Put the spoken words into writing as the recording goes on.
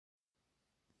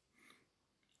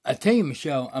I tell you,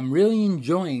 Michelle, I'm really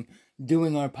enjoying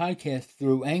doing our podcast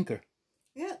through Anchor.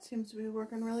 Yeah, it seems to be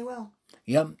working really well.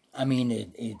 Yep. I mean,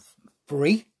 it's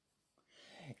free.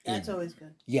 That's always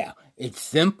good. Yeah, it's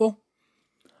simple.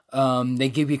 They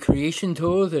give you creation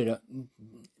tools that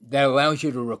allows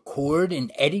you to record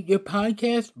and edit your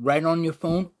podcast right on your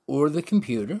phone or the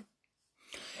computer.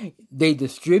 They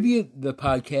distribute the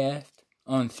podcast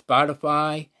on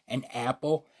Spotify and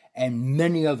Apple and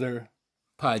many other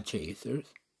podchasers.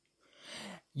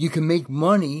 You can make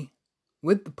money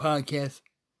with the podcast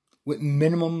with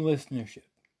minimum listenership.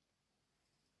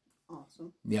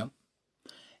 Awesome. Yep.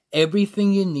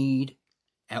 Everything you need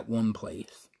at one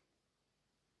place.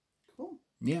 Cool.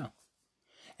 Yeah.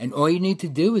 And all you need to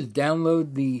do is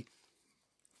download the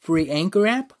free Anchor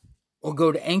app or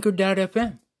go to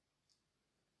anchor.fm.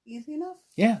 Easy enough?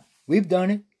 Yeah, we've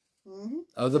done it. Mm-hmm.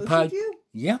 Other should you.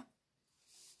 Yeah.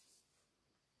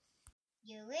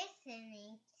 You're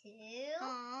listening to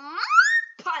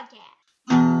Podcast.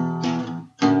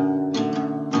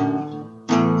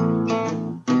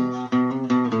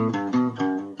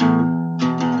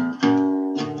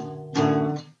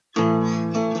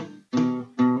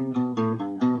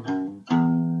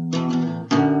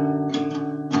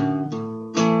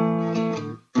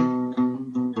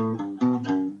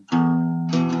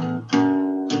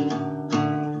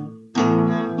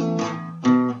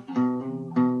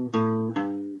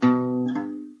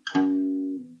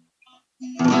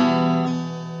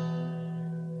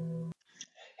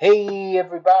 Hey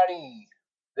everybody,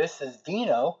 this is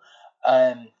Dino.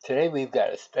 Today we've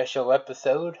got a special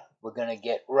episode. We're gonna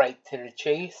get right to the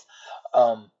chase.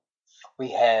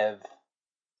 We have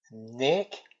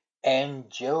Nick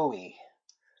and Joey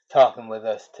talking with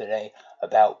us today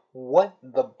about what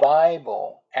the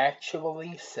Bible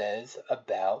actually says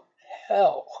about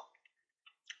hell.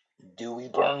 Do we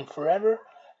burn forever?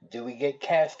 Do we get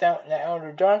cast out in the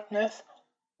outer darkness?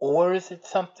 Or is it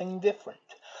something different?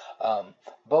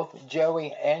 Both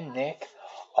Joey and Nick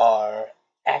are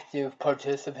active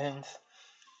participants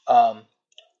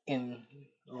in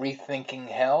Rethinking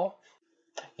Hell.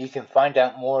 You can find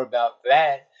out more about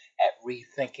that at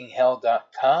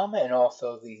rethinkinghell.com and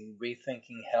also the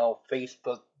Rethinking Hell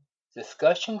Facebook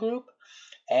discussion group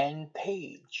and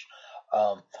page.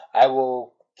 I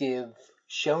will give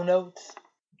show notes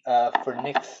for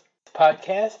Nick's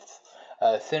podcasts,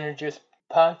 Synergist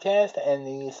podcast, and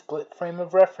the Split Frame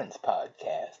of Reference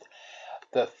podcast.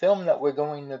 The film that we're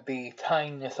going to be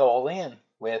tying this all in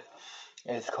with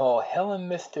is called Hell and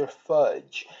Mr.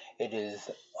 Fudge. It is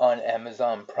on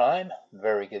Amazon Prime.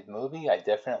 Very good movie. I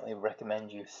definitely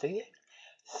recommend you see it.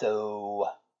 So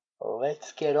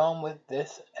let's get on with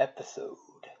this episode.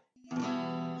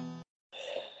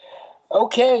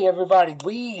 Okay, everybody,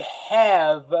 we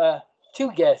have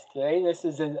two guests today. This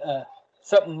is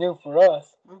something new for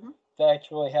us. Mm-hmm. To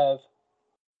actually have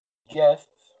guests,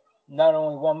 not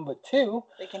only one but two.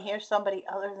 They can hear somebody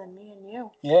other than me and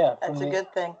you. Yeah, That's a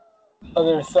good thing.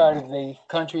 Other side of the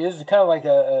country. This is kind of like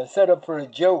a setup for a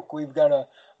joke. We've got a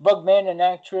bugman, an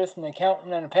actress, an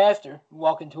accountant, and a pastor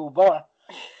walk into a bar,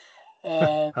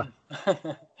 and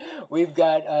we've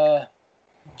got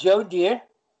Joe Deere.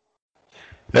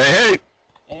 Hey.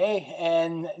 Hey,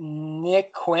 and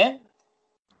Nick Quint.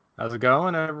 How's it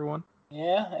going, everyone?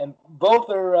 Yeah, and both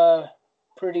are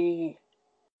pretty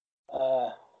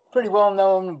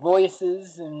well-known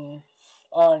voices and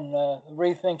on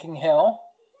Rethinking Hell.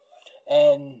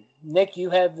 And Nick, you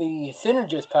have the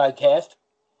Synergist podcast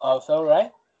also,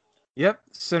 right? Yep,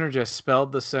 Synergist,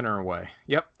 spelled the sinner way.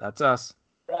 Yep, that's us.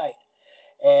 Right.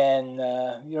 And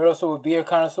you're also a beer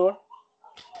connoisseur?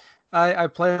 I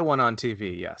play one on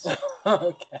TV, yes.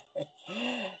 Okay.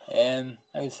 And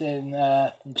I was saying,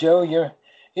 Joe,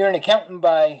 you're an accountant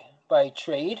by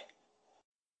trade,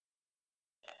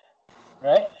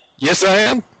 right? Yes, I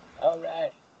am. All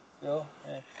right. So,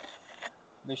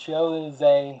 Michelle is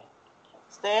a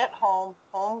stay-at-home,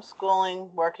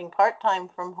 homeschooling, working part-time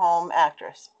from home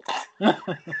actress. I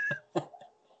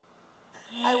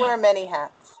wear many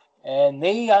hats. And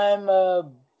me, I'm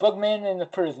a bugman in the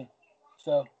prison.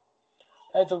 So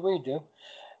that's what we do.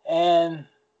 And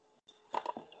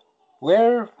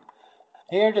we're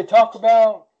here to talk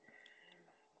about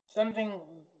something.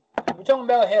 We're talking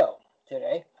about hell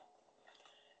today.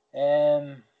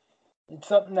 And it's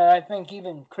something that I think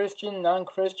even Christian,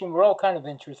 non-Christian, we're all kind of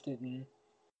interested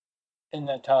in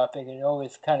that topic. It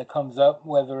always kind of comes up,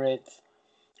 whether it's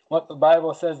what the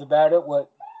Bible says about it,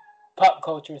 what pop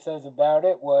culture says about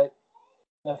it, what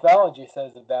mythology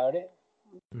says about it.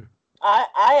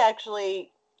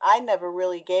 I never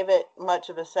really gave it much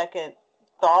of a second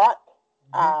thought.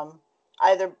 Mm-hmm.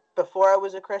 either before I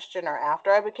was a Christian or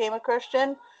after I became a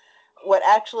Christian. What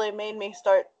actually made me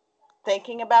start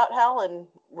thinking about hell and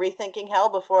rethinking hell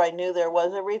before I knew there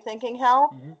was a rethinking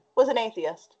hell was an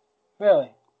atheist.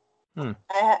 Really?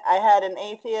 I had an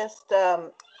atheist. I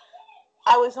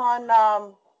was on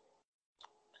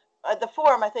the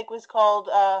forum. I think was called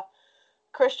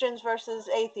Christians versus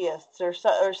Atheists or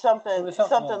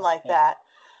something like that.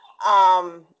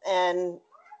 And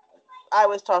I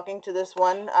was talking to this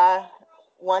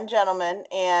one gentleman,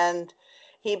 and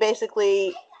he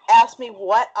basically asked me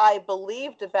what I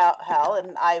believed about hell,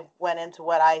 and I went into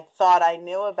what I thought I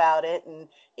knew about it, and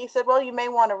he said, well, you may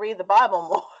want to read the Bible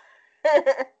more.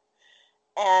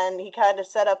 And he kind of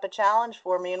set up a challenge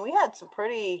for me, and we had some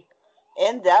pretty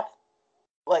in-depth,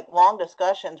 like, long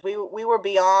discussions. We were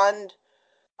beyond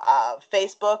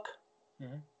Facebook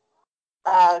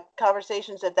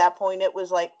conversations at that point. It was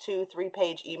like 2-3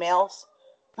 page emails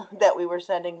that we were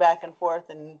sending back and forth,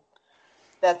 and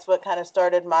that's what kind of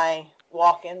started my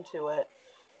walk into it.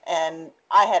 And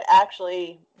I had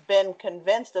actually been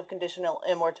convinced of conditional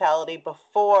immortality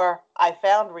before I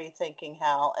found Rethinking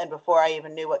Hell and before I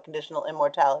even knew what conditional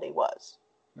immortality was.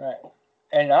 Right.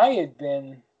 And I had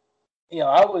been,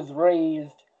 I was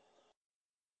raised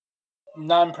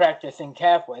non-practicing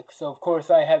Catholic, so of course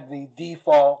I have the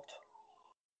default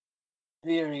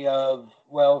theory of,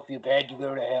 well, if you're bad, you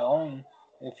go to hell, and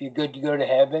if you're good, you go to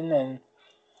heaven, and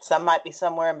some might be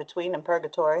somewhere in between in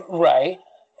purgatory. Right.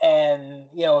 And,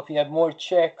 if you have more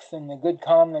checks in the good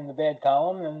column than the bad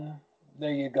column, then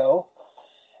there you go.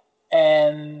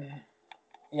 And,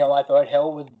 I thought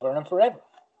hell was burning forever.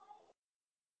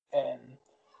 And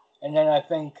then I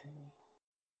think...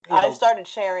 I started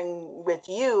sharing with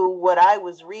you what I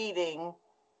was reading,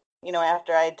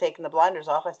 after I had taken the blinders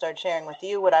off. I started sharing with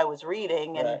you what I was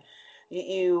reading, and right.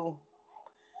 you...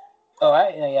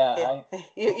 Oh,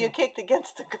 you kicked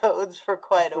against the codes for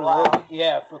quite a while.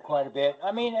 Yeah, for quite a bit.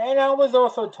 I mean, and I was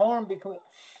also torn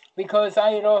because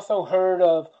I had also heard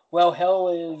of, well, hell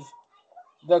is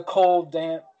the cold,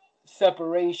 damp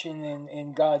separation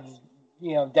in God's,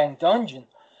 dank dungeon.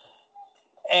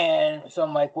 And so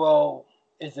I'm like, well,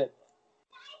 is it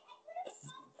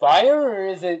fire or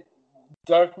is it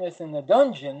darkness in the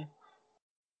dungeon?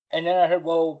 And then I heard,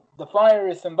 well, the fire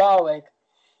is symbolic,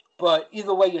 but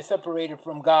either way, you're separated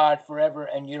from God forever,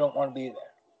 and you don't want to be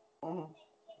there. Mm-hmm.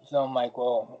 So I'm like,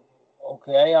 well,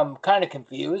 okay. I'm kind of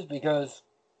confused because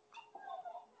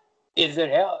is it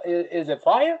hell? Is it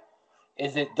fire?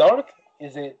 Is it dark?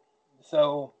 Is it...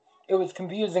 So it was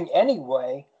confusing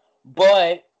anyway,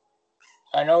 but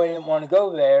I know I didn't want to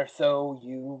go there, so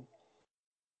you...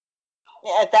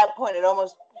 Yeah, at that point, it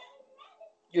almost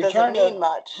doesn't mean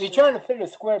much. You're trying to fit a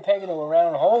square peg into a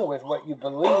round hole with what you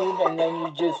believe, and then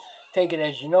you just take it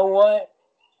as, you know what?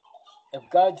 If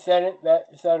God said it, that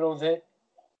settles it.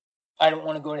 I don't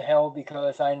want to go to hell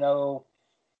because I know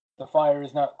the fire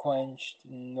is not quenched,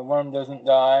 and the worm doesn't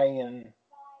die, and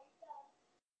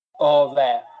all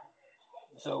that.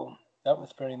 So that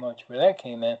was pretty much where that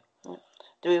came in.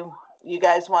 Do you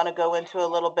guys want to go into a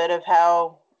little bit of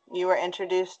how you were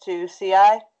introduced to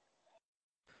CI?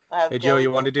 Hey, Joe, do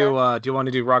you want to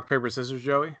do rock, paper, scissors,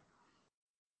 Joey?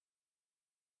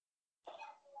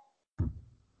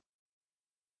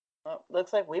 Oh,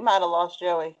 looks like we might have lost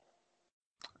Joey.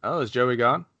 Oh, is Joey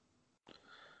gone?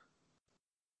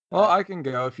 Well, I can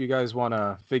go if you guys want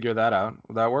to figure that out.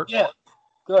 Will that work? Yeah,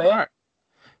 go ahead. All right.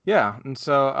 Yeah, and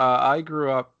so I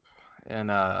grew up in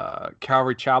a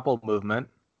Calvary Chapel movement,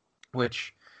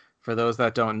 which, for those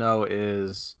that don't know,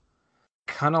 is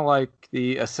kind of like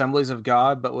the Assemblies of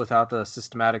God, but without the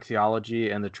systematic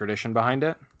theology and the tradition behind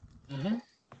it. Mm-hmm.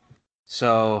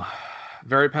 So,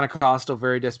 very Pentecostal,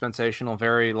 very dispensational,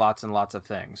 very lots and lots of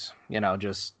things.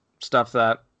 Just stuff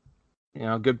that,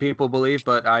 good people believe,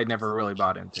 but I never really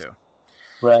bought into.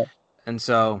 Right. And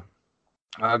so,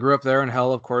 I grew up there, and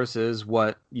hell, of course, is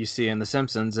what you see in The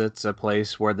Simpsons. It's a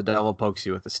place where the devil pokes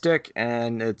you with a stick,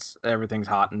 and everything's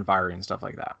hot and fiery and stuff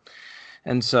like that.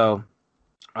 And so,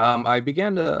 I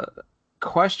began to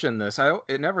question this.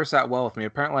 It never sat well with me.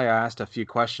 Apparently, I asked a few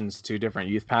questions to different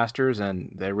youth pastors,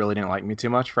 and they really didn't like me too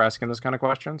much for asking those kind of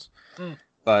questions.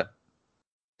 But,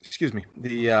 excuse me,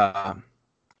 I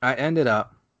ended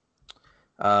up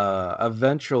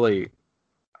eventually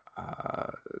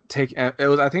I think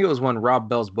it was when Rob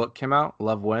Bell's book came out,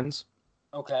 Love Wins.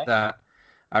 Okay. That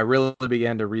I really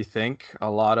began to rethink a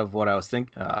lot of what I was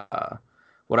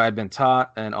what I had been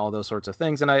taught and all those sorts of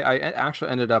things. And I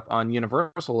actually ended up on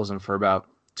Universalism for about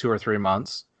 2 or 3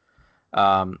 months.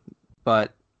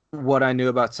 But what I knew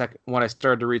about when I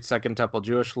started to read Second Temple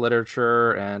Jewish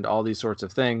literature and all these sorts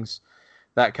of things,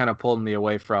 that kind of pulled me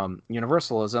away from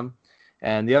universalism.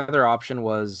 And the other option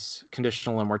was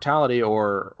conditional immortality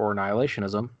or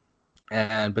annihilationism.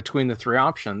 And between the three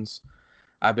options,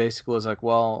 I basically was like,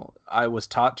 well, I was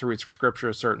taught to read scripture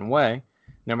a certain way.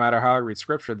 No matter how I read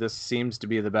scripture, this seems to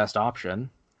be the best option.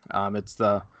 It's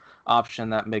the option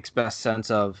that makes best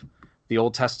sense of the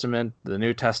Old Testament, the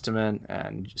New Testament,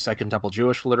 and Second Temple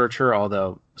Jewish literature,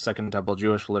 although Second Temple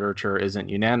Jewish literature isn't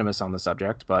unanimous on the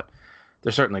subject, but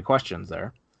there's certainly questions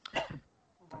there.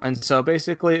 And so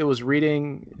basically it was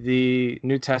reading the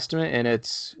New Testament in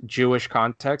its Jewish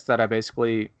context that I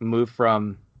basically moved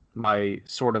from my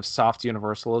sort of soft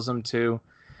universalism to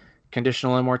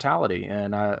conditional immortality.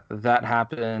 And that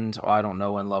happened, I don't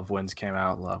know when Love Wins came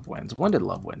out. When did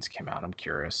Love Wins came out? I'm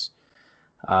curious.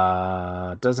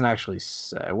 Doesn't actually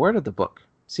say. Where did the book?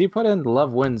 So you put in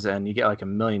Love Wins and you get like a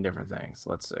million different things.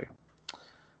 Let's see.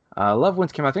 Love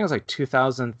Wins came out, I think it was like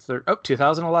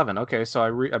 2011. Okay, so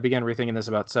I began rethinking this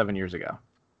about 7 years ago.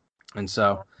 And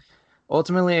so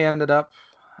ultimately I ended up,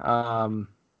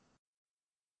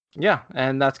 yeah,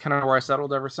 and that's kind of where I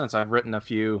settled ever since. I've written a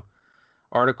few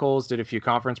articles, did a few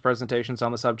conference presentations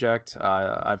on the subject.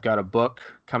 I've got a book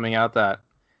coming out that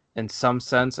in some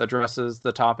sense addresses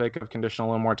the topic of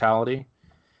conditional immortality.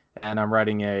 And I'm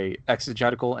writing a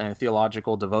exegetical and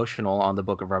theological devotional on the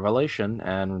book of Revelation,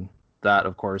 and that,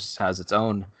 of course, has its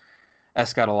own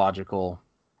eschatological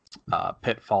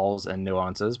pitfalls and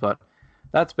nuances, but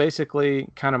that's basically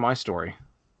kind of my story.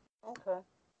 Okay.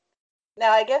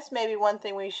 Now, I guess maybe one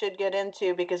thing we should get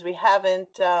into, because we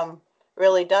haven't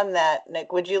really done that,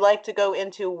 Nick, would you like to go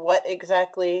into what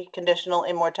exactly conditional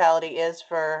immortality is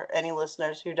for any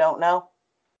listeners who don't know?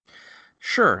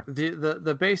 Sure.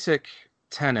 The basic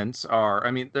tenets are,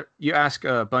 I mean, you ask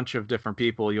a bunch of different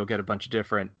people, you'll get a bunch of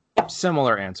different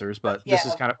similar answers, but this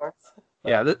is kind of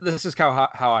this is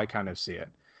how I kind of see it.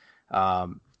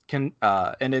 And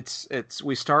it's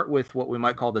we start with what we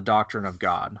might call the doctrine of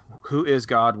God. Who is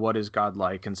God? What is God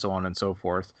like? And so on and so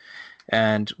forth.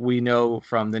 And we know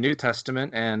from the New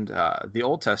Testament and the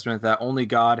Old Testament that only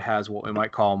God has what we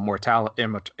might call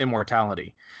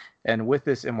immortality. And with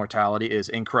this immortality is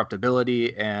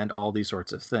incorruptibility and all these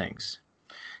sorts of things.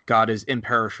 God is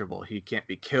imperishable. He can't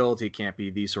be killed. He can't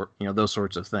be those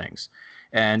sorts of things.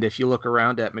 And if you look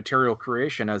around at material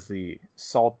creation, as the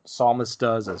psalmist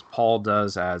does, as Paul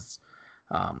does, as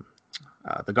the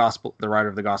writer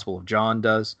of the Gospel of John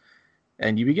does,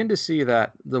 and you begin to see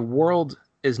that the world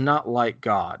is not like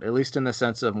God, at least in the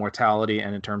sense of mortality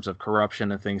and in terms of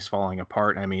corruption and things falling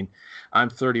apart. I mean,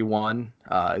 I'm 31.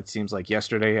 It seems like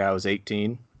yesterday I was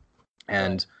 18.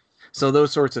 And so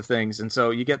those sorts of things. And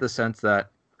so you get the sense that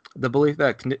the belief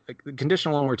that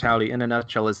conditional immortality in a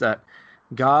nutshell is that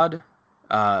God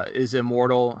is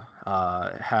immortal,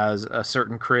 has a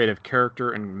certain creative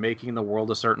character in making the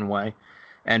world a certain way.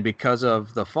 And because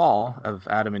of the fall of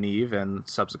Adam and Eve and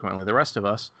subsequently the rest of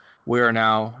us, we are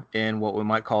now in what we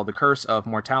might call the curse of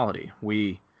mortality.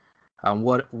 We,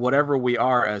 whatever we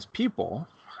are as people,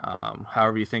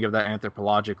 however you think of that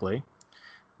anthropologically,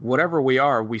 whatever we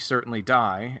are, we certainly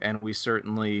die, and we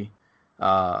certainly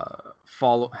are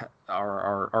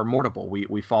mortable.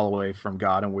 We fall away from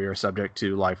God, and we are subject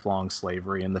to lifelong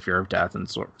slavery and the fear of death and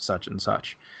such and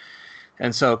such.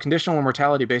 And so conditional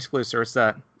immortality basically asserts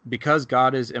that because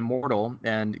God is immortal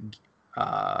and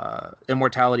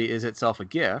immortality is itself a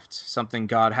gift, something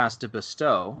God has to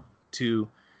bestow to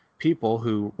people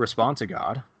who respond to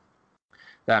God,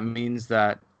 that means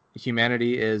that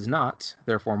humanity is not,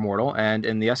 therefore, mortal, and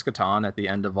in the eschaton, at the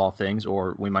end of all things,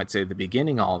 or we might say the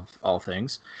beginning of all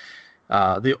things,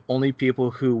 the only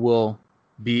people who will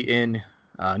be in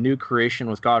new creation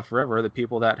with God forever are the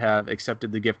people that have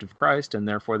accepted the gift of Christ and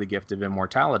therefore the gift of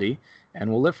immortality and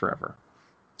will live forever.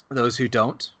 Those who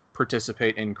don't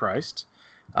participate in Christ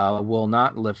will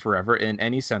not live forever in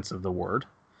any sense of the word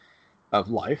of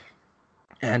life,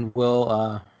 and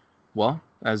will,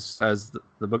 as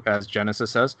the book, as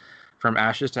Genesis says, from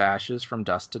ashes to ashes, from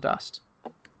dust to dust.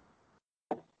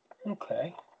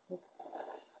 Okay.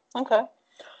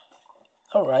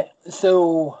 All right.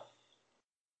 So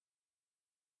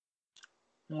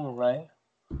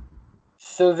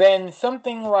then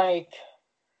something like,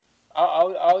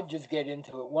 I'll just get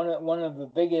into it. One of the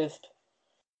biggest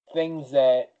things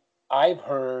that I've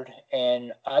heard,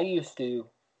 and I used to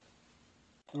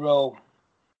throw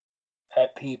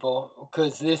at people,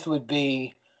 because this would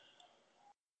be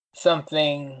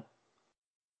something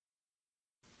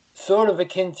sort of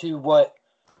akin to what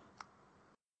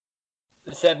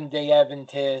the Seventh-day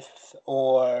Adventists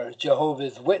or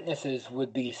Jehovah's Witnesses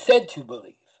would be said to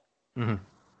believe. Mm-hmm.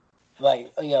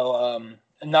 Like,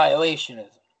 annihilationism.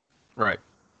 Right.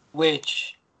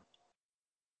 which,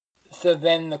 so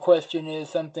then the question is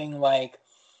something like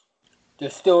the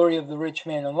story of the rich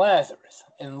man and Lazarus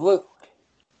in Luke,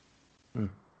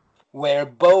 where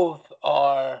both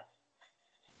are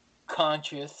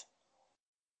conscious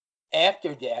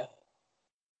after death.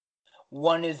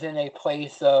 One is in a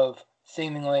place of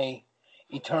seemingly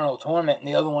eternal torment, and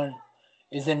the other one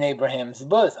is in Abraham's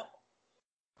bosom.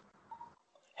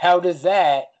 How does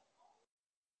that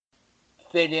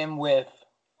fit in with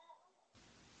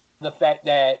the fact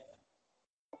that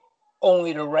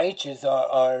only the righteous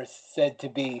are said to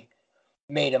be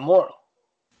made immortal?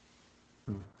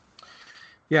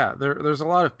 Yeah, there's a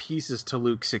lot of pieces to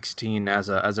Luke 16 as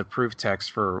a proof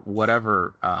text for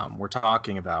whatever we're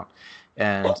talking about.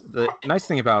 And the nice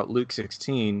thing about Luke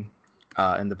 16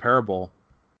 and the parable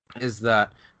is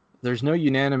that there's no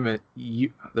unity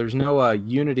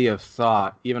of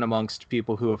thought even amongst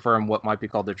people who affirm what might be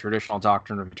called the traditional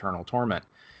doctrine of eternal torment.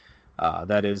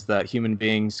 That is, that human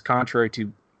beings, contrary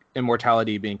to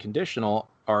immortality being conditional,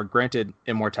 are granted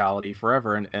immortality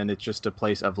forever, and it's just a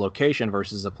place of location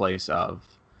versus a place of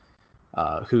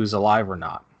who's alive or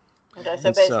not. Okay,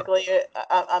 so basically,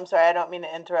 I'm sorry, I don't mean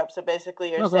to interrupt. So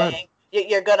basically, you're saying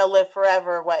you're going to live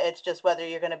forever. It's just whether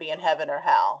you're going to be in heaven or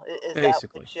hell. Is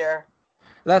basically that what you're?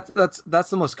 That's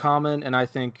the most common, and I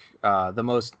think it's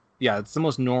the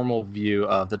most normal view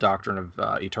of the doctrine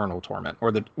of eternal torment,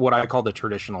 or what I call the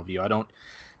traditional view. I don't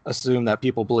assume that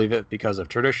people believe it because of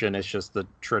tradition. It's just the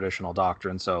traditional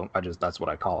doctrine, so that's what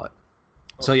I call it.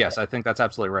 Okay. So yes, I think that's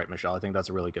absolutely right, Michelle. I think that's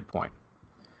a really good point.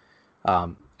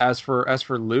 As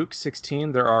for Luke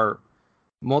 16, there are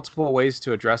multiple ways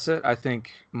to address it. I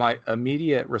think my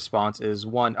immediate response is,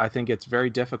 one, I think it's very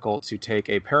difficult to take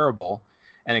a parable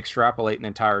and extrapolate an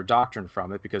entire doctrine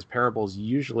from it, because parables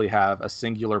usually have a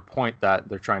singular point that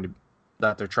they're trying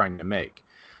to make.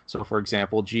 So, for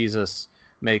example, Jesus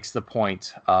makes the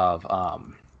point of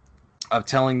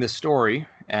telling this story,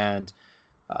 and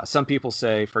some people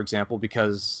say, for example,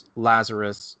 because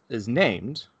Lazarus is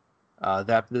named,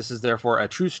 that this is therefore a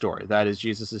true story. That is,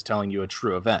 Jesus is telling you a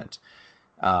true event.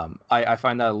 I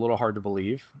find that a little hard to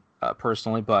believe,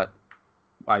 personally, but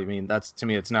I mean, to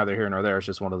me, it's neither here nor there. It's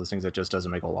just one of those things that just doesn't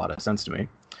make a lot of sense to me.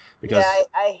 Because, yeah,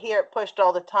 I hear it pushed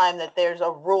all the time that there's a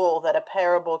rule that a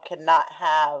parable cannot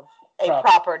have a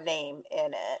proper name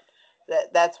in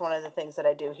it. That's one of the things that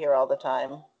I do hear all the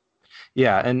time.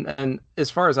 Yeah, and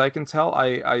as far as I can tell,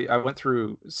 I went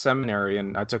through seminary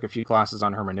and I took a few classes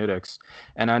on hermeneutics,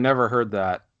 and I never heard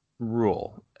that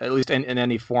rule, at least in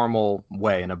any formal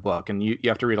way in a book. And you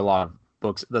have to read a lot of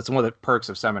books. That's one of the perks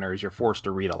of seminaries. You're forced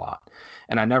to read a lot.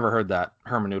 And I never heard that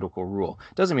hermeneutical rule.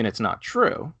 Doesn't mean it's not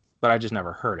true, but I just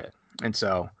never heard it. And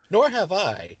so... Nor have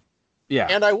I. Yeah.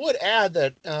 And I would add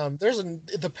that there's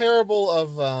the parable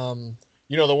of,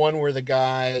 the one where the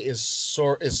guy is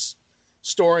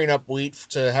storing up wheat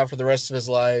to have for the rest of his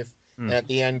life. And at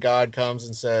the end, God comes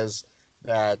and says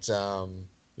that,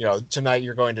 tonight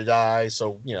you're going to die.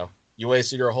 So, you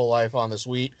wasted your whole life on this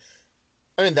wheat.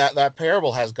 I mean, that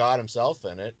parable has God himself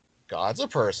in it. God's a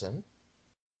person.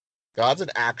 God's an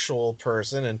actual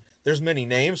person, and there's many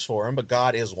names for him, but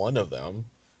God is one of them.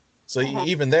 So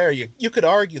even there, you could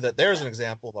argue that there's an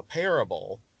example of a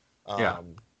parable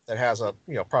that has a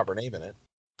proper name in it.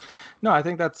 No, I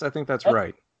think that's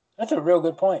right. That's a real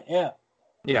good point. Yeah.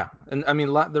 Yeah, and I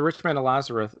mean, the rich man of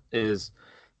Lazarus is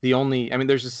the only. I mean,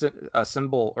 there's a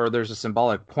symbol, or there's a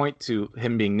symbolic point to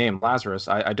him being named Lazarus.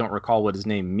 I don't recall what his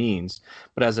name means,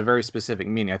 but it has a very specific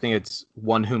meaning. I think it's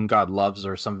one whom God loves,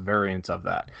 or some variant of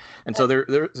that. And so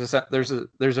there's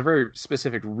a very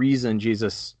specific reason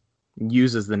Jesus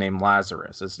uses the name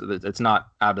Lazarus. It's not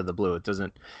out of the blue. It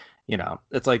doesn't.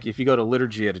 It's like if you go to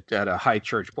liturgy at a high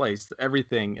church place,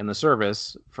 everything in the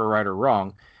service, for right or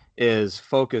wrong, is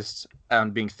focused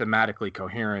on being thematically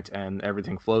coherent, and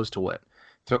everything flows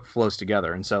flows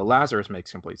together. And so Lazarus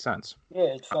makes complete sense. Yeah,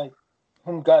 it's like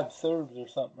whom God serves or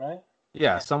something, right?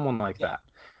 Yeah, someone like that.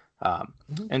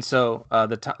 And so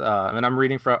and I'm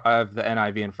reading from, I have the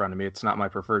NIV in front of me. It's not my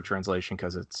preferred translation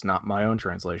because it's not my own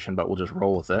translation, but we'll just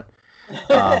roll with it.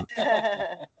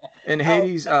 In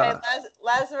Hades,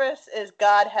 Lazarus is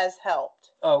God has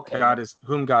helped. Okay.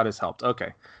 Whom God has helped.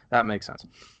 Okay, that makes sense.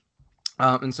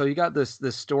 And so you got this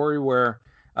story where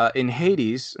in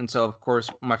Hades, and so of course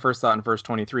my first thought in verse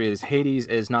 23 is Hades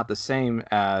is not the same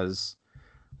as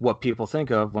what people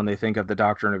think of when they think of the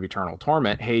doctrine of eternal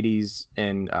torment. Hades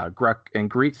in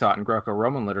Greek thought and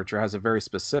Greco-Roman literature has a very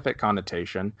specific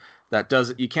connotation that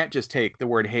you can't just take the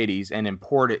word Hades and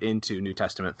import it into New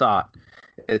Testament thought.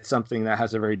 It's something that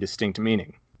has a very distinct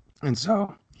meaning. And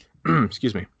so,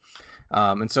 excuse me.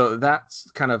 And so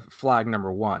that's kind of flag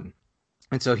number one.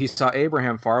 And so he saw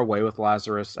Abraham far away with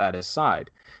Lazarus at his side.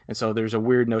 And so there's a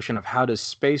weird notion of how does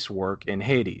space work in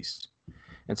Hades?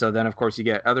 And so then, of course, you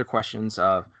get other questions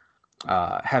of,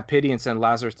 have pity and send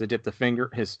Lazarus to dip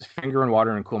his finger in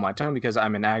water and cool my tongue, because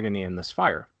I'm in agony in this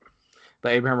fire.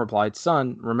 But Abraham replied,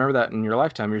 Son, remember that in your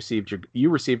lifetime you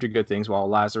received your good things, while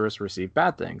Lazarus received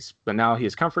bad things. But now he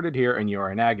is comforted here, and you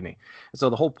are in agony. And so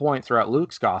the whole point throughout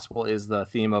Luke's gospel is the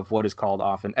theme of what is called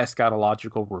often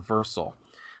eschatological reversal.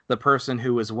 The person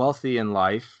who is wealthy in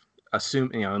life,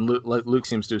 and Luke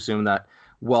seems to assume that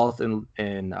wealth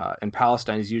in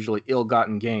Palestine is usually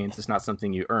ill-gotten gains. It's not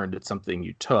something you earned; it's something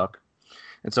you took.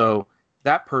 And so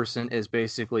that person is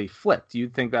basically flipped.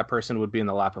 You'd think that person would be in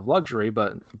the lap of luxury,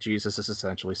 but Jesus is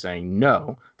essentially saying,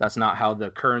 no, that's not how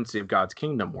the currency of God's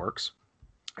kingdom works.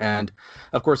 And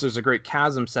of course, there's a great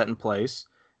chasm set in place.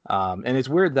 And it's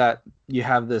weird that you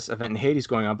have this event in Hades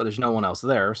going on, but there's no one else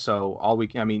there. So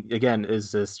again,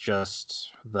 is this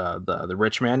just the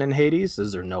rich man in Hades?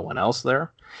 Is there no one else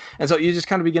there? And so you just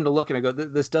kind of begin to look and go,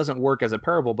 this doesn't work as a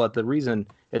parable, but the reason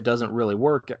it doesn't really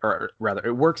work, or rather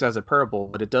it works as a parable,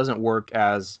 but it doesn't work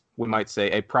as, we might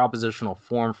say, a propositional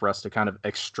form for us to kind of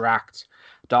extract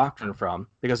doctrine from,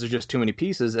 because there's just too many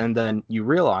pieces. And then you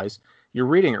realize you're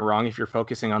reading it wrong if you're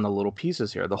focusing on the little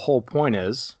pieces here. The whole point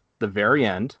is, the very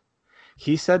end,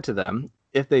 he said to them,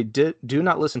 if they do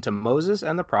not listen to Moses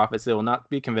and the prophets, they will not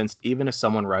be convinced, even if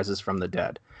someone rises from the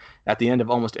dead. At the end of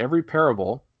almost every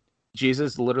parable,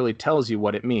 Jesus literally tells you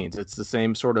what it means. It's the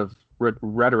same sort of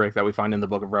rhetoric that we find in the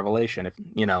book of Revelation,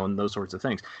 and those sorts of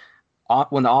things.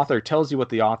 When the author tells you what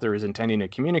the author is intending to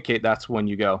communicate, that's when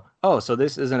you go, oh, so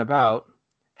this isn't about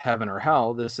heaven or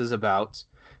hell. This is about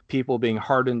people being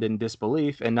hardened in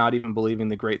disbelief and not even believing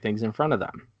the great things in front of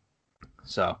them.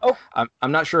 So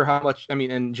I'm not sure how much,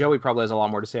 and Joey probably has a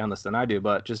lot more to say on this than I do,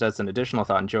 but just as an additional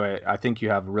thought, and Joey, I think you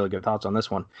have really good thoughts on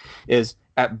this one, is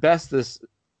at best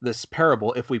this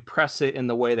parable, if we press it in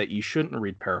the way that you shouldn't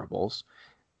read parables,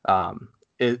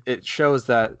 it shows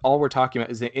that all we're talking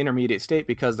about is the intermediate state,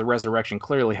 because the resurrection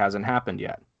clearly hasn't happened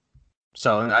yet.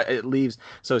 So it leaves,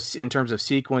 in terms of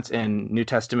sequence and New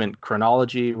Testament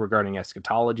chronology regarding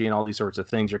eschatology and all these sorts of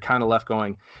things, you're kind of left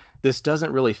going, this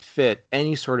doesn't really fit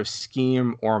any sort of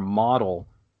scheme or model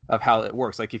of how it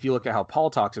works. Like if you look at how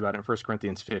Paul talks about it in 1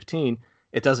 Corinthians 15,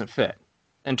 it doesn't fit.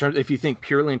 If you think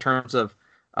purely in terms of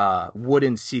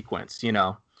wooden sequence,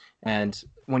 and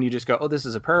when you just go, oh, this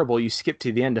is a parable, you skip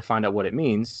to the end to find out what it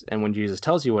means. And when Jesus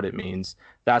tells you what it means,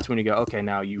 that's when you go, okay,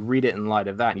 now you read it in light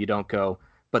of that, and you don't go,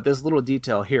 but this little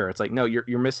detail here, it's like, no,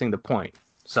 you're missing the point.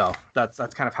 So that's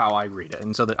kind of how I read it.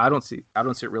 And so that I don't see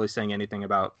it really saying anything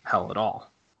about hell at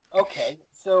all. Okay,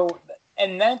 so,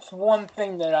 and that's one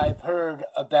thing that I've heard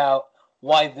about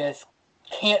why this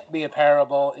can't be a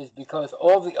parable, is because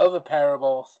all the other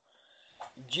parables,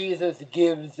 Jesus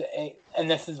gives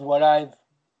and this is what I've,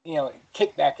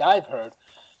 kickback I've heard,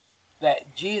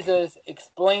 that Jesus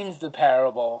explains the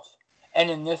parables, and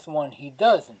in this one he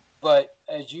doesn't. But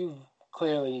as you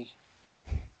clearly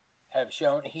have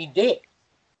shown, he did.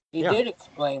 He did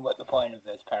explain what the point of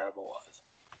this parable was.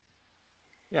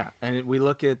 Yeah, and we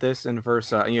look at this in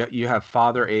verse, you have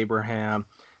Father Abraham,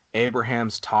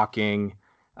 Abraham's talking,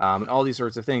 and all these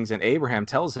sorts of things, and Abraham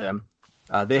tells him,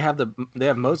 they have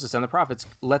Moses and the prophets,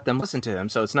 let them listen to him.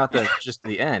 So it's not just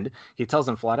the end. He tells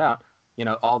them flat out,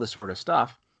 all this sort of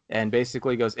stuff, and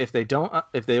basically goes, if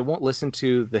they won't listen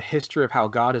to the history of how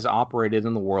God has operated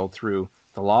in the world through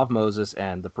the law of Moses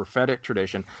and the prophetic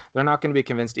tradition, they're not going to be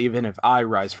convinced even if I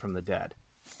rise from the dead.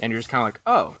 And you're just kind of like,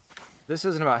 oh, this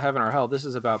isn't about heaven or hell. This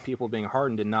is about people being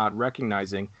hardened and not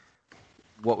recognizing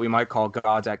what we might call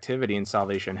God's activity in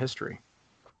salvation history.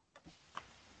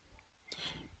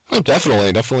 Oh,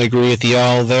 definitely agree with you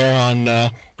all there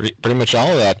on pretty much all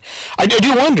of that. I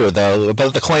do wonder, though,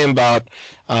 about the claim about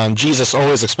Jesus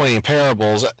always explaining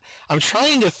parables. I'm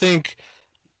trying to think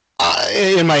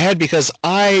in my head, because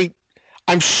I'm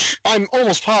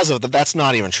almost positive that that's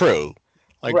not even true.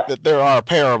 Like, right, that there are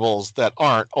parables that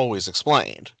aren't always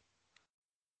explained.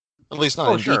 At least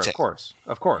not in detail.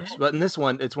 Of course. But in this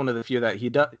one, it's one of the few that he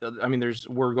does.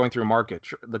 We're going through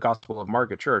the Gospel of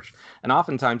Mark at church, and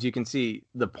oftentimes you can see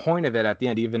the point of it at the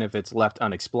end, even if it's left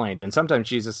unexplained. And sometimes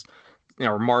Jesus,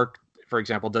 or Mark, for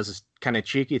example, does this kind of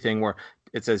cheeky thing where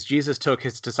it says Jesus took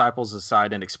his disciples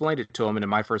aside and explained it to them. And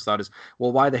my first thought is,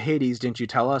 well, why the Hades didn't you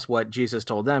tell us what Jesus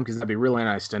told them? Because that'd be really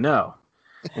nice to know.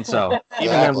 And so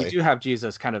even then, we do have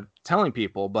Jesus kind of telling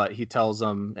people, but he tells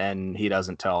them and he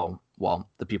doesn't tell,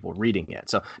 the people reading it.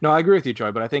 So, no, I agree with you,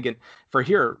 Troy, but I think for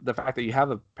here, the fact that you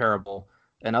have a parable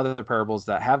and other parables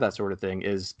that have that sort of thing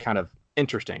is kind of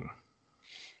interesting.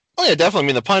 Oh yeah, definitely. I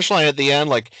mean, the punchline at the end,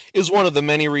 like, is one of the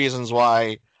many reasons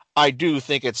why I do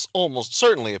think it's almost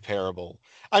certainly a parable.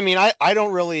 I mean, I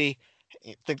don't really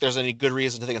think there's any good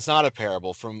reason to think it's not a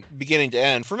parable from beginning to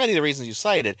end. For many of the reasons you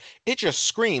cited, it just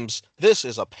screams this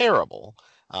is a parable.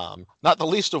 Not the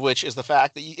least of which is the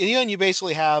fact that you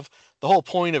basically have the whole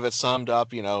point of it summed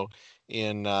up,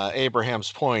 in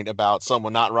Abraham's point about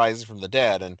someone not rising from the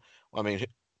dead. And I mean,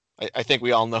 I think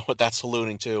we all know what that's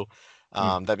alluding to.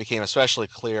 That became especially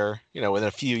clear, within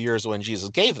a few years when Jesus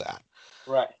gave that.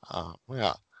 Right.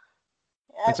 Yeah.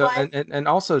 And so, and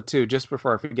also too, just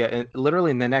before I forget, literally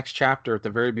in the next chapter, at the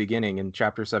very beginning, in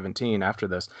chapter 17, after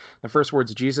this, the first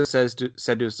words Jesus said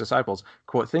to his disciples,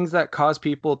 quote, "Things that cause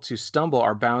people to stumble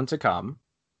are bound to come."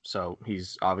 So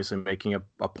he's obviously making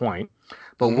a point.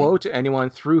 But woe to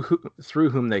anyone through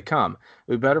whom they come.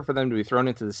 It would be better for them to be thrown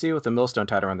into the sea with a millstone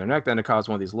tied around their neck than to cause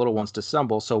one of these little ones to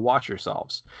stumble. So watch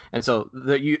yourselves. And so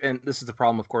and this is the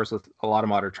problem, of course, with a lot of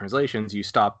modern translations. You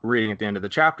stop reading at the end of the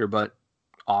chapter, but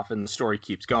often the story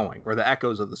keeps going, or the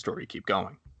echoes of the story keep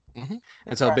going. Mm-hmm.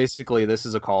 And so basically this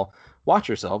is a call, watch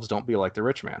yourselves, don't be like the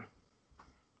rich man.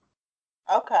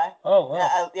 Okay. Oh,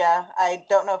 wow. Yeah, I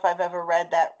don't know if I've ever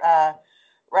read that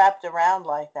wrapped around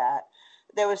like that.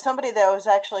 There was somebody that I was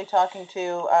actually talking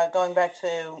to, going back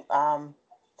to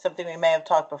something we may have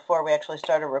talked before we actually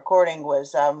started recording,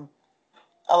 was a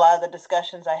lot of the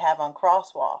discussions I have on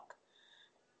Crosswalk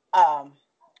on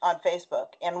Facebook.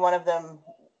 And one of them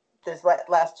this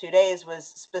last 2 days was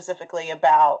specifically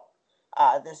about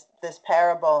this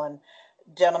parable, and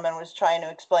gentleman was trying to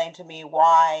explain to me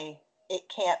why it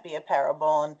can't be a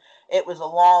parable, and it was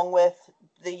along with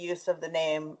the use of the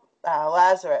name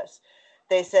Lazarus.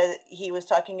 They said he was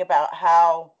talking about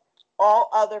how all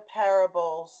other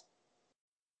parables,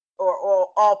 or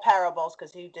all parables,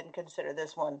 because he didn't consider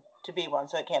this one to be one,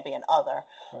 so it can't be an other,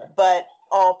 right. But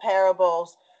all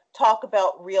parables talk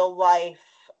about real life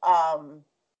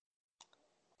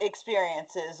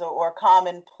experiences or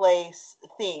commonplace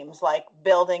themes, like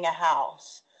building a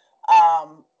house,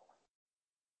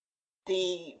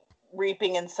 the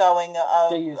reaping and sowing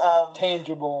of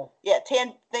tangible,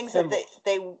 things that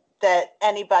that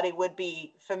anybody would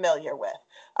be familiar with,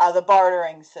 the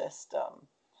bartering system,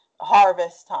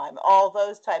 harvest time, all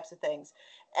those types of things.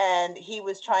 And he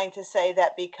was trying to say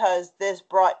that because this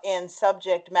brought in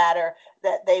subject matter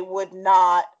that they would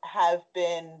not have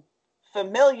been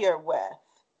familiar with,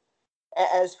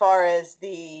 as far as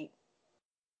the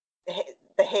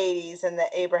Hades and the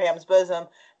Abraham's bosom,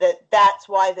 that's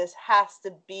why this has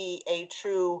to be a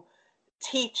true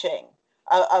teaching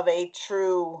of a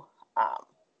true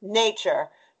nature,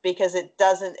 because it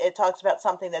talks about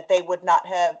something that they would not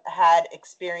have had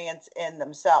experience in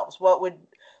themselves. What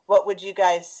would you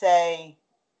guys say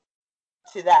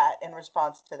to that in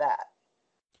response to that?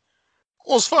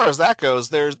 Well, as far as that goes,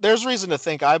 there's reason to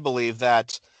think, I believe,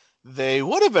 that they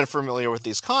would have been familiar with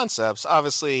these concepts.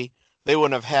 Obviously, they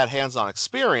wouldn't have had hands-on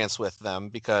experience with them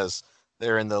because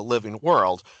they're in the living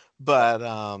world. But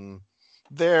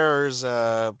there's,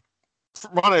 from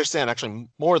what I understand, actually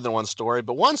more than one story.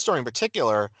 But one story in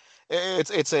particular,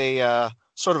 it's a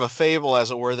sort of a fable,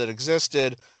 as it were, that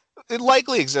existed. It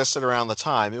likely existed around the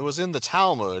time. It was in the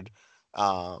Talmud.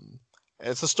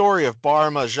 It's the story of Bar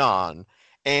Majan.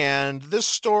 And this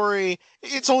story,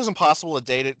 it's always impossible to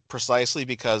date it precisely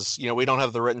because, we don't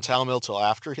have the written Talmud till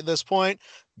after this point,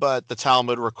 but the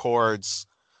Talmud records,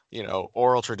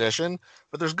 oral tradition.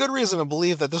 But there's good reason to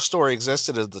believe that this story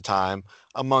existed at the time,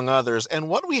 among others. And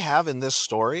what we have in this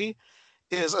story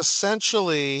is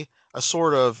essentially a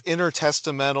sort of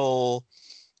intertestamental,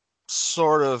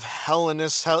 sort of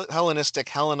Hellenistic,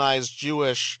 Hellenized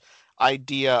Jewish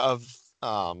idea of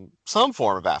some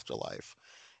form of afterlife,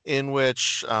 in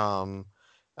which,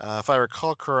 if I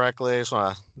recall correctly, I just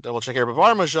want to double check here, but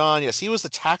Bar Majan, yes, he was the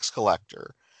tax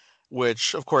collector,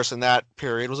 which, of course, in that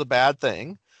period was a bad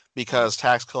thing, because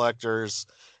tax collectors,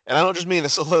 and I don't just mean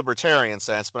this in a libertarian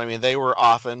sense, but I mean they were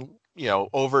often,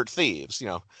 overt thieves,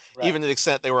 right. Even to the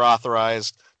extent they were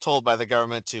authorized, told by the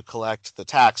government to collect the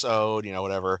tax owed,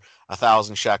 whatever,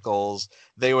 1,000 shekels.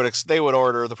 They would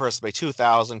order the person to pay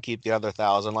 2,000, keep the other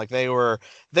 1,000. Like they were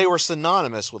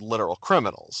synonymous with literal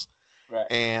criminals. Right.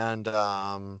 And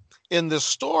in this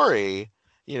story,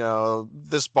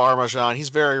 this Bar Majan, he's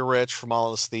very rich from all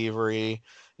this thievery.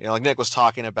 Like Nick was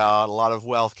talking about, a lot of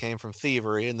wealth came from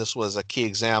thievery, and this was a key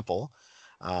example.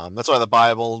 That's why the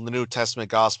Bible, the New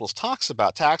Testament Gospels, talks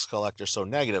about tax collectors so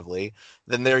negatively.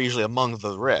 Then they're usually among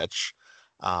the rich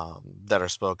that are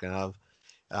spoken of.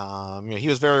 He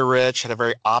was very rich, had a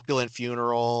very opulent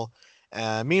funeral.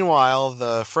 Meanwhile,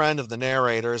 the friend of the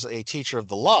narrator is a teacher of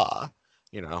the law,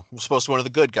 was supposed to be one of the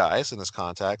good guys in this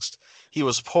context. He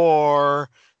was poor,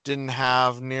 didn't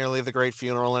have nearly the great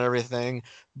funeral and everything,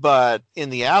 but in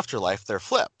the afterlife, they're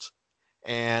flipped.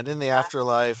 And in the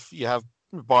afterlife, you have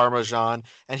Parmesan,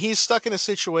 and he's stuck in a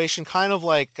situation kind of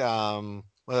like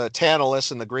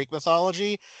Tantalus in the Greek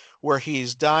mythology, where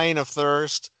he's dying of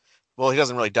thirst. Well, he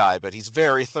doesn't really die, but he's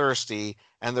very thirsty,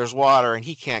 and there's water, and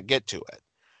he can't get to it.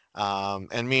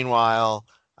 And meanwhile,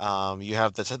 you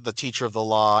have the teacher of the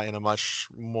law in a much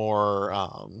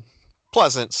more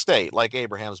pleasant state, like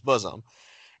Abraham's bosom.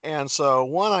 And so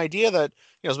one idea that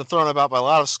has been thrown about by a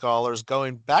lot of scholars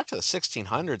going back to the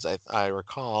 1600s, I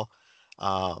recall,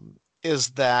 is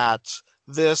that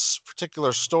this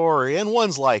particular story, and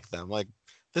ones like them, like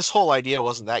this whole idea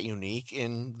wasn't that unique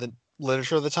in the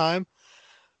literature of the time.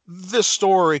 This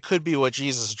story could be what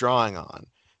Jesus is drawing on.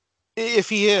 If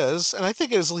he is, and I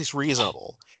think it is at least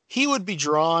reasonable, he would be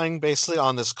drawing basically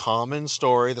on this common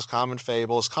story, this common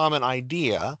fable, this common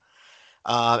idea,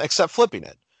 except flipping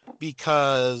it.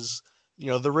 Because,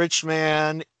 the rich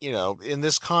man, in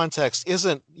this context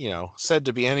isn't, said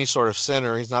to be any sort of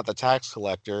sinner. He's not the tax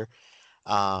collector.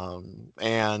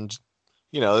 And,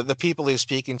 the people he's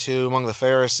speaking to among the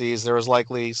Pharisees, there was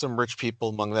likely some rich people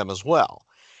among them as well.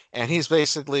 And he's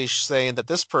basically saying that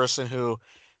this person who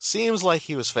seems like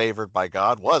he was favored by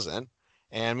God wasn't.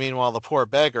 And meanwhile, the poor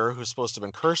beggar who's supposed to have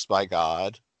been cursed by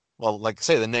God, well, like I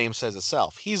say, the name says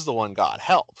itself, he's the one God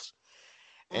helps.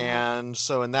 And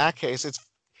so in that case, it's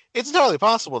entirely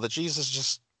possible that Jesus is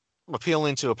just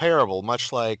appealing to a parable,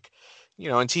 much like, in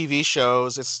TV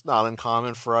shows, it's not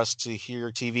uncommon for us to hear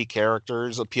TV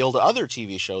characters appeal to other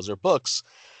TV shows or books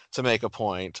to make a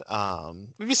point.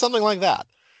 Maybe something like that.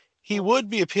 He would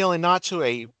be appealing not to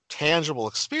a tangible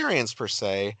experience per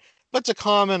se, but to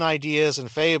common ideas and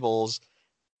fables,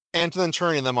 and then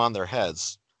turning them on their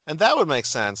heads. And that would make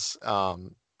sense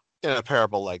in a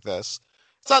parable like this.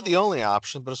 It's not the only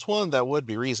option, but it's one that would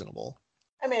be reasonable.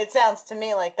 I mean, it sounds to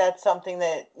me like that's something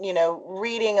that,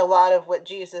 reading a lot of what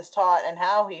Jesus taught and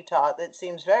how he taught, that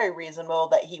seems very reasonable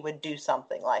that he would do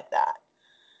something like that.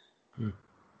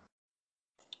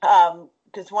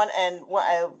 Because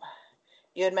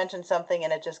you had mentioned something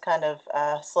and it just kind of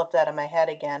slipped out of my head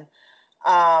again.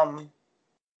 Can't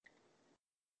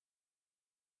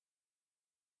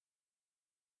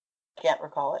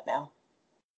recall it now.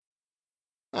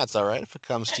 That's all right. If it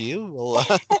comes to you, we'll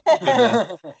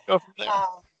go from there.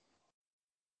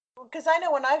 Because I know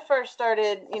when I first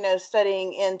started,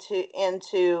 studying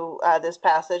into this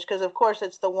passage, because of course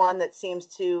it's the one that seems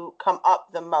to come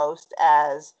up the most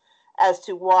as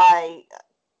to why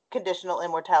conditional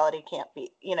immortality can't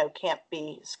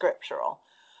be scriptural.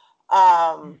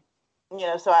 So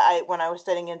when I was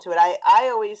studying into it, I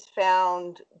always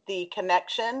found the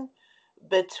connection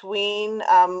between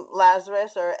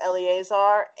Lazarus or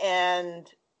Eleazar and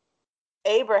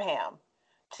Abraham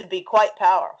to be quite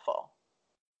powerful.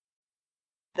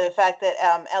 The fact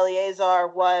that Eleazar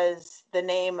was the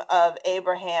name of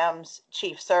Abraham's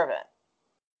chief servant.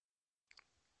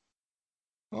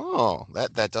 Oh,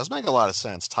 that does make a lot of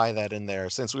sense. Tie that in there,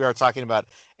 since we are talking about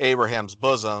Abraham's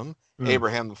bosom,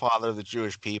 Abraham, the father of the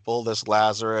Jewish people, this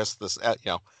Lazarus, this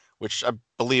which I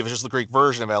believe is just the Greek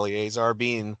version of Eleazar,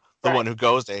 being the one who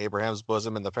goes to Abraham's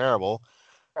bosom in the parable.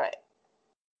 Right.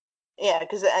 Yeah,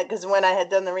 because when I had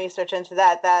done the research into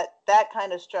that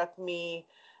kind of struck me,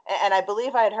 and I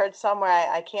believe I had heard somewhere,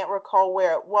 I can't recall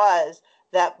where it was,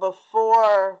 that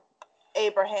before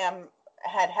Abraham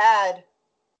had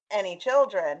any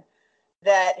children,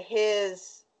 that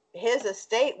his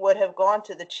estate would have gone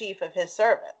to the chief of his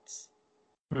servants.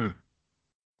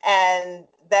 And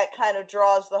that kind of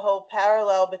draws the whole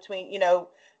parallel between,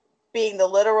 being the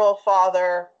literal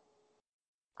father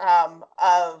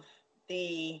of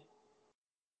the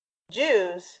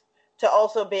Jews to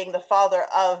also being the father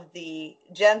of the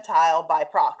Gentile by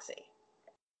proxy.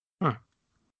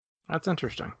 That's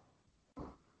interesting.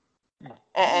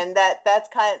 And that's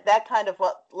kind of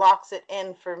what locks it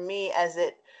in for me as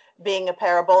it being a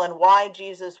parable, and why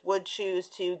Jesus would choose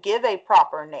to give a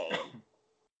proper name.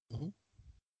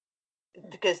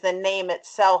 Because the name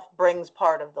itself brings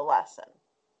part of the lesson.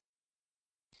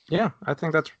 Yeah, I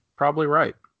think that's probably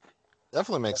right.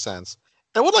 Definitely makes sense.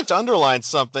 I would like to underline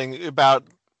something about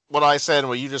what I said and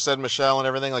what you just said, Michelle, and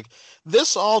everything. Like,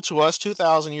 this all to us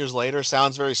 2,000 years later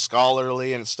sounds very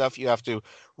scholarly, and stuff you have to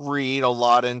read a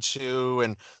lot into,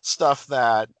 and stuff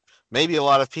that maybe a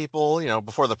lot of people,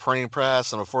 before the printing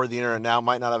press and before the internet now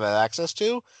might not have had access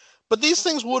to. But these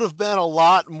things would have been a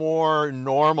lot more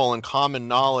normal and common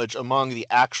knowledge among the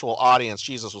actual audience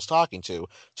Jesus was talking to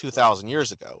 2,000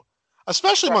 years ago.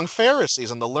 especially among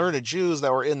Pharisees and the learned Jews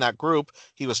that were in that group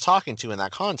he was talking to in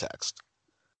that context.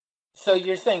 So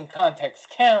you're saying context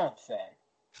counts then?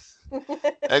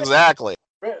 Exactly.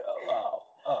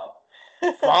 Oh,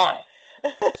 fine.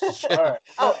 All right.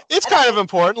 It's kind of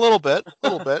important, a little bit.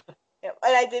 Yeah, and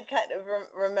I did kind of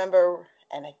remember,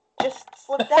 and I just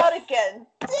slipped out again.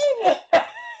 Dang it!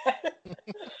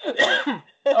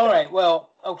 All right.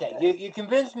 Well, okay. You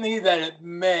convinced me that it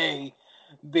may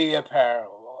be a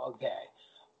parable. Okay,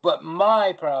 but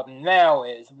my problem now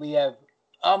is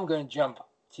I'm going to jump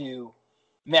to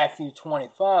Matthew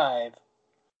 25,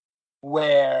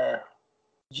 where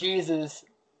Jesus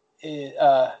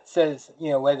says,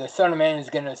 where the Son of Man is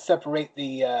going to separate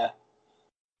the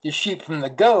sheep from the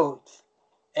goats,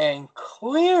 and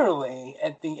clearly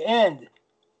at the end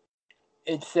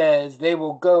it says they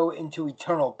will go into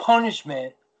eternal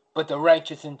punishment, but the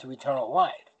righteous into eternal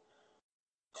life.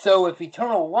 So if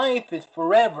eternal life is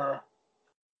forever,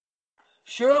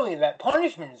 surely that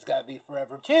punishment has got to be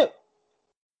forever too.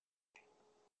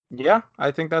 Yeah,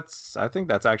 I think that's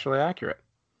actually accurate.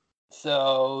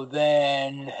 So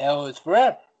then hell is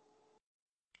forever.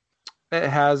 It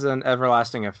has an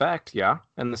everlasting effect, yeah,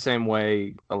 in the same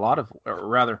way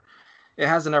it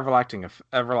has an everlasting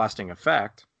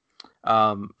effect.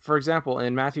 For example,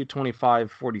 in Matthew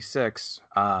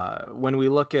 25:46, when we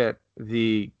look at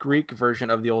the Greek version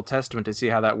of the Old Testament to see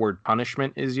how that word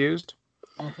punishment is used,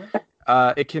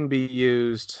 it can be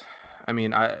used. I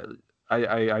mean, I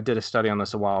did a study on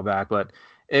this a while back, but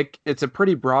it's a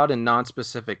pretty broad and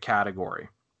non-specific category.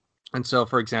 And so,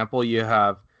 for example, you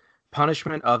have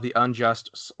punishment of the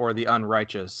unjust or the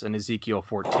unrighteous in Ezekiel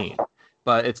 14.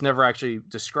 But it's never actually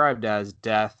described as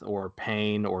death or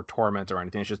pain or torment or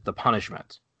anything. It's just the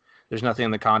punishment. There's nothing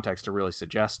in the context to really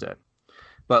suggest it.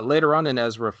 But later on in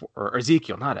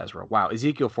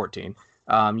Ezekiel 14,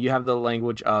 you have the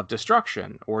language of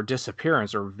destruction or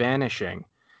disappearance or vanishing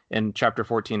in chapter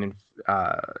 14 and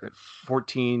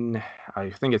 14, I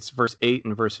think it's verse 8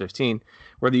 and verse 15,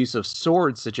 where the use of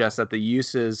sword suggests that the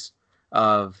uses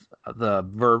of the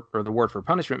verb or the word for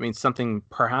punishment means something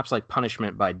perhaps like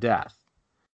punishment by death.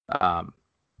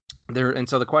 And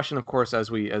so the question, of course, as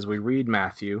we read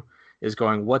Matthew, is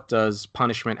going, what does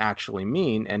punishment actually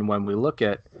mean? And when we look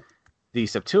at the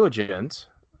Septuagint,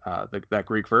 that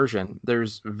Greek version,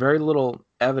 there's very little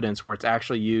evidence where it's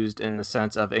actually used in the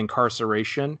sense of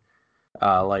incarceration,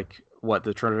 like what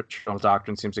the traditional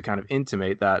doctrine seems to kind of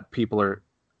intimate, that people are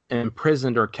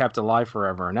imprisoned or kept alive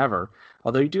forever and ever.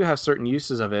 Although you do have certain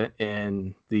uses of it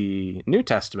in the New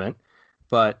Testament,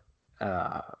 but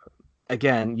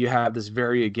again, you have this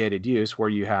variegated use where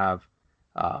you have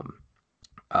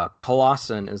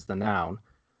kolossin is the noun,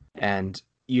 and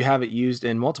you have it used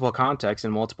in multiple contexts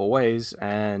in multiple ways,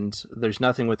 and there's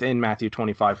nothing within Matthew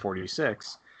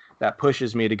 25:46 that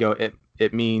pushes me to go,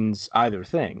 it means either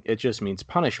thing. It just means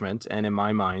punishment, and in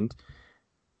my mind,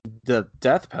 the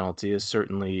death penalty is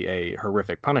certainly a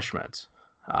horrific punishment.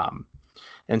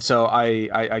 And so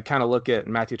I kind of look at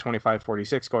Matthew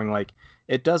 25:46 going like,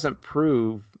 it doesn't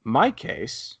prove my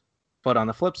case, but on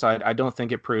the flip side, I don't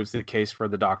think it proves the case for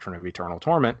the doctrine of eternal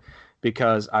torment,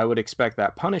 because I would expect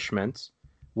that punishment,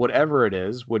 whatever it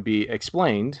is, would be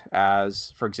explained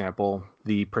as, for example,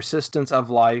 the persistence of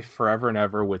life forever and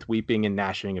ever with weeping and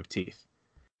gnashing of teeth.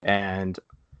 And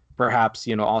perhaps,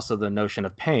 also the notion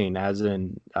of pain, as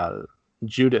in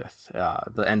Judith,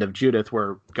 the end of Judith,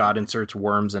 where God inserts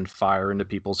worms and fire into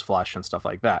people's flesh and stuff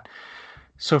like that.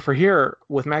 So for here,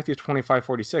 with Matthew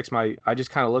 25:46, I just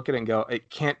kind of look at it and go,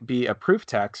 it can't be a proof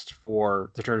text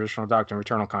for the traditional doctrine of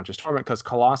eternal conscious torment, because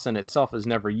kolossin itself is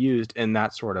never used in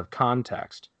that sort of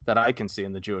context that I can see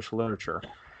in the Jewish literature.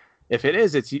 If it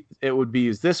is, it would be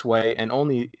used this way, and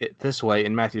only this way,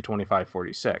 in Matthew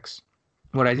 25:46.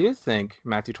 What I do think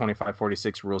Matthew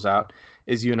 25:46 rules out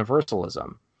is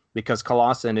universalism, because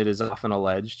kolossin, it is often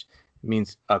alleged,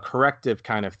 means a corrective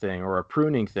kind of thing or a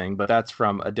pruning thing, but that's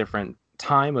from a different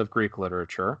time of Greek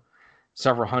literature,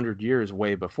 several hundred years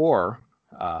way before,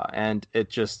 and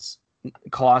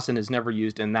kolossin is never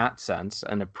used in that sense,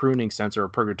 in a pruning sense or a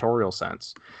purgatorial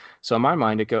sense. So in my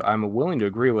mind, I'm willing to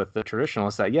agree with the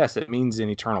traditionalists that yes, it means an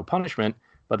eternal punishment,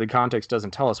 but the context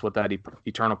doesn't tell us what that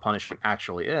eternal punishment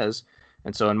actually is.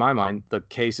 And so in my mind, the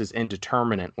case is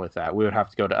indeterminate with that. We would have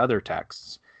to go to other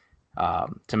texts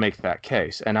to make that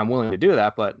case. And I'm willing to do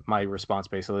that, but my response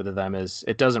basically to them is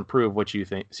it doesn't prove what you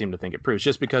seem to think it proves.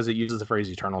 Just because it uses the phrase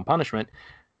eternal punishment,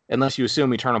 unless you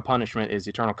assume eternal punishment is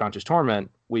eternal conscious torment,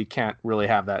 we can't really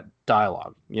have that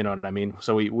dialogue. You know what I mean?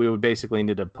 So we would basically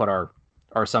need to put our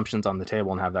assumptions on the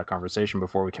table and have that conversation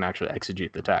before we can actually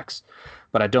exegete the text.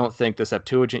 But I don't think the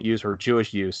Septuagint use or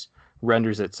Jewish use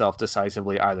renders itself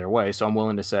decisively either way. So I'm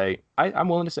willing to say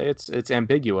it's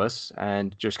ambiguous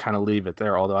and just kind of leave it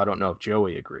there. Although I don't know if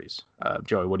Joey agrees.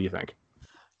 Joey, what do you think?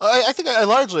 I think I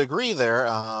largely agree there.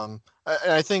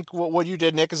 I think what you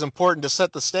did, Nick, is important to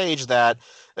set the stage that,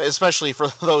 especially for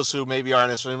those who maybe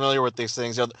aren't as familiar with these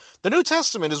things, the New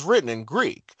Testament is written in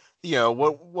Greek.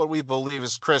 What we believe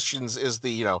as Christians is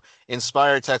the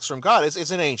inspired text from God. It's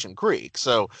in ancient Greek.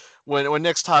 So when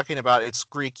Nick's talking about its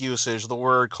Greek usage, the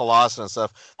word Colossus and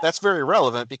stuff, that's very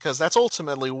relevant because that's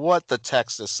ultimately what the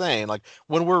text is saying. Like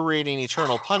when we're reading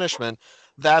eternal punishment,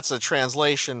 that's a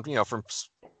translation, from,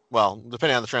 well,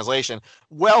 depending on the translation,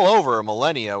 well over a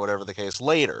millennia, whatever the case,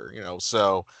 later.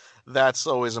 So that's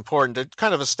always important to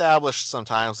kind of establish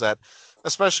sometimes that,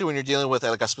 especially when you're dealing with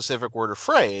like a specific word or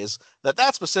phrase,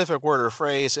 that specific word or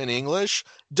phrase in English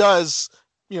does,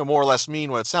 more or less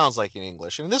mean what it sounds like in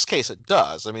English. And in this case, it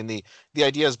does. I mean, the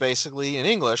idea is basically in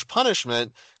English,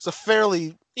 punishment is a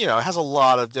fairly, it has a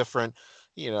lot of different,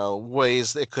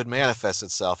 ways it could manifest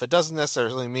itself. It doesn't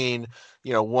necessarily mean,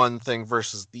 one thing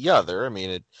versus the other. I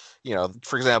mean, it,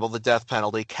 for example, the death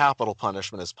penalty, capital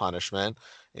punishment is punishment.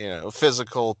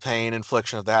 Physical pain,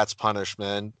 infliction of that's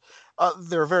punishment.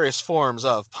 There are various forms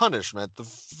of punishment.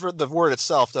 The word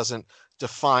itself doesn't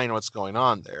define what's going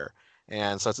on there.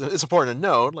 And so it's important to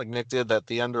note, like Nick did, that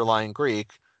the underlying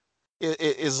Greek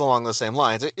is along the same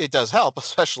lines. It does help,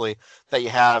 especially that you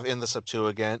have in the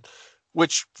Septuagint,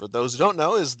 which, for those who don't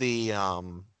know, is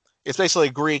it's basically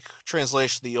a Greek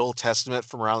translation of the Old Testament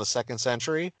from around the 2nd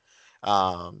century.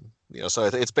 So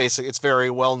it's very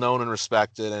well known and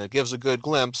respected, and it gives a good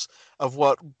glimpse of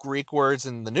what Greek words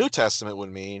in the New Testament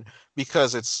would mean,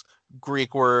 because it's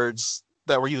Greek words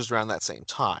that were used around that same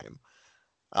time.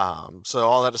 So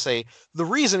all that to say, the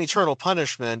reason eternal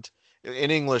punishment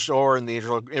in English or in the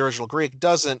original Greek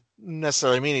doesn't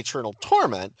necessarily mean eternal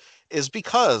torment is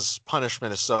because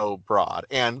punishment is so broad,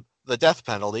 and the death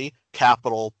penalty,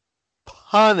 capital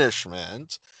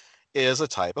punishment, is a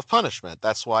type of punishment.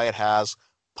 That's why it has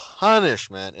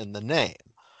punishment in the name.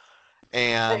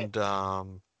 And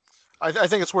I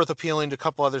think it's worth appealing to a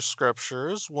couple other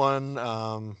scriptures. One,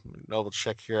 double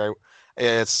check here.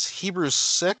 It's Hebrews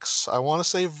 6, I want to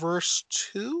say verse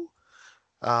 2.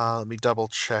 Let me double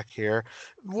check here.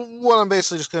 What I'm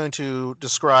basically just going to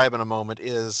describe in a moment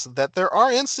is that there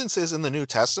are instances in the New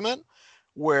Testament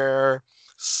that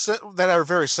are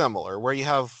very similar, where you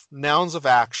have nouns of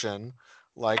action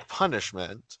like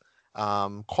punishment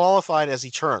qualified as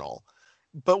eternal.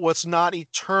 But what's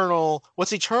eternal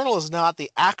is not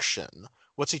the action.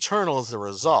 What's eternal is the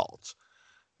result.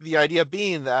 The idea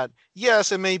being that,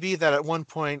 yes, it may be that at one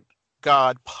point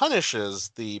God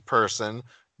punishes the person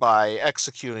by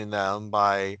executing them,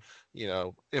 by,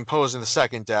 imposing the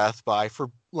second death, by,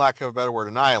 for lack of a better word,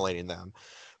 annihilating them.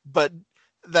 But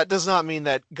that does not mean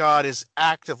that God is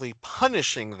actively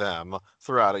punishing them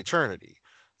throughout eternity.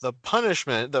 The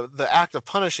punishment, the act of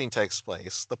punishing takes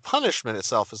place. The punishment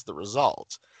itself is the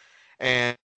result.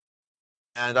 And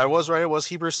I was right, it was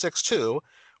Hebrews 6:2,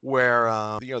 where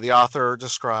the author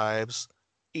describes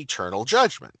eternal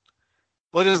judgment.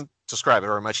 Well, he doesn't describe it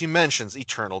very much. He mentions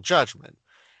eternal judgment.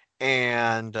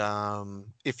 And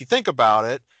if you think about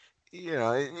it,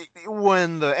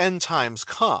 when the end times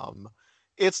come,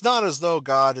 it's not as though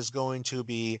God is going to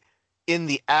be in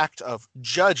the act of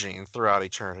judging throughout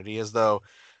eternity, as though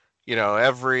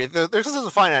there's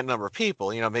a finite number of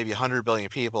people, maybe 100 billion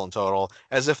people in total,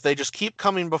 as if they just keep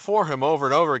coming before him over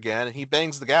and over again, and he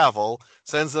bangs the gavel,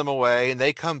 sends them away, and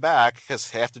they come back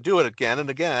because they have to do it again and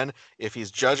again if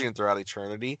he's judging throughout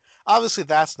eternity. Obviously,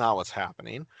 that's not what's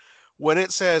happening. When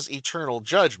it says eternal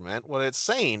judgment, what it's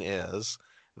saying is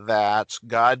that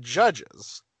God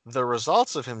judges. The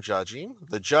results of him judging,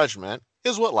 the judgment,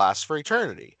 is what lasts for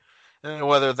eternity. And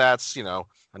whether that's,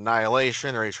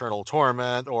 annihilation or eternal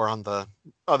torment, or on the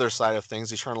other side of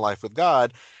things, eternal life with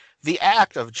God, the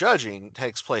act of judging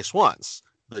takes place once.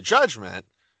 The judgment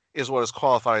is what is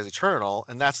qualified as eternal,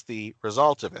 and that's the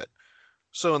result of it.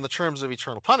 So in the terms of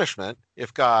eternal punishment,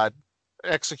 if God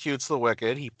executes the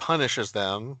wicked, he punishes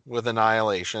them with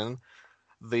annihilation.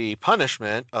 The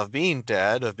punishment of being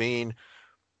dead, of being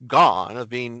gone, of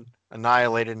being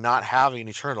annihilated, not having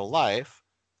eternal life,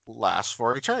 lasts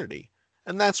for eternity.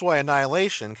 And that's why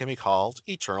annihilation can be called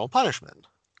eternal punishment.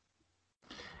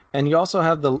 And you also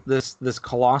have this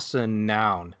Colossian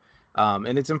noun.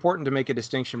 And it's important to make a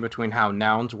distinction between how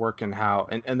nouns work and how,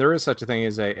 and there is such a thing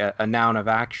as a noun of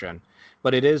action.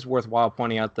 But it is worthwhile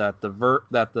pointing out that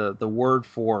the word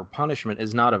for punishment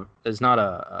is not a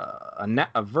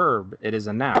verb. It is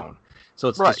a noun. So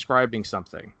it's right. Describing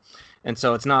something. And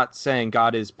so it's not saying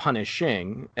God is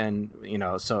punishing, and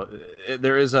so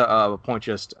there is a point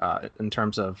just in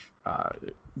terms of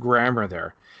grammar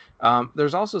there.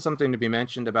 There's also something to be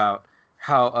mentioned about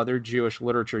how other Jewish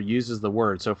literature uses the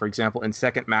word. So, for example, in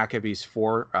 2 Maccabees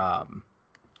 4,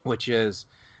 which is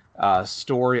a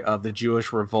story of the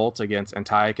Jewish revolt against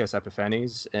Antiochus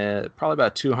Epiphanes, probably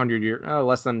about 200 years,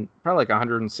 less than, probably like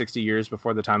 160 years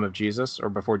before the time of Jesus, or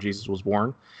before Jesus was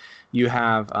born. You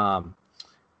have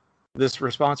this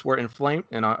response where inflamed,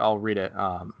 and I'll read it.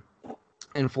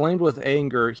 Inflamed with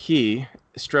anger, he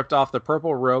stripped off the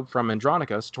purple robe from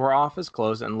Andronicus, tore off his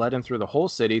clothes, and led him through the whole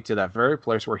city to that very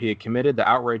place where he had committed the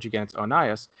outrage against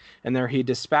Onias, and there he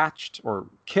dispatched or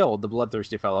killed the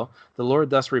bloodthirsty fellow. The Lord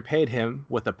thus repaid him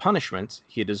with the punishment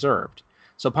he deserved.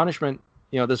 So punishment,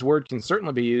 this word can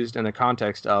certainly be used in the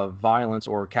context of violence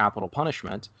or capital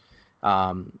punishment.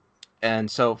 And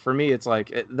so for me, it's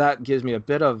like that gives me a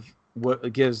bit of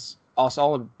what gives us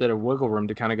all a bit of wiggle room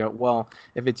to kind of go, well,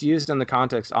 if it's used in the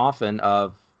context often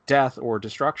of death or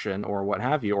destruction or what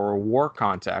have you, or a war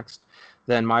context,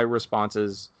 then my response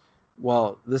is,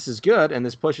 well, this is good, and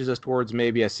this pushes us towards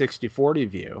maybe a 60-40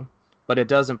 view, but it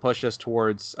doesn't push us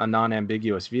towards a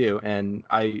non-ambiguous view. And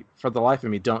I, for the life of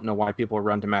me, don't know why people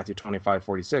run to Matthew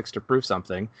 25:46 to prove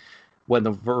something when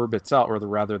the verb itself, or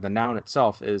rather the noun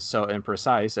itself, is so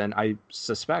imprecise, and I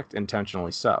suspect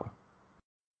intentionally so.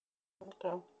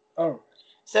 Okay. Oh.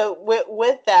 So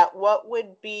with that, what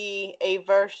would be a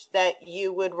verse that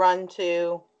you would run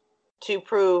to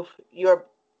prove your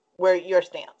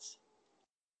stance?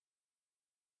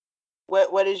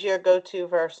 What is your go-to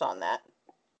verse on that?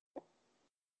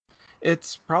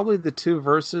 It's probably the two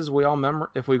verses we all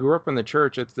if we grew up in the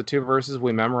church, it's the two verses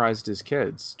we memorized as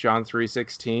kids, John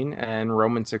 3:16 and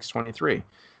Romans 6:23.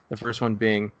 The first one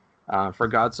being, for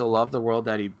God so loved the world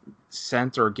that he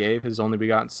sent or gave his only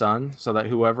begotten son, so that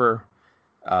whoever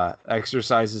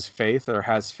exercises faith or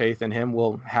has faith in him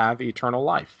will have eternal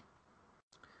life.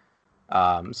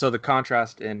 So the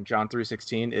contrast in John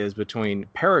 3:16 is between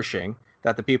perishing,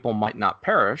 that the people might not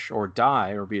perish or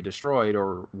die or be destroyed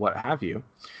or what have you,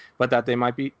 but that they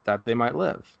might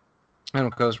live. And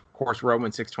of course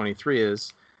Romans 6:23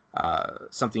 is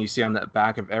something you see on the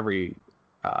back of every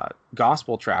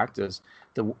gospel tract, is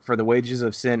for the wages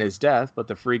of sin is death, but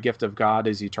the free gift of God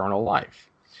is eternal life.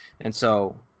 And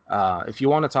so if you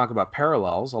want to talk about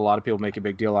parallels, a lot of people make a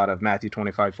big deal out of Matthew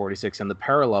 25:46 and the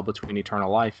parallel between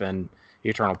eternal life and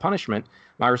eternal punishment.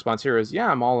 My response here is, yeah,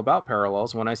 I'm all about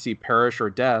parallels. When I see perish or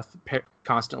death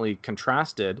constantly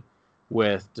contrasted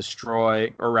with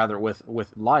destroy, or rather with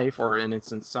life, or in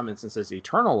some instances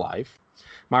eternal life,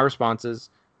 my response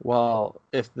is, well,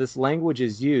 if this language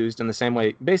is used in the same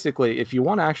way, basically, if you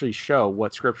want to actually show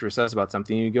what Scripture says about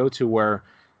something, you go to where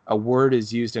a word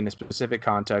is used in a specific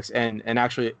context and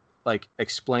actually like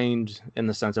explained in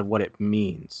the sense of what it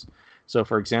means. So,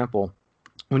 for example,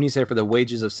 when you say for the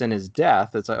wages of sin is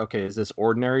death, it's like, okay, is this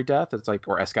ordinary death? It's like,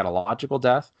 or eschatological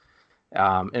death.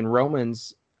 In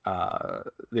Romans,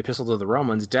 the Epistle to the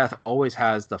Romans, death always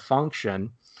has the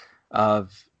function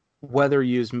of, whether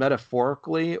used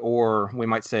metaphorically or we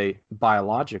might say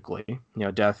biologically,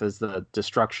 death is the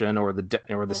destruction or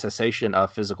the cessation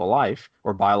of physical life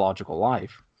or biological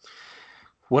life.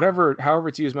 However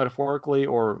it's used metaphorically,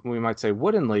 or we might say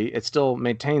woodenly, it still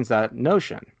maintains that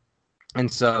notion.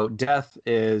 And so death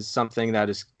is something that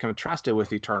is contrasted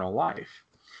with eternal life.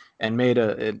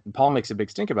 And Paul makes a big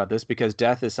stink about this because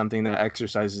death is something that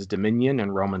exercises dominion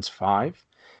in Romans 5,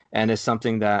 and is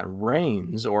something that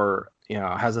reigns or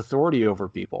has authority over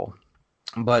people.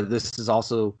 But this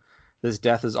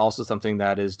death is also something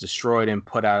that is destroyed and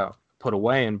put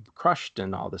away and crushed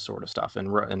and all this sort of stuff in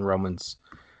Romans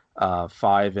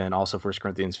 5 and also 1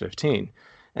 Corinthians 15.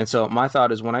 And so my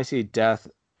thought is, when I see death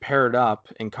paired up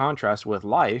in contrast with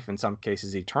life, in some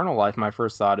cases eternal life, my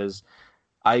first thought is,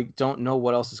 I don't know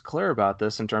what else is clear about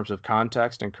this in terms of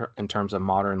context, in terms of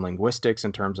modern linguistics,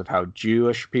 in terms of how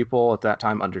Jewish people at that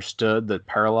time understood the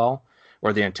parallel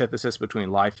or the antithesis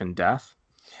between life and death.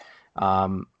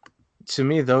 To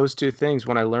me, those two things,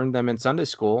 when I learned them in Sunday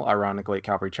school, ironically at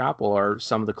Calvary Chapel, are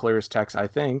some of the clearest texts, I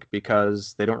think,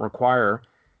 because they don't require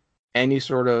any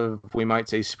sort of, we might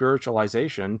say,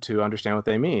 spiritualization to understand what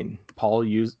they mean. Paul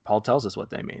tells us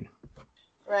what they mean.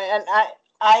 Right, and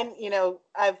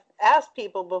I've asked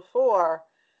people before,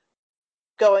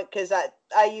 because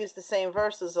I use the same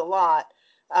verses a lot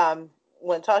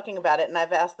when talking about it, and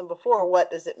I've asked them before, what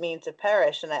does it mean to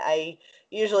perish? And I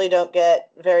usually don't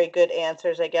get very good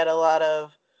answers. I get a lot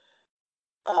of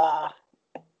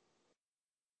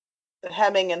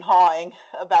hemming and hawing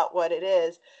about what it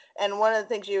is. And one of the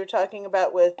things you were talking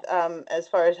about with as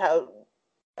far as how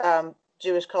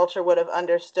Jewish culture would have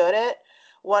understood it.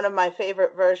 One of my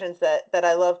favorite versions that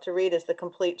I love to read is the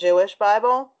Complete Jewish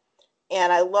Bible,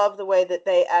 and I love the way that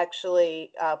they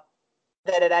actually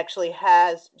that it actually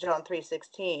has John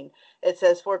 3:16. It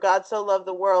says, "For God so loved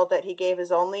the world that he gave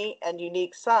his only and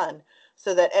unique Son,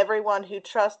 so that everyone who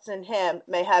trusts in him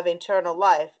may have eternal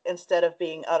life instead of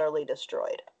being utterly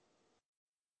destroyed."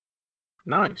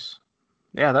 Nice.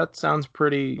 Yeah, that sounds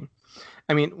pretty.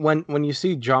 I mean, when you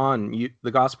see John,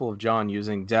 the Gospel of John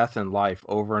using death and life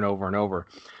over and over and over,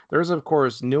 there's of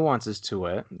course nuances to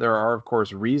it. There are of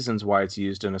course reasons why it's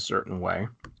used in a certain way.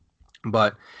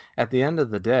 But at the end of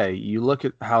the day, you look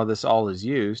at how this all is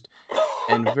used,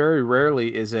 and very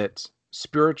rarely is it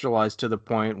spiritualized to the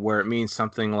point where it means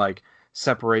something like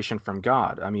separation from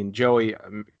God. I mean, Joey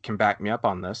can back me up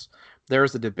on this. There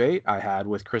was a debate I had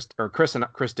with Chris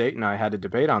Dayton. I had a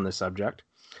debate on this subject,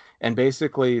 and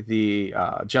basically the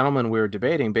gentleman we were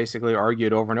debating basically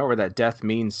argued over and over that death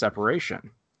means separation.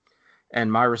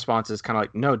 And my response is kind of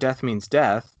like, no, death means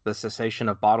death, the cessation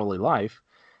of bodily life.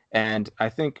 And I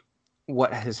think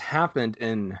what has happened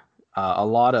in a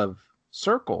lot of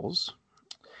circles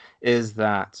is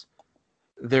that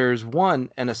there's an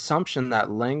assumption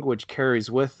that language carries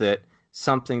with it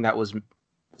something that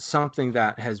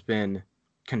has been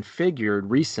configured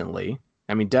recently.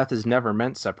 I mean, death has never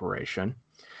meant separation.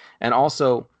 And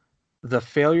also the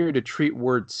failure to treat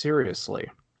words seriously.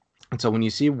 And so when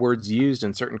you see words used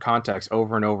in certain contexts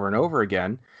over and over and over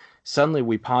again, suddenly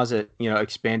we posit,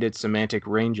 expanded semantic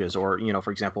ranges, or,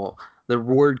 for example, the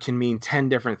word can mean 10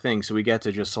 different things, so we get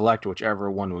to just select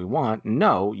whichever one we want.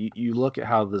 No, you look at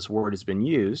how this word has been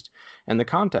used and the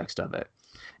context of it.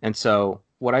 And so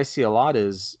what I see a lot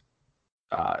is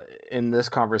in this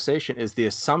conversation is the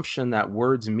assumption that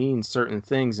words mean certain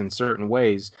things in certain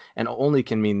ways and only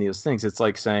can mean those things. It's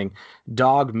like saying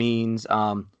dog means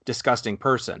disgusting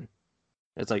person.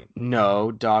 It's like,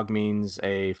 no, dog means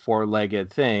a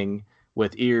four-legged thing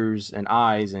with ears and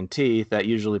eyes and teeth that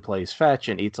usually plays fetch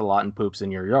and eats a lot and poops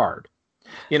in your yard.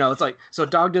 It's like, so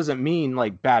dog doesn't mean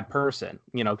like bad person,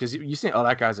 because you say, oh,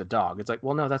 that guy's a dog. It's like,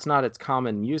 well, no, that's not its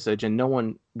common usage, and no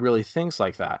one really thinks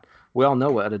like that. We all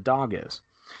know what a dog is.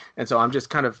 And so I'm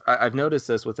just I've noticed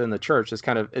this within the church.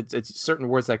 It's certain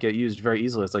words that get used very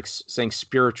easily. It's like saying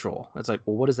spiritual. It's like,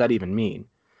 well, what does that even mean?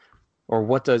 Or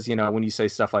what does, when you say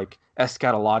stuff like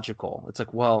eschatological, it's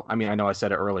like, well, I mean, I know I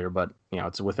said it earlier, but,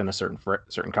 it's within a certain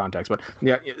context. But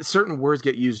yeah, certain words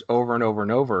get used over and over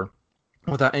and over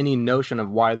without any notion of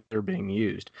why they're being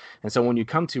used. And so when you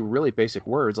come to really basic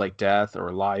words like death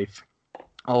or life,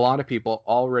 a lot of people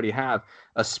already have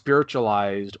a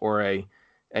spiritualized or a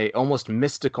almost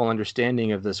mystical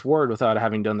understanding of this word without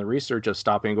having done the research of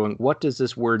stopping and going, what does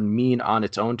this word mean on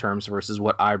its own terms versus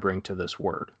what I bring to this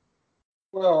word?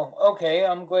 Well, okay,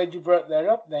 I'm glad you brought that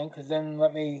up then, because then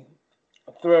let me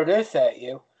throw this at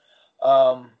you.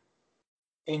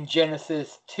 In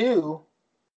Genesis 2,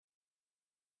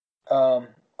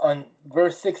 on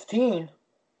verse 16,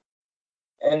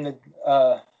 and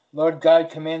the Lord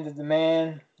God commanded the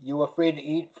man, you are free to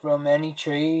eat from any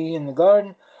tree in the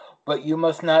garden, but you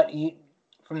must not eat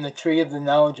from the tree of the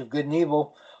knowledge of good and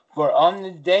evil, for on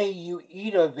the day you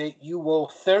eat of it, you will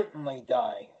certainly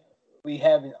die. We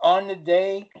have an on the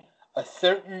day, a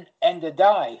certain, and a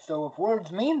die. So if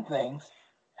words mean things,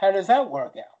 how does that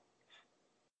work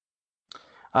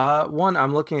out? One,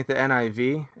 I'm looking at the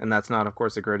NIV, and that's not, of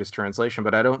course, the greatest translation,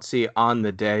 but I don't see on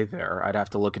the day there. I'd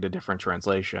have to look at a different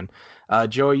translation.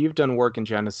 Joey, you've done work in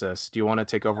Genesis. Do you want to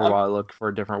take over while I look for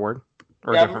a different word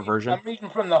or a different version? I'm reading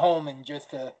from the Holman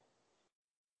just for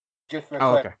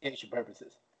clarification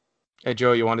purposes. Hey,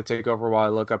 Joe, you want to take over while I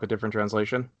look up a different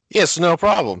translation? Yes, no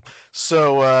problem.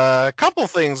 So a couple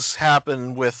things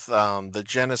happen with the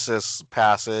Genesis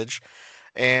passage.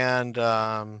 And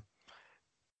I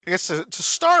guess to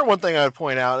start, one thing I would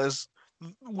point out is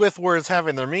with words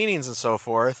having their meanings and so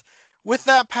forth, with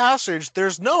that passage,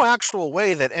 there's no actual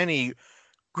way that any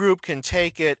group can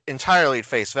take it entirely at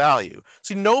face value.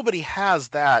 See, nobody has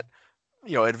that,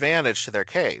 advantage to their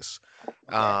case.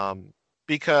 Okay.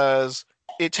 Because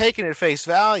it taken at face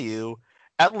value,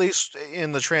 at least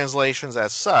in the translations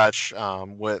as such,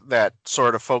 with that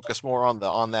sort of focus more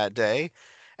on that day,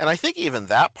 and I think even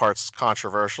that part's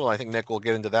controversial. I think Nick will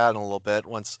get into that in a little bit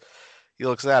once he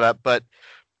looks that up. But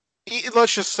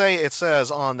let's just say it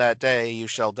says on that day you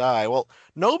shall die. Well,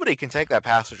 nobody can take that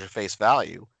passage at face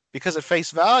value, because at face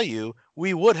value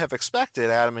we would have expected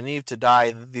Adam and Eve to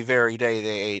die the very day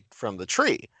they ate from the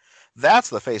tree. That's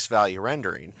the face value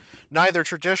rendering. Neither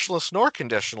traditionalists nor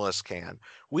conditionalists can.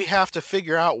 We have to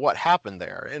figure out what happened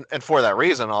there. And for that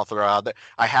reason, I'll throw out that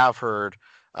I have heard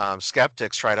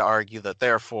skeptics try to argue that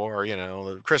therefore,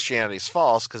 Christianity's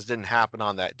false because it didn't happen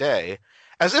on that day,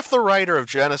 as if the writer of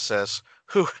Genesis,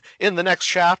 who in the next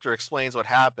chapter explains what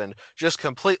happened, just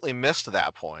completely missed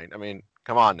that point. I mean,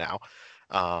 come on now.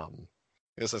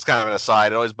 This is kind of an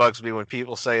aside. It always bugs me when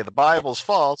people say the Bible's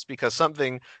false because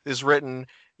something is written,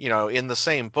 in the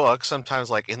same book, sometimes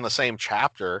like in the same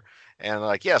chapter, and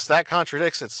like, yes, that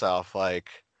contradicts itself. Like,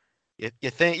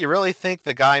 you really think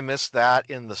the guy missed that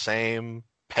in the same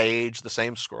page, the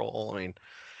same scroll? I mean,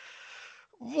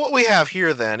 what we have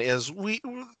here then is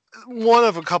one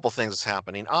of a couple things is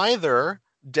happening. Either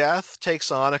death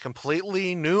takes on a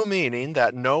completely new meaning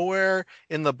that nowhere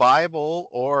in the Bible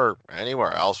or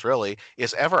anywhere else really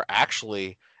is ever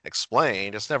actually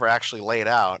explained. It's never actually laid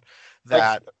out.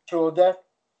 That spiritual death?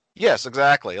 Yes,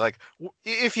 exactly. Like,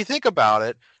 if you think about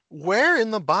it, where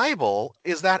in the Bible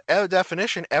is that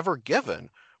definition ever given?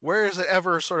 Where is it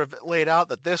ever sort of laid out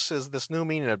that this is this new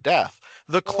meaning of death?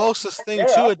 The closest thing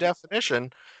to a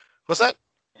definition, what's that?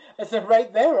 I said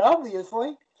right there,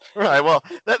 obviously. Right, well,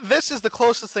 this is the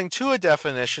closest thing to a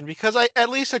definition because at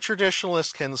least a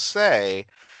traditionalist can say,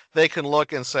 they can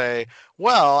look and say,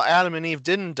 well, Adam and Eve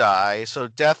didn't die, so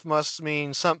death must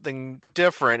mean something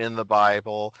different in the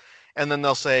Bible. And then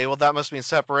they'll say, well, that must mean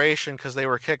separation because they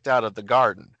were kicked out of the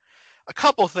garden. A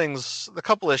couple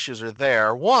issues are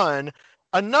there. One,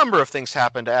 a number of things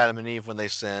happened to Adam and Eve when they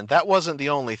sinned. That wasn't the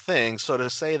only thing. So to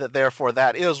say that therefore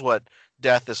that is what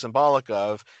death is symbolic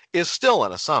of is still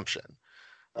an assumption.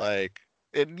 Like,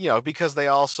 because they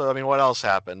also, I mean, what else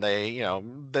happened? They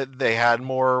had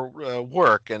more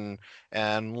work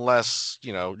and less,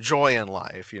 joy in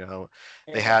life.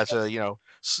 They had to,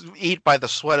 eat by the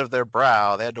sweat of their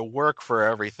brow. They had to work for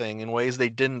everything in ways they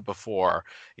didn't before.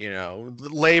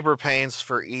 Labor pains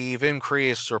for Eve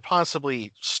increased or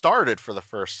possibly started for the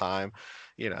first time.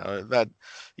 The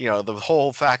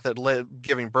whole fact that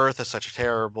giving birth is such a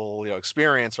terrible,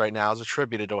 experience right now is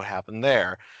attributed to what happened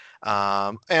there.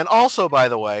 And also, by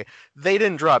the way, they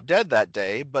didn't drop dead that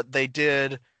day, but they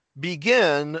did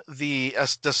begin the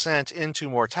descent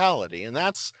into mortality. And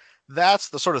that's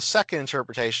the sort of second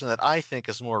interpretation that I think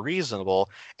is more reasonable.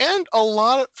 And a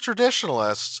lot of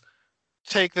traditionalists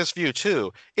take this view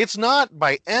too. It's not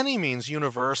by any means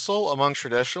universal among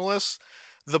traditionalists,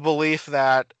 the belief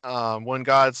that when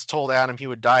God's told Adam he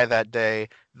would die that day,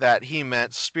 that he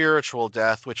meant spiritual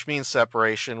death, which means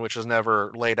separation, which is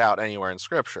never laid out anywhere in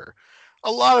Scripture.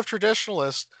 A lot of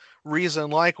traditionalists reason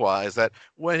likewise that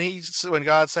when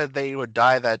God said they would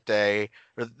die that day,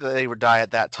 or they would die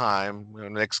at that time,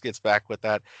 when Nick gets back with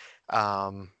that,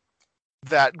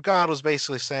 that God was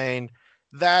basically saying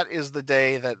that is the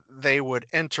day that they would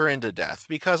enter into death,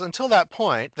 because until that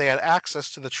point they had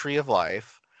access to the tree of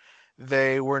life.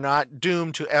 They were not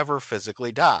doomed to ever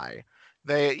physically die.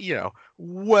 They,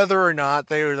 whether or not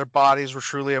their bodies were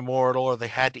truly immortal or they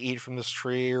had to eat from this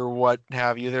tree or what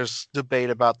have you, there's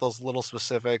debate about those little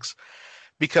specifics.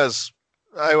 Because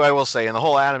I will say, in the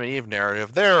whole Adam and Eve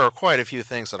narrative, there are quite a few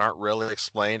things that aren't really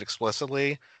explained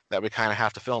explicitly that we kind of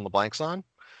have to fill in the blanks on.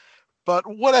 But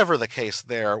whatever the case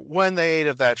there, when they ate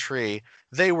of that tree,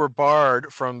 they were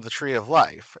barred from the tree of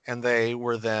life, and they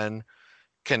were then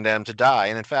condemned to die.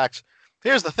 And in fact,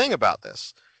 here's the thing about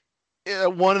this.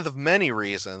 One of the many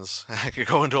reasons, I could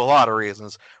go into a lot of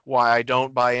reasons, why I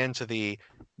don't buy into the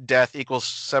death equals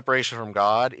separation from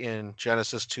God in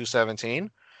Genesis 2:17.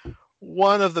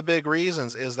 One of the big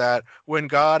reasons is that when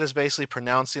God is basically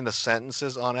pronouncing the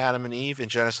sentences on Adam and Eve in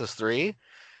Genesis 3,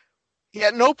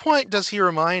 at no point does he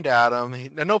remind Adam,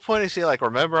 at no point is he like,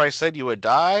 remember I said you would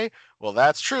die? Well,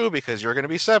 that's true because you're going to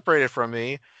be separated from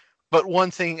me. But one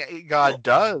thing God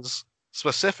does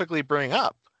specifically bring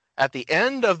up at the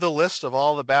end of the list of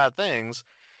all the bad things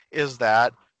is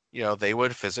that, they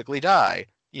would physically die.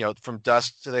 From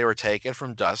dust they were taken,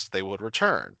 from dust they would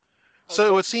return. So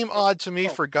it would seem odd to me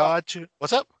for God to...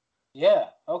 What's up? Yeah,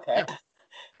 okay. Yeah.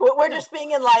 We're just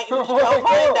being enlightened. Don't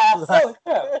mind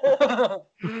us.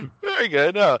 Very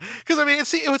good. No, because I mean,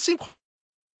 it would seem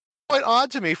quite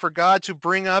odd to me for God to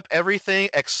bring up everything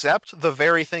except the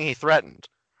very thing he threatened.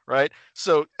 Right?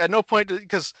 So at no point,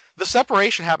 because the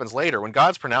separation happens later. When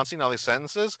God's pronouncing all these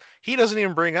sentences, he doesn't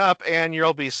even bring up, and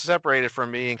you'll be separated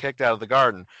from me and kicked out of the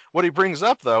garden. What he brings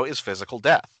up, though, is physical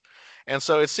death. And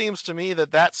so it seems to me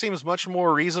that seems much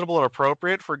more reasonable and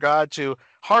appropriate for God to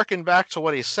hearken back to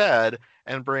what he said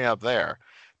and bring up there.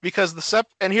 Because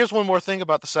and here's one more thing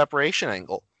about the separation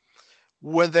angle.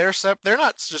 When they're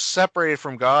not just separated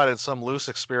from God in some loose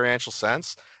experiential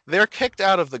sense. They're kicked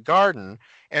out of the garden,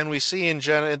 and we see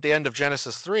at the end of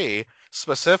Genesis 3,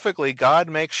 specifically, God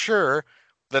makes sure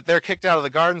that they're kicked out of the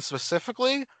garden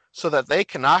specifically so that they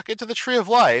cannot get to the tree of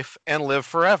life and live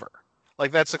forever.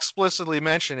 Like that's explicitly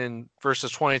mentioned in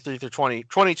verses 23 through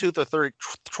 22 through 30,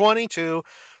 22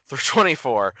 through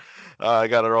 24. I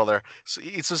got it all there. So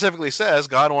he specifically says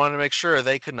God wanted to make sure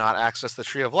they could not access the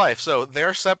tree of life. So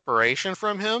their separation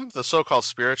from him, the so-called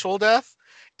spiritual death,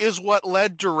 is what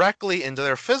led directly into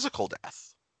their physical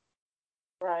death.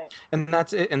 Right. And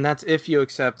that's it. And that's if you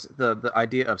accept the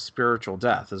idea of spiritual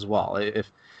death as well.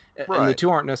 If Right. And the two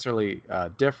aren't necessarily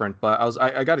different, but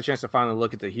I got a chance to finally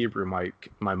look at the Hebrew.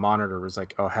 My monitor was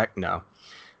like, oh heck no.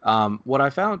 What I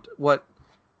found,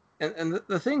 and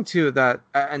the thing too that,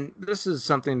 and this is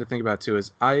something to think about too,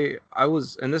 is I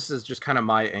was, and this is just kind of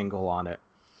my angle on it.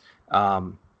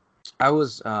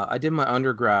 I did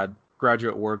my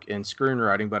graduate work in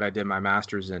screenwriting, but I did my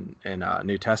master's in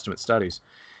New Testament studies,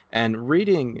 and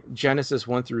reading Genesis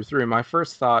 1 through 3. My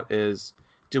first thought is,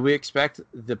 do we expect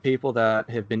the people that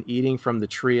have been eating from the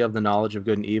tree of the knowledge of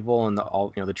good and evil and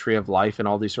the tree of life and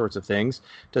all these sorts of things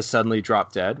to suddenly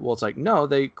drop dead? Well, it's like, no,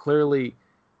 they clearly,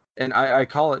 and I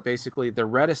call it basically the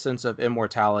reticence of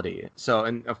immortality. So,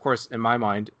 and of course, in my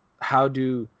mind, how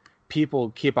do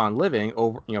people keep on living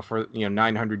over, for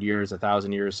 900 years,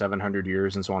 1,000 years, 700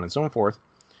 years, and so on and so forth,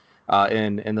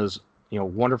 in those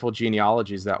wonderful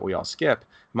genealogies that we all skip?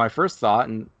 My first thought,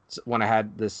 and when I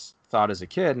had this thought as a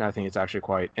kid, and I think it's actually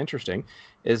quite interesting,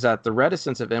 is that the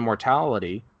reticence of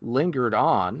immortality lingered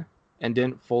on and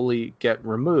didn't fully get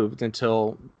removed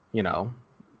until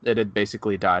it had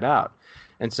basically died out.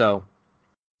 And so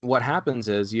what happens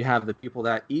is you have the people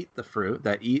that eat the fruit,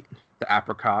 that eat the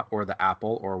apricot or the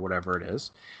apple or whatever it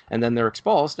is, and then they're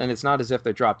expulsed, and it's not as if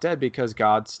they drop dead, because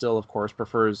God still, of course,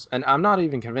 prefers, and I'm not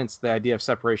even convinced the idea of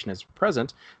separation is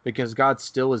present, because God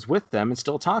still is with them and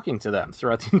still talking to them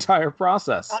throughout the entire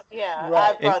process. Yeah,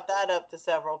 Right. I brought that up to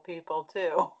several people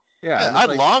too. Yeah,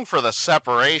 I'd long for the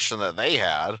separation that they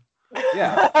had.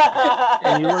 Yeah.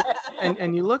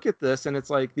 And you look at this, and it's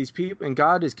like these people, and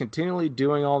God is continually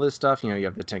doing all this stuff. You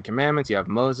have the Ten Commandments, you have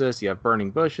Moses, you have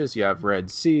burning bushes, you have Red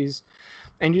Seas,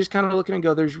 and you just kind of look at it and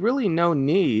go, there's really no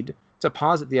need to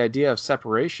posit the idea of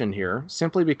separation here,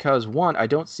 simply because, one, I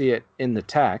don't see it in the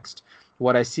text.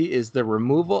 What I see is the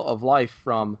removal of life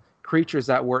from creatures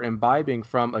that were imbibing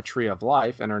from a tree of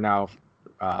life and are now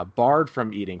barred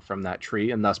from eating from that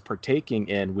tree, and thus partaking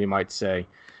in, we might say,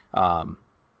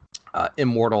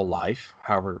 immortal life,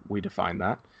 however we define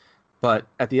that. But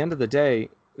at the end of the day,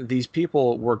 these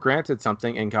people were granted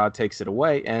something and God takes it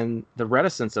away, and the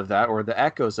reticence of that, or the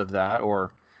echoes of that,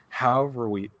 or however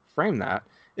we frame that,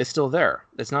 is still there.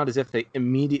 It's not as if they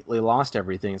immediately lost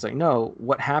everything. It's like, no,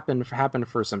 what happened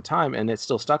for some time, and it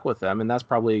still stuck with them, and that's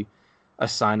probably a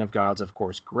sign of God's, of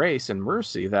course, grace and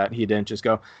mercy, that he didn't just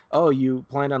go, oh, you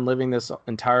planned on living this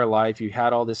entire life, you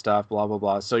had all this stuff, blah, blah,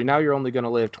 blah, so now you're only going to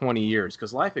live 20 years,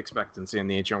 because life expectancy in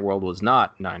the ancient world was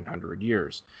not 900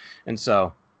 years. And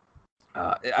so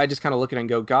I just kind of look at it and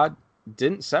go, God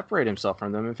didn't separate himself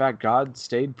from them. In fact, God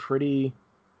stayed pretty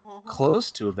close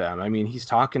to them. I mean, he's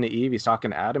talking to Eve, he's talking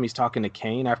to Adam, he's talking to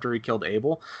Cain after he killed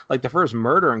Abel. Like the first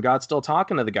murder, and God's still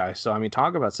talking to the guy. So, I mean,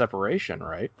 talk about separation,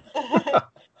 right?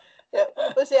 Yeah.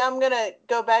 Well, see, I'm gonna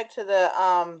go back to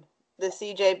the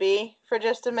CJB for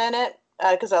just a minute,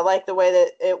 because I like the way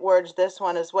that it words this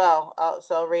one as well.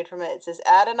 So I'll read from it. It says,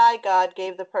 Adonai God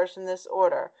gave the person this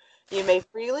order: you may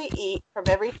freely eat from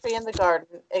every tree in the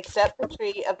garden, except the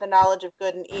tree of the knowledge of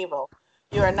good and evil.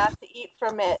 You are not to eat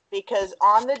from it, because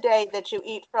on the day that you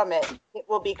eat from it, it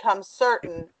will become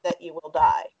certain that you will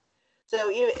die.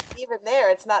 So even there,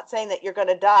 it's not saying that you're going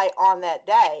to die on that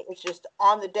day. It's just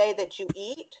on the day that you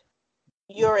eat,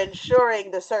 you're ensuring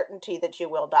the certainty that you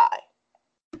will die.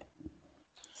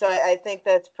 So I think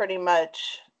that's pretty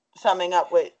much summing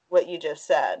up what you just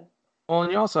said. Well,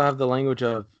 and you also have the language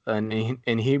of, in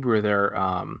Hebrew there,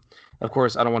 of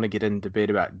course, I don't want to get into debate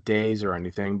about days or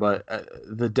anything, but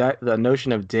the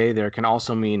notion of day there can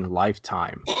also mean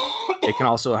lifetime. It can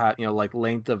also have, like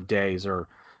length of days or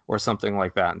something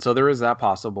like that. And so there is that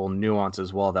possible nuance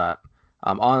as well, that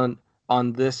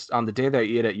on the day that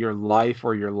you eat it, your life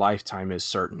or your lifetime is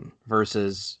certain,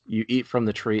 versus you eat from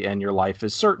the tree and your life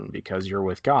is certain because you're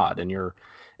with God and you're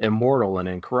immortal and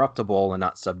incorruptible and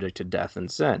not subject to death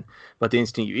and sin. But the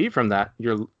instant you eat from that,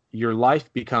 your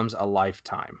life becomes a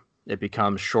lifetime. It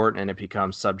becomes short, and it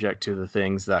becomes subject to the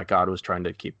things that God was trying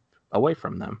to keep away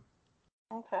from them.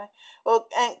 Okay. Well,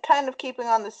 and kind of keeping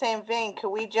on the same vein, could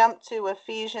we jump to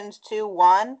Ephesians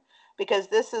 2:1? Because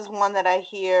this is one that I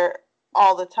hear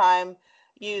all the time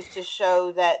used to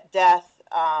show that death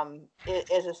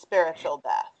is a spiritual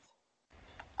death.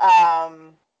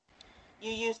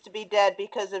 You used to be dead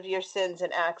because of your sins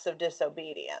and acts of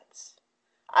disobedience.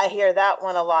 I hear that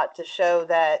one a lot to show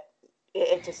that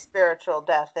it's a spiritual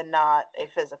death and not a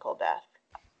physical death.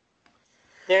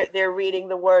 They're reading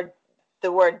the word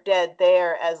dead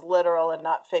there as literal and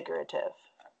not figurative.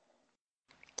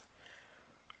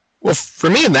 Well, for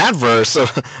me in that verse,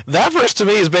 that verse to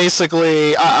me is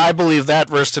basically, I believe that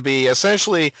verse to be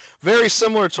essentially very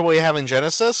similar to what we have in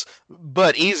Genesis,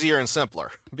 but easier and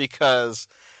simpler. Because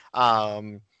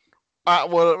what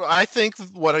I think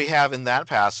what we have in that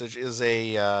passage is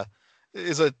a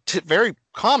very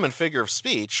common figure of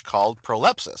speech called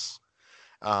prolepsis.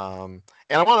 And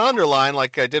I want to underline,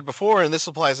 like I did before, and this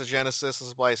applies to Genesis,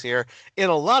 this applies here,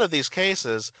 in a lot of these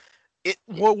cases,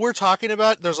 what we're talking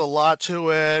about, there's a lot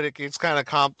to it. It gets kind of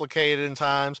complicated in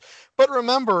times. But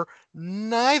remember,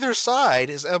 neither side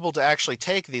is able to actually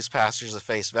take these passages at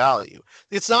face value.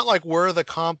 It's not like we're the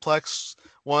complex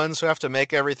ones who have to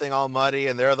make everything all muddy,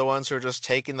 and they're the ones who are just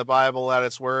taking the Bible at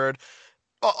its word.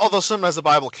 Although sometimes the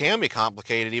Bible can be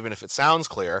complicated, even if it sounds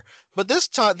clear. But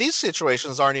these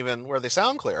situations aren't even where they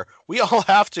sound clear. We all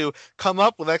have to come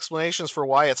up with explanations for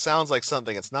why it sounds like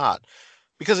something it's not.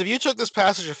 Because if you took this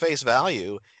passage at face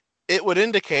value, it would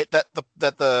indicate that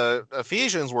the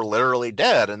Ephesians were literally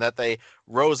dead and that they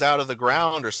rose out of the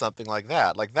ground or something like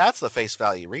that. Like, that's the face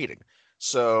value reading.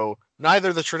 So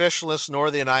neither the traditionalist nor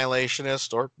the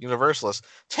annihilationist or universalist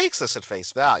takes this at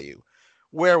face value.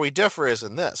 Where we differ is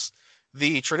in this.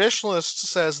 The traditionalist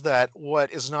says that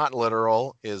what is not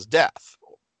literal is death.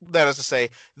 That is to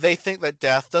say, they think that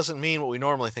death doesn't mean what we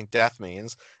normally think death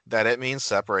means, that it means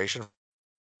separation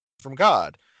from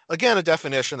God. Again, a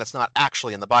definition that's not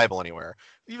actually in the Bible anywhere.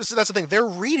 So that's the thing. They're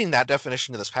reading that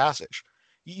definition to this passage.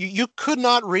 You could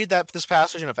not read this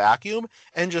passage in a vacuum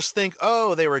and just think,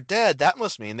 oh, they were dead. That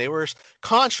must mean they were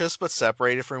conscious but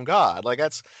separated from God. Like,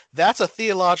 that's a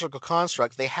theological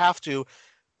construct they have to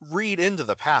read into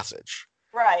the passage.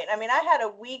 Right. I mean, I had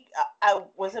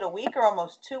was it a week or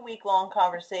almost 2 week long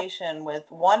conversation with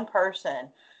one person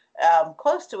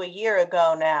close to a year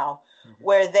ago now,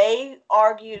 where they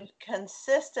argued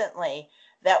consistently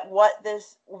that what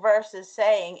this verse is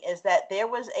saying is that there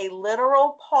was a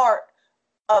literal part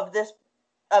of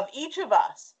each of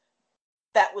us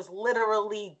that was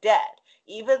literally dead.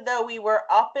 Even though we were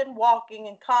up and walking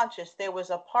and conscious, there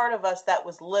was a part of us that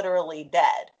was literally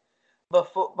dead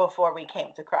before we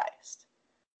came to Christ.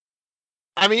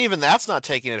 I mean, even that's not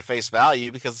taking it at face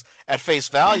value, because at face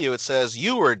value it says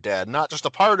you were dead, not just a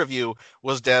part of you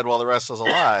was dead while the rest was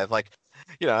alive. Like,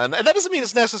 and that doesn't mean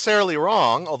it's necessarily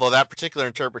wrong, although that particular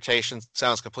interpretation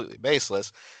sounds completely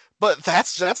baseless. But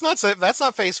that's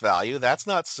not face value. That's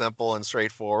not simple and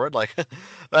straightforward. Like,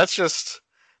 that's just,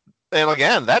 and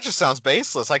again, that just sounds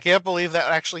baseless. I can't believe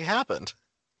that actually happened.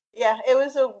 Yeah, it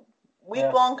was a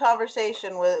week-long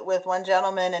conversation with one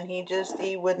gentleman, and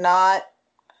he would not.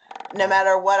 No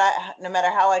matter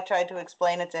how I tried to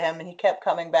explain it to him, and he kept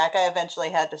coming back. I eventually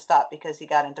had to stop because he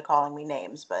got into calling me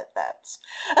names, but that's...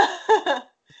 Well,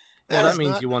 that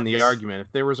means you won the argument.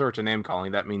 If they resort to name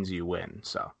calling, that means you win,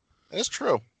 so. That's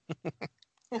true.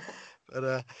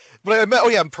 But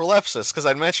prolepsis, because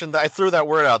I mentioned that I threw that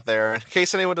word out there in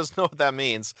case anyone doesn't know what that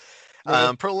means.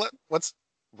 What?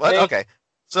 Okay.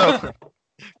 So,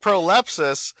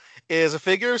 prolepsis is a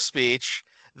figure of speech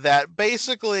that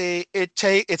basically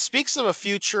it speaks of a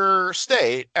future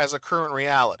state as a current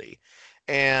reality,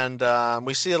 and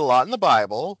we see it a lot in the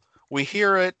Bible. We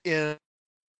hear it in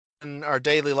our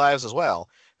daily lives as well.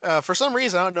 For some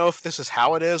reason, I don't know if this is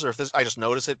how it is or if I just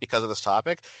notice it because of this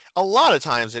topic. A lot of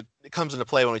times it comes into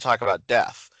play when we talk about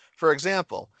death. For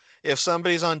example, if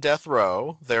somebody's on death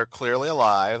row, they're clearly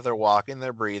alive, they're walking,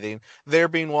 they're breathing, they're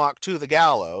being walked to the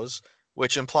gallows,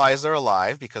 which implies they're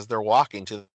alive because they're walking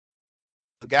to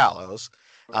the gallows.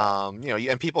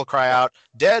 And people cry out,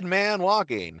 "Dead man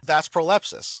walking." That's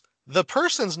prolepsis. The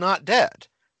person's not dead.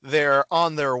 They're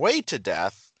on their way to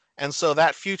death, and so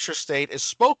that future state is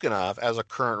spoken of as a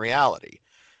current reality.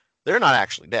 They're not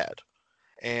actually dead.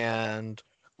 And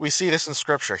we see this in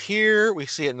Scripture here. We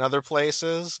see it in other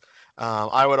places.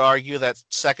 I would argue that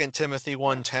 2 Timothy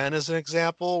 1:10 is an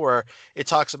example where it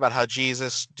talks about how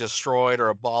Jesus destroyed or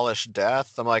abolished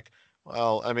death. I'm like,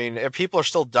 well, I mean, if people are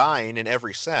still dying in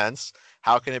every sense,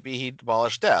 how can it be he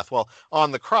abolished death? Well,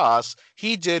 on the cross,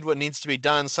 he did what needs to be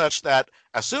done such that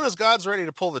as soon as God's ready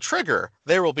to pull the trigger,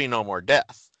 there will be no more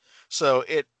death. So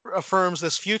it affirms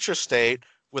this future state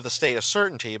with a state of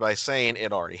certainty by saying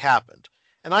it already happened.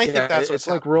 And I think that's it's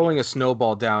like rolling a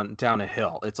snowball down a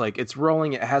hill. It's like it's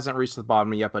rolling, it hasn't reached the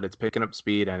bottom yet, but it's picking up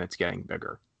speed and it's getting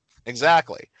bigger.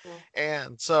 Exactly.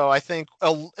 And so I think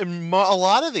a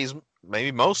lot of these,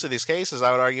 maybe most of these cases, I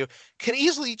would argue, can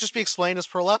easily just be explained as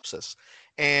prolepsis.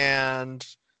 And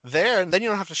there, and then you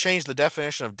don't have to change the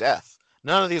definition of death.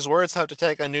 None of these words have to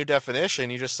take a new definition.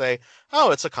 You just say,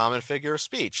 oh, it's a common figure of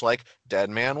speech, like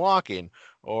dead man walking,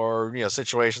 or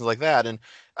situations like that. And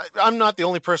I'm not the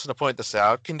only person to point this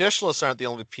out. Conditionalists aren't the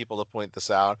only people to point this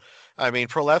out. I mean,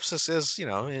 prolepsis is,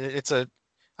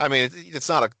 it's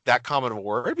not that common of a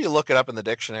word. If you look it up in the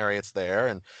dictionary, it's there.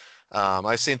 And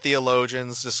I've seen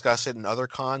theologians discuss it in other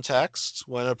contexts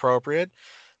when appropriate.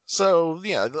 So,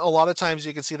 yeah, a lot of times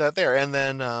you can see that there. And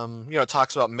then, it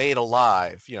talks about made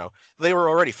alive. They were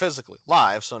already physically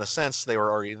alive, so in a sense they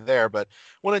were already there. But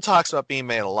when it talks about being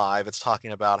made alive, it's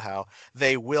talking about how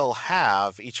they will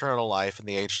have eternal life in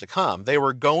the age to come. They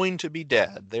were going to be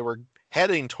dead. They were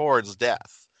heading towards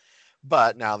death,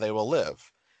 but now they will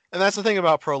live. And that's the thing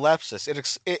about prolepsis.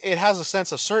 It has a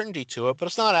sense of certainty to it, but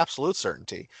it's not absolute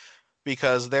certainty,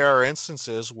 because there are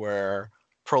instances where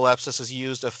prolepsis is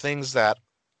used of things that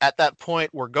at that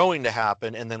point were going to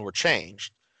happen and then were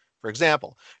changed. For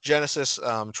example, Genesis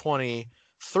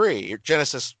 23,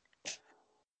 Genesis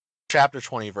chapter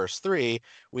 20, verse 3,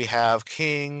 we have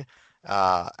King.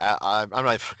 I'm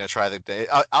not going to try the name.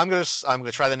 I'm going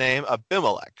to try the name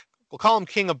Abimelech. We'll call him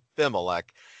King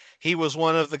Abimelech. He was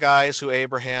one of the guys who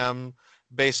Abraham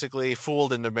basically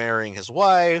fooled into marrying his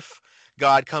wife.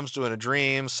 God comes to him in a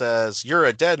dream, says, you're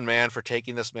a dead man for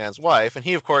taking this man's wife. And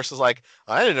he, of course, is like,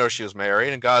 I didn't know she was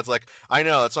married. And God's like, I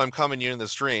know, that's why I'm coming to you in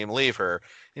this dream. Leave her.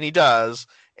 And he does.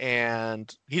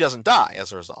 And he doesn't die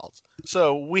as a result.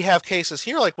 So we have cases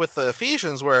here, like with the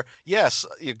Ephesians, where, yes,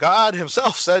 God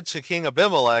himself said to King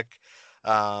Abimelech,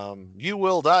 you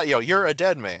will die. You're a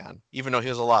dead man, even though he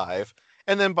was alive.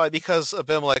 And then because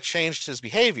Abimelech changed his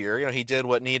behavior, he did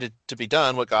what needed to be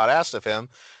done, what God asked of him,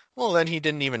 well, then he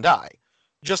didn't even die.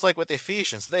 Just like with the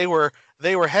Ephesians, they were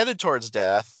headed towards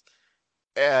death.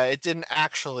 It didn't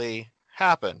actually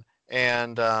happen,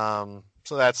 and so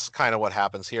that's kind of what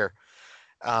happens here.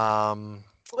 Could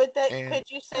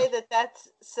you say that that's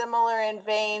similar in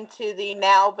vein to the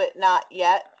now but not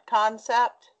yet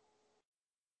concept?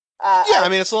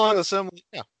 Yeah, it's along the similar.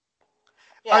 Yeah.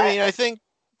 I think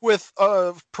with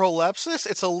prolepsis,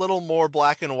 it's a little more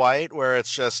black and white, where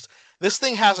it's just this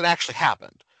thing hasn't actually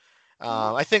happened.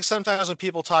 I think sometimes when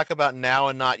people talk about now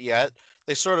and not yet,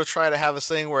 they sort of try to have this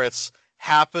thing where it's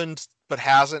happened but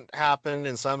hasn't happened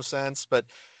in some sense. But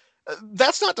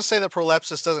that's not to say that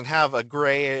prolepsis doesn't have a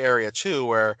gray area too,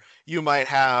 where you might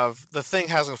have the thing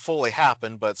hasn't fully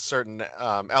happened, but certain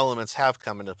elements have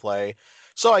come into play.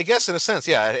 So I guess in a sense,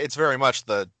 yeah, it's very much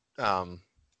the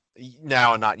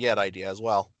now and not yet idea as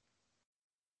well.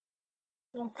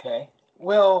 Okay.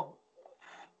 Well,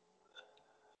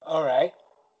 all right.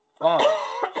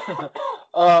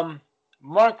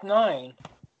 Mark 9,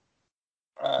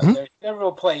 there's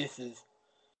several places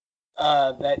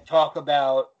that talk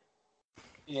about,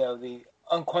 the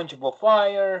unquenchable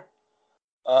fire,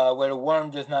 where the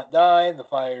worm does not die, the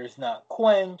fire is not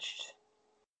quenched.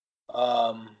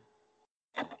 There's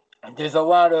a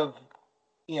lot of,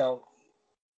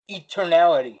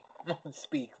 eternality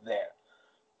speak there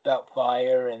about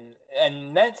fire, and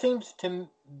that seems to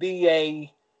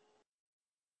be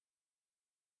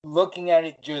looking at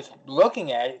it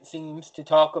seems to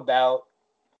talk about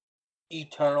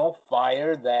eternal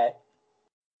fire that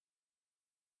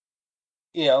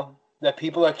that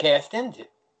people are cast into.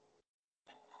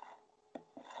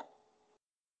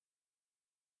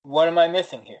 What am I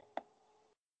missing here?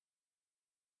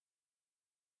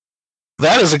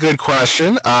 That is a good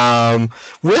question.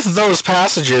 With those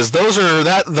passages,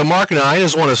 the Mark 9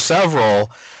 is one of several,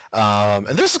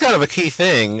 and this is kind of a key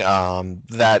thing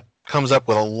that comes up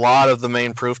with a lot of the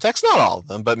main proof texts, not all of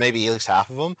them, but maybe at least half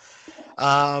of them.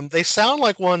 They sound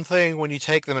like one thing when you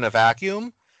take them in a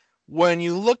vacuum. When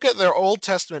you look at their Old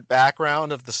Testament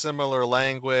background of the similar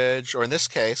language, or in this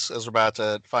case, as we're about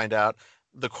to find out,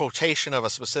 the quotation of a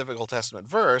specific Old Testament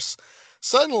verse,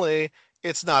 suddenly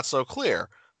it's not so clear.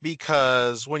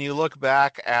 Because when you look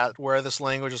back at where this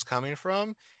language is coming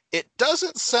from, it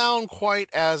doesn't sound quite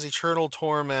as eternal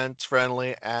torment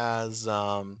friendly as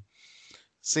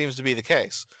seems to be the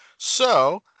case.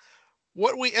 So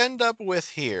what we end up with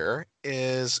here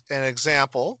is an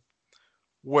example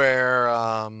where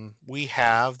we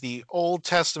have the Old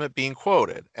Testament being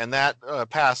quoted, and that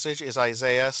passage is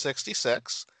Isaiah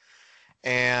 66.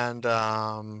 And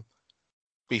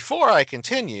before I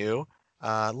continue,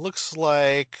 looks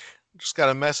like just got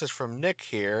a message from Nick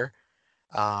here.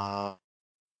 I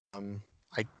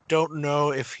don't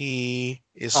know if he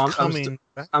is coming.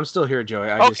 I'm still here, Joey.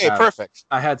 Perfect.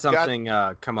 I had something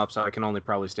come up, so I can only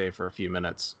probably stay for a few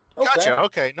minutes. Gotcha.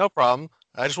 Okay, no problem.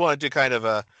 I just wanted to kind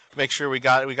of make sure we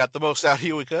got the most out of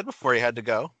you we could before you had to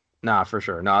go. Nah, for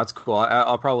sure. No, it's cool.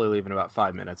 I'll probably leave in about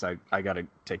 5 minutes. I got to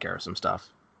take care of some stuff.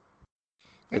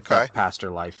 It's Okay. pastor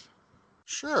life.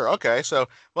 Sure. Okay. So,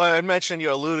 well, I mentioned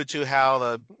you alluded to how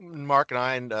the Mark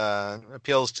 9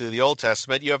 appeals to the Old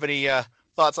Testament. You have any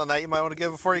thoughts on that you might want to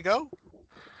give before you go?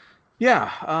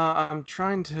 Yeah, I'm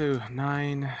trying to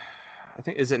I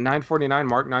think, is it 949?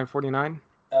 Mark 949?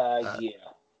 Yeah.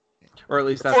 Or at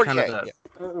least that's kind of 48,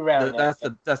 Around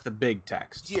that's the big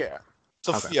text. Yeah.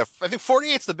 So Okay. yeah, I think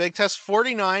 48 is the big test.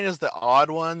 49 is the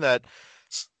odd one that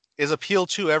is appealed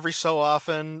to every so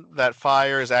often. That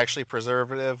fire is actually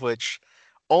preservative, which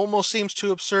almost seems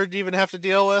too absurd to even have to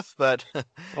deal with. But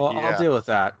Well, yeah. I'll deal with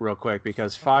that real quick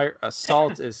because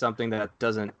salt is something that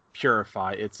doesn't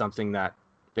purify. It's something that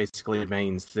basically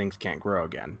means things can't grow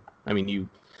again. I mean, you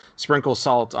sprinkle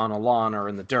salt on a lawn or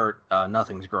in the dirt,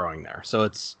 nothing's growing there. So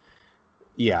it's,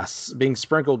 yes, being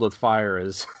sprinkled with fire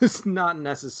is not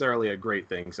necessarily a great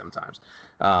thing sometimes.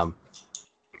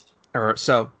 Or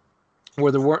so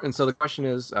where and so the question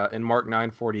is in Mark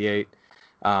 9:48,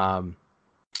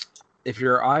 if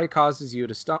your eye causes you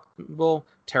to stumble,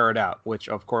 tear it out. Which,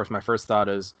 of course, my first thought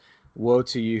is, woe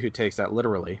to you who takes that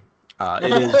literally.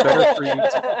 It is better for you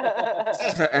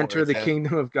to enter the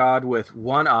kingdom of God with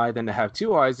one eye than to have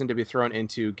two eyes and to be thrown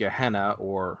into Gehenna,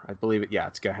 or I believe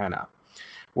it's Gehenna,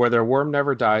 where their worm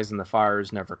never dies and the fire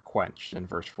is never quenched, in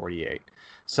verse 48.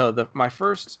 So my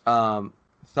first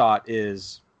thought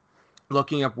is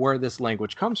looking up where this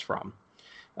language comes from.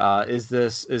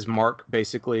 Is Mark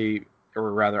basically,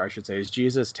 or rather I should say, is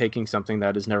Jesus taking something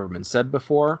that has never been said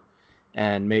before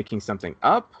and making something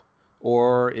up?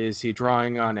 Or is he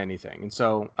drawing on anything? And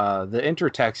so the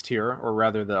intertext here, or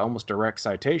rather the almost direct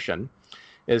citation,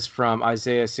 is from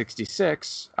Isaiah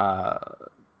 66,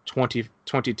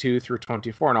 22 through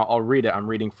 24. And I'll read it. I'm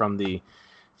reading from well,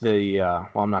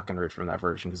 I'm not going to read from that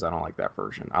version because I don't like that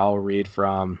version. I'll read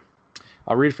from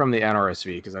the NRSV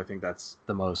because I think that's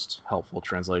the most helpful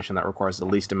translation that requires the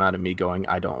least amount of me going,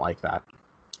 I don't like that.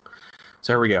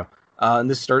 So here we go. And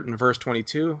this starts in verse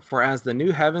 22. For as the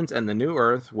new heavens and the new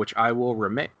earth, which I will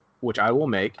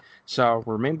make, shall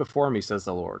remain before me, says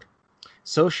the Lord,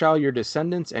 so shall your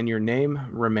descendants and your name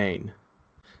remain.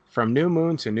 From new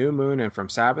moon to new moon, and from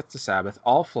Sabbath to Sabbath,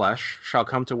 all flesh shall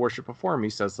come to worship before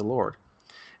me, says the Lord.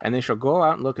 And they shall go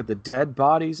out and look at the dead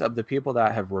bodies of the people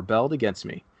that have rebelled against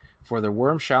me. For their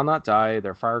worm shall not die,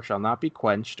 their fire shall not be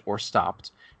quenched or stopped,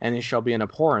 and they shall be an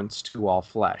abhorrence to all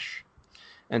flesh.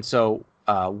 And so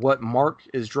what Mark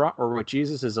or what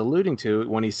Jesus is alluding to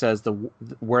when he says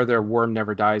where their worm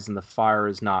never dies and the fire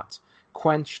is not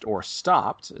quenched or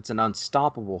stopped, it's an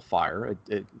unstoppable fire,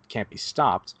 it can't be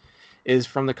stopped, is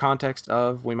from the context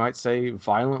of, we might say,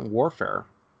 violent warfare.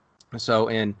 So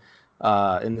in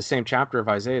the same chapter of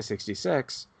Isaiah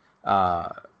 66,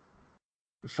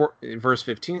 verse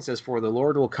 15 says, for the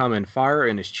Lord will come in fire,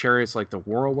 and his chariots like the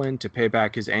whirlwind, to pay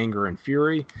back his anger and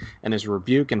fury, and his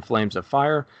rebuke in flames of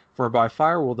fire. For by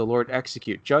fire will the Lord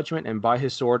execute judgment, and by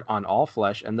his sword on all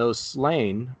flesh, and those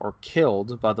slain or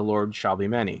killed by the Lord shall be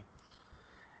many.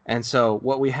 And so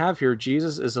what we have here,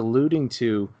 Jesus is alluding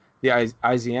to the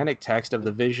Isaianic text of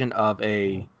the vision of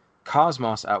a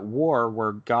cosmos at war,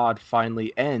 where God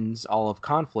finally ends all of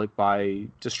conflict by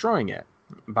destroying it,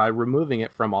 by removing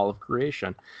it from all of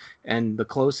creation. And the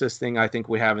closest thing I think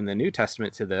we have in the New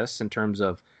Testament to this in terms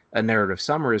of a narrative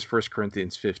summary is 1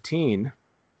 Corinthians 15.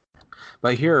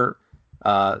 But here,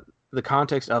 the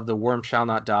context of the worm shall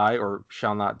not die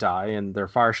and their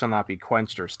fire shall not be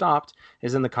quenched or stopped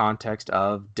is in the context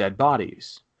of dead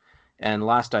bodies. And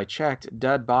last I checked,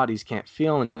 dead bodies can't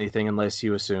feel anything unless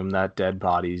you assume that dead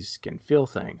bodies can feel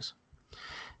things.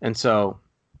 And so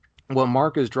what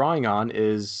Mark is drawing on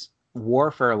is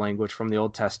warfare language from the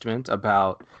Old Testament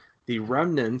about the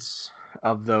remnants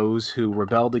of those who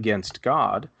rebelled against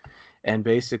God, and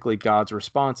basically God's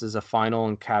response is a final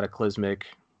and cataclysmic,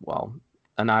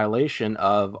 annihilation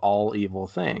of all evil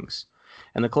things.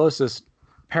 And the closest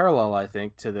parallel, I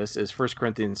think, to this is 1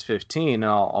 Corinthians 15, and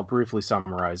I'll briefly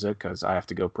summarize it because I have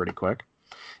to go pretty quick,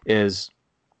 is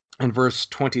in verse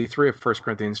 23 of 1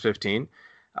 Corinthians 15,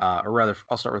 or rather,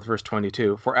 I'll start with verse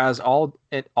 22. For as all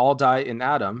die in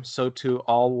Adam, so too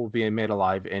all will be made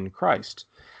alive in Christ,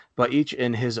 but each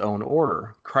in his own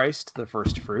order. Christ, the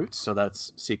first fruits, so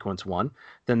that's sequence 1.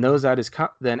 Then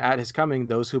then at his coming,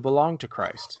 those who belong to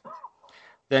Christ.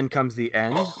 Then comes the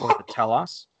end, or the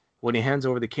telos, when he hands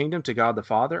over the kingdom to God the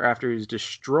Father after he's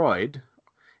destroyed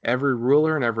every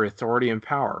ruler and every authority and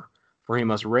power. For he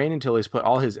must reign until he's put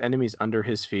all his enemies under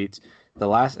his feet. The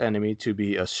last enemy to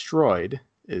be destroyed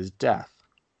is death.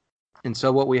 And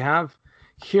so what we have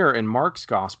here in Mark's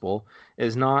gospel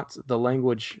is not the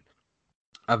language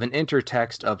of an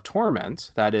intertext of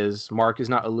torment. That is, Mark is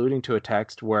not alluding to a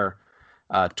text where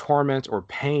torment or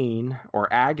pain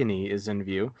or agony is in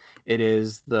view. It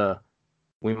is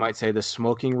we might say, the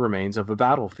smoking remains of a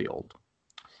battlefield.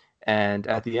 And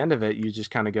at the end of it, you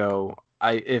just kind of go,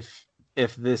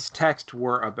 if this text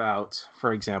were about,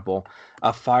 for example,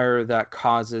 a fire that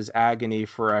causes agony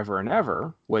forever and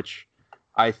ever, which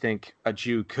I think a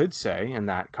Jew could say in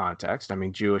that context. I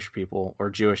mean, Jewish people or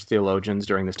Jewish theologians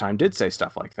during this time did say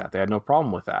stuff like that. They had no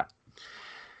problem with that.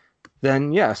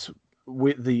 Then yes,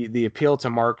 the appeal to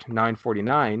Mark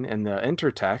 9:49 and the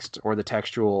intertext or the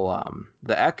textual,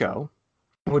 the echo,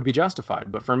 would be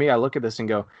justified. But for me, I look at this and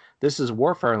go, this is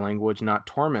warfare language, not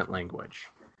torment language.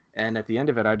 And at the end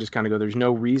of it, I just kind of go, there's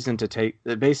no reason to take,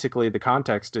 basically the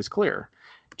context is clear.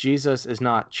 Jesus is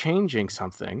not changing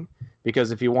something,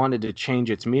 because if he wanted to change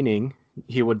its meaning,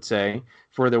 he would say,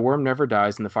 for the worm never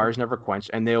dies and the fire is never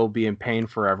quenched, and they will be in pain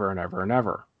forever and ever and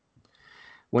ever.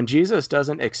 When Jesus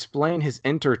doesn't explain his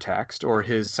intertext or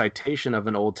his citation of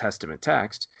an Old Testament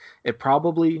text, it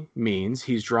probably means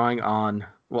he's drawing on,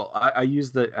 well, I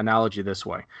use the analogy this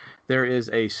way. There is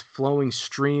a flowing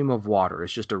stream of water.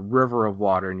 It's just a river of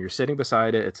water, and you're sitting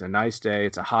beside it. It's a nice day.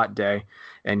 It's a hot day,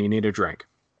 and you need a drink.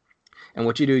 And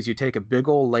what you do is you take a big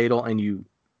old ladle and you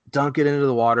dunk it into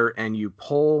the water, and you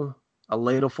pull a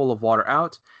ladle full of water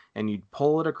out, and you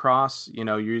pull it across,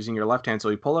 you're using your left hand, so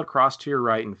you pull it across to your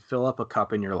right and fill up a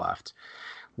cup in your left.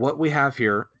 What we have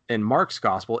here in Mark's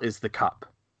gospel is the cup.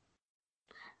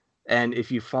 And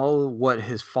if you follow what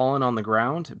has fallen on the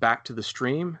ground back to the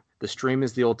stream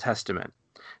is the Old Testament.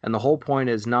 And the whole point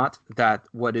is not that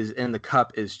what is in the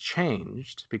cup is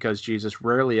changed, because Jesus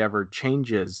rarely ever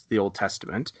changes the Old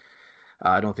Testament.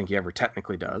 I don't think he ever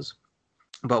technically does.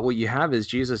 But what you have is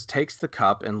Jesus takes the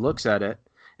cup and looks at it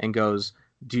and goes,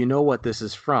 do you know what this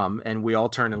is from? And we all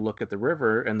turn and look at the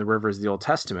river, and the river is the Old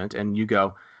Testament. And you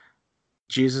go,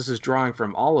 Jesus is drawing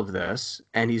from all of this,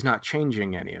 and he's not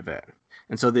changing any of it.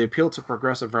 And so the appeal to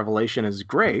progressive revelation is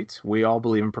great. We all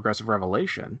believe in progressive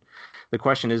revelation. The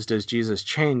question is, does Jesus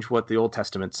change what the Old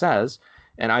Testament says?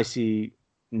 And I see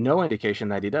no indication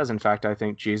that he does. In fact, I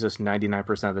think Jesus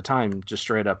 99% of the time just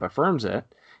straight up affirms it.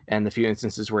 And the few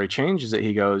instances where he changes it,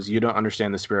 he goes, you don't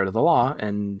understand the spirit of the law,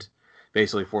 and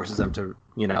basically forces them to,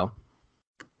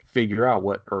 figure out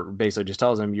what, or basically just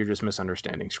tells them, you're just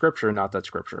misunderstanding Scripture, not that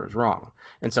Scripture is wrong.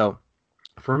 And so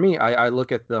for me, I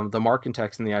look at the Markan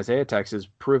text and the Isaiah text as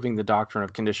proving the doctrine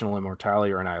of conditional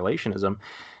immortality or annihilationism.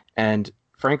 And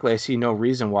frankly, I see no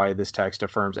reason why this text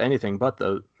affirms anything but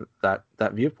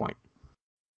that viewpoint.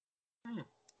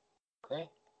 Great.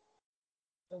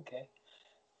 Okay.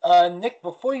 Nick,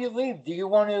 before you leave, do you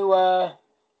want to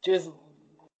just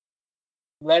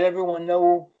let everyone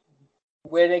know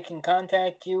where they can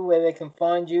contact you, where they can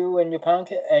find you and your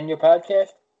podcast?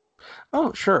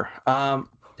 Oh, sure.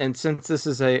 And since this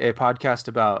is a podcast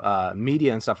about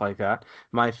media and stuff like that,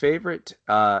 my favorite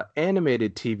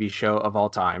animated TV show of all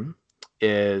time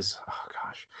is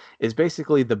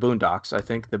basically The Boondocks. I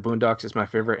think The Boondocks is my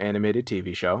favorite animated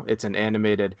TV show. It's an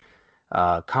animated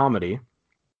comedy.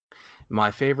 My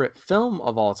favorite film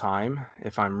of all time,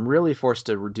 if I'm really forced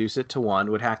to reduce it to one,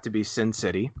 would have to be Sin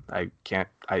City.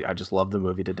 I just love the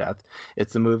movie to death.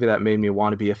 It's the movie that made me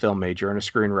want to be a film major and a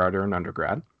screenwriter in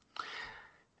undergrad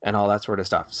and all that sort of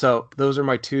stuff. So those are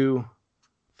my two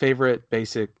favorite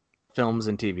basic films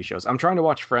and TV shows. I'm trying to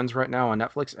watch Friends right now on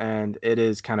Netflix, and it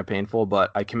is kind of painful,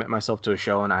 but I commit myself to a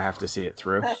show and I have to see it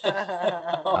through.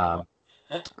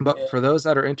 But for those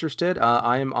that are interested,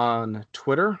 I am on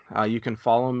Twitter. You can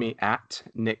follow me at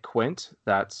Nick Quint.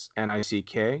 That's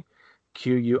NickQuient.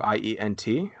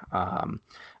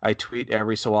 I tweet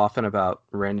every so often about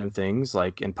random things,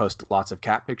 and post lots of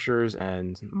cat pictures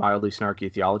and mildly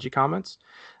snarky theology comments.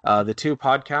 The two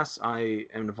podcasts I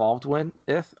am involved with,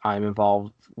 I'm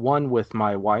involved one with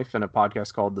my wife in a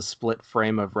podcast called the Split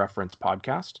Frame of Reference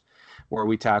podcast, where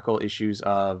we tackle issues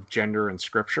of gender and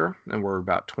scripture, and we're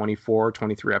about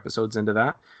 23 episodes into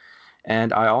that.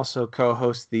 And I also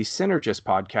co-host the Synergist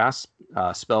podcast,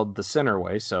 spelled the Sinner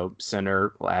way, so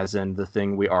sinner as in the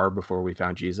thing we are before we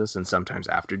found Jesus and sometimes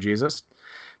after Jesus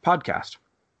podcast,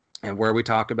 and where we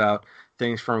talk about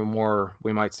things from a more,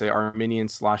 we might say,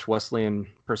 Arminian/Wesleyan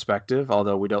perspective,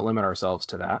 although we don't limit ourselves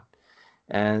to that.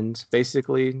 And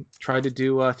basically try to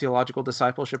do theological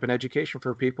discipleship and education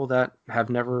for people that have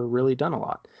never really done a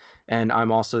lot. And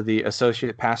I'm also the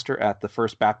associate pastor at the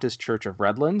First Baptist Church of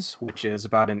Redlands, which is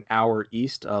about an hour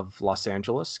east of Los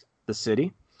Angeles, the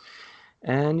city.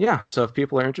 And yeah, so if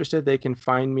people are interested, they can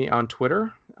find me on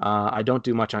Twitter. I don't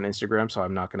do much on Instagram, so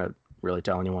I'm not going to really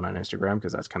tell anyone on Instagram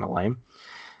because that's kind of lame.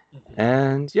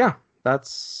 And yeah,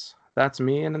 that's that's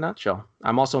me in a nutshell.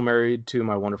 I'm also married to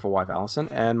my wonderful wife, Allison,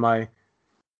 and my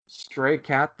stray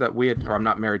cat that we had, or I'm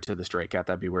not married to the stray cat.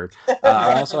 That'd be weird.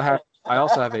 I also have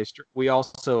we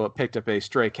also picked up a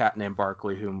stray cat named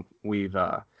Barkley, whom we've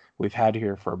had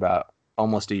here for about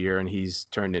almost a year, and he's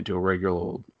turned into a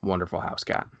regular wonderful house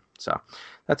cat. So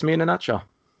that's me in a nutshell.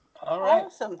 All right.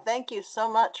 Awesome. Thank you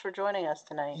so much for joining us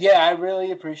tonight. Yeah, I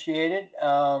really appreciate it.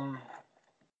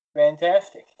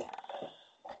 Fantastic.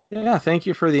 Yeah, thank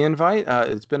you for the invite.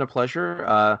 It's been a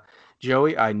pleasure.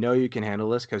 Joey, I know you can handle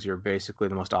this because you're basically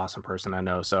the most awesome person I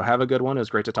know. So have a good one. It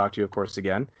was great to talk to you, of course,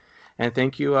 again. And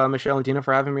thank you, Michelle and Dina,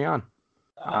 for having me on.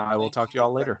 I will talk to you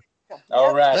all later.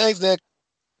 All right. Thanks, Nick.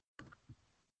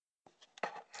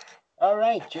 All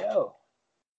right, Joe.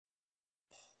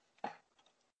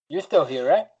 You're still here,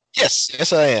 right?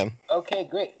 Yes, I am. Okay,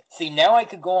 great. See, now I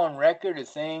could go on record as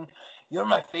saying you're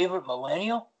my favorite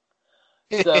millennial.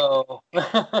 So,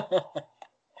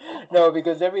 no,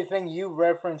 because everything you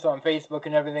reference on Facebook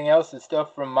and everything else is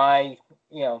stuff from my,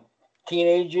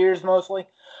 teenage years mostly.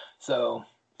 So,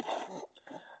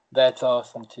 that's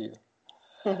awesome too.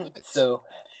 So,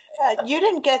 you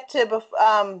didn't get to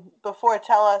before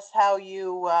tell us how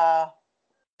you.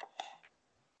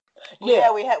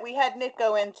 Yeah, we had Nick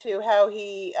go into how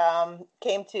he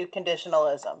came to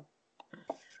conditionalism.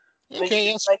 Okay, Would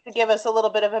you like to give us a little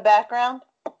bit of a background?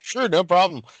 Sure, no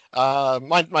problem.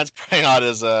 Mine's probably not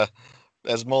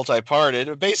as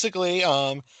multi-parted. Basically,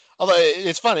 although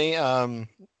it's funny,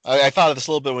 I thought of this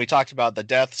a little bit when we talked about the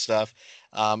death stuff.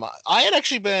 I had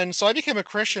actually I became a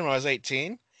Christian when I was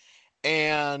 18,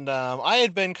 and I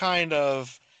had been kind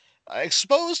of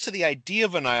exposed to the idea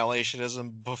of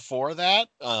annihilationism before that.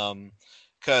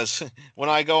 Because when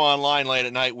I go online late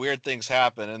at night, weird things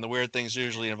happen, and the weird things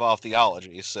usually involve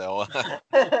theology. So,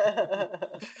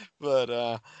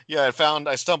 but yeah,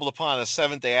 I stumbled upon a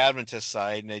Seventh-day Adventist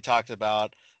site, and they talked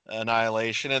about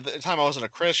annihilation. At the time, I wasn't a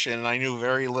Christian, and I knew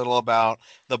very little about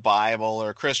the Bible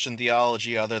or Christian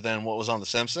theology other than what was on The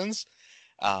Simpsons.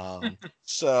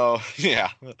 So yeah,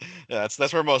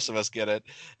 that's where most of us get it.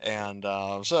 And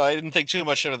so I didn't think too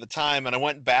much of it at the time, and I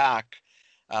went back.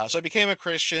 So I became a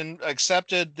Christian,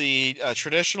 accepted the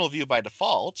traditional view by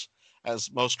default,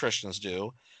 as most Christians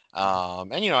do.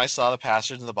 And, I saw the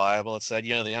passage in the Bible. It said,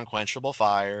 the unquenchable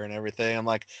fire and everything. I'm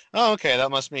like, oh, okay,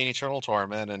 that must mean eternal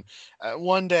torment. And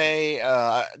one day,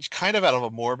 kind of out of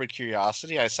a morbid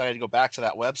curiosity, I decided to go back to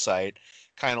that website,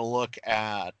 kind of look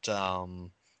at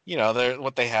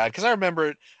what they had, because I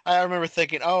remember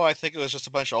thinking, oh, I think it was just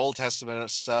a bunch of Old Testament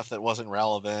stuff that wasn't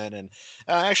relevant, and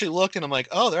I actually looked and I'm like,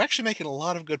 oh, they're actually making a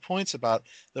lot of good points about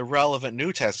the relevant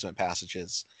New Testament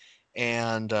passages,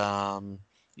 and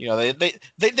they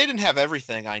didn't have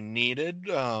everything I needed,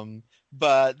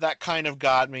 but that kind of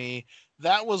got me.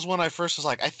 That was when I first was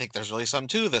like, I think there's really something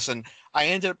to this, and I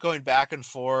ended up going back and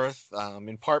forth,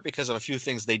 in part because of a few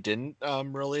things they didn't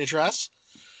really address.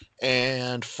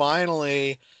 And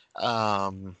finally,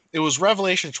 it was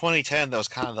Revelation 2010 that was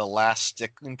kind of the last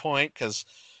sticking point, because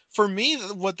for me,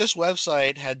 what this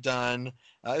website had done,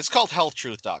 it's called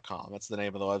healthtruth.com. That's the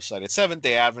name of the website. It's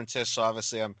Seventh-day Adventist, so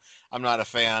obviously I'm not a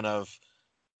fan of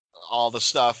all the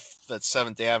stuff that's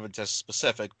Seventh-day Adventist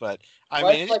specific, but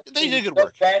they did good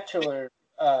work. Bachelor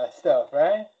stuff,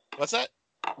 right? What's that?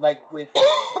 Like with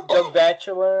Doug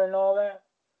Batchelor and all that?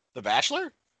 The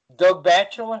Bachelor? Doug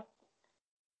Batchelor?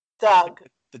 Doug.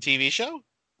 The TV show?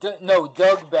 No,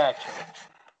 Doug Batchelor.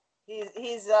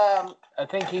 He's I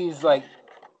think he's like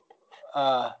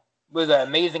was that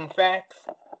Amazing Facts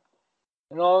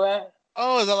and all that?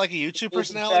 Oh, is that like a YouTube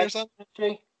personality or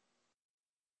something?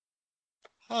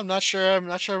 Oh, I'm not sure I'm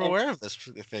aware of this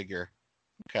figure.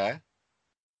 Okay.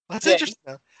 That's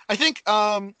interesting. I think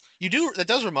that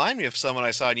does remind me of someone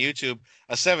I saw on YouTube,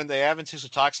 a Seventh-day Adventist who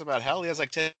talks about hell. He has like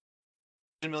 10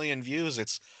 million views.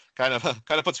 It's kind of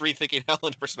puts Rethinking Hell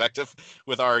into perspective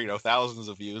with our thousands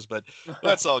of views, but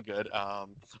that's all good. All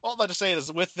I'm about to say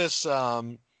is with this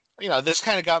this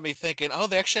kind of got me thinking, oh,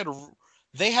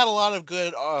 they had a lot of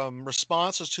good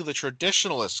responses to the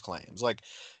traditionalist claims, like,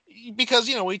 because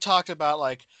we talked about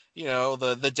like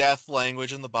the death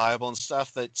language in the Bible and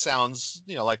stuff that sounds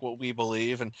like what we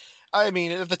believe, and I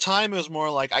mean at the time it was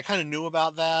more like I kind of knew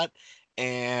about that,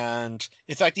 and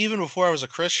in fact even before I was a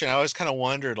Christian I always kind of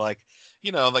wondered like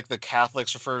like the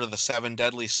Catholics refer to the 7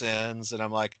 deadly sins, and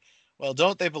I'm like, well,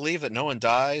 don't they believe that no one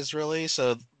dies really,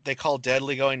 so they call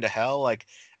deadly going to hell? Like,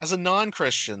 as a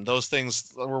non-Christian, those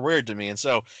things were weird to me. And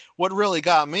so what really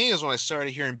got me is when I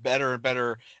started hearing better and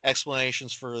better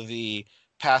explanations for the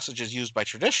passages used by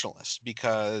traditionalists,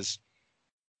 because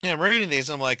I'm reading these,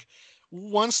 I'm like,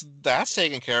 once that's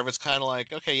taken care of, it's kind of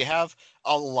like, okay, you have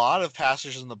a lot of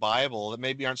passages in the Bible that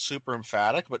maybe aren't super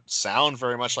emphatic, but sound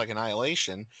very much like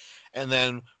annihilation. And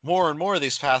then more and more of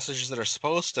these passages that are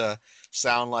supposed to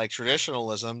sound like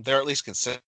traditionalism, they're at least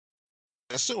consistent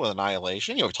with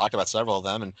annihilation. We talked about several of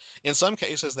them, and in some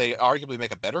cases, they arguably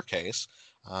make a better case.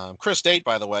 Chris Date,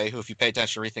 by the way, who, if you pay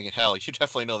attention to Rethinking Hell, you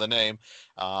definitely know the name.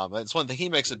 It's one thing he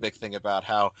makes a big thing about,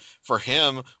 how for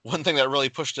him, one thing that really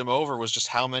pushed him over was just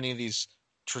how many of these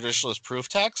traditionalist proof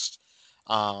texts,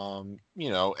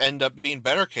 end up being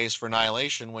better case for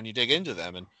annihilation when you dig into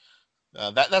them. And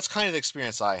that's kind of the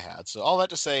experience I had. So all that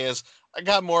to say is, I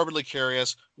got morbidly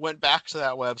curious, went back to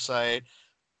that website,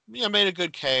 made a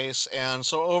good case. And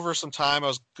so over some time, I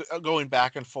was going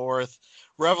back and forth.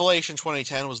 Revelation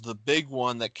 2010 was the big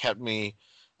one that kept me,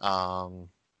 kind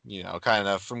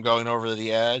of from going over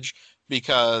the edge,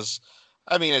 because,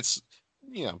 I mean, it's,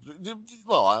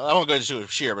 well, I won't go into it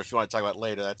here, but if you want to talk about it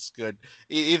later, that's good.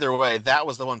 Either way, that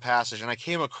was the one passage. And I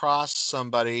came across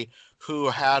somebody who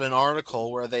had an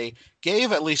article where they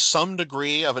gave at least some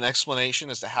degree of an explanation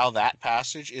as to how that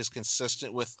passage is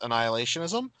consistent with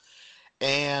annihilationism.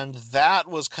 And that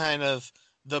was kind of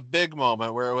the big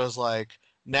moment where it was like,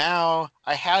 now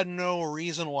I had no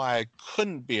reason why I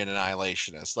couldn't be an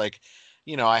annihilationist. Like,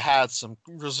 I had some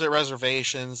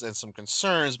reservations and some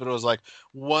concerns, but it was like,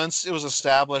 once it was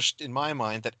established in my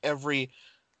mind that every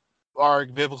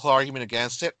biblical argument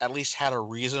against it at least had a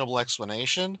reasonable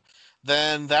explanation,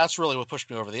 then that's really what pushed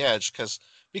me over the edge.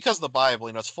 Because the Bible,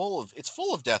 it's full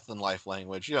of death and life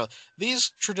language.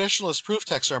 These traditionalist proof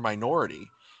texts are a minority.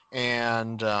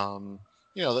 And,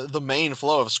 the main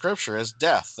flow of Scripture is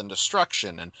death and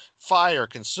destruction and fire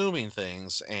consuming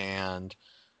things. And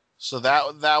so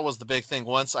that was the big thing.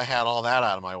 Once I had all that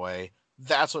out of my way,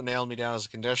 that's what nailed me down as a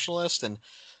conditionalist. And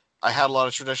I had a lot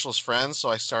of traditionalist friends, so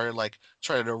I started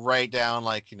trying to write down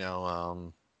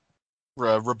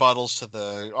rebuttals to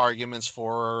the arguments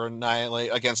for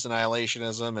against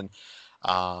annihilationism. And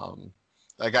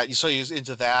I got so used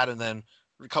into that, and then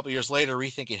a couple of years later,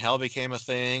 Rethinking Hell became a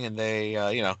thing, and they,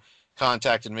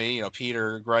 contacted me.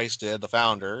 Peter Grice did, the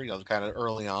founder, kind of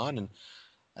early on, and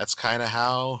that's kind of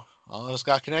how all of us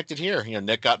got connected here.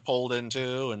 Nick got pulled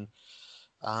into, and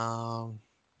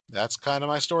that's kind of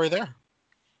my story there.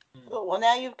 Well,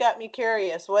 now you've got me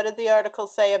curious. What did the article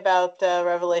say about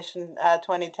Revelation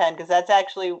 2010? Because that's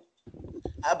actually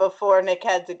before Nick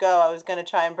had to go. I was going to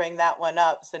try and bring that one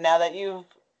up. So now that you've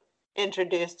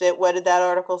introduced it, what did that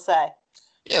article say?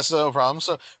 Yes, no problem.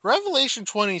 So Revelation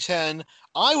 2010,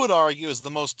 I would argue, is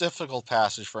the most difficult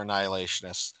passage for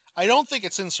annihilationists. I don't think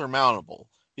it's insurmountable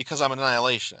because I'm an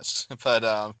annihilationist, but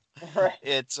right.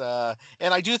 It's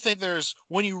and I do think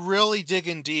when you really dig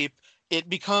in deep, it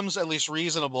becomes at least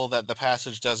reasonable that the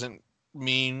passage doesn't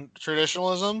mean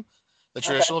traditionalism, the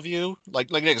traditional view, like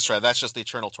Nick said, that's just the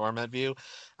eternal torment view.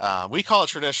 We call it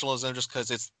traditionalism just because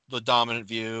it's the dominant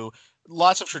view.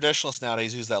 Lots of traditionalists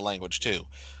nowadays use that language too.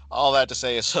 All that to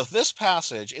say is, so this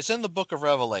passage, it's in the book of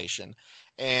Revelation,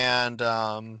 and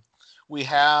we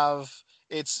have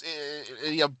it's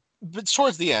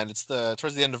towards the end. It's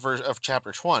towards the end of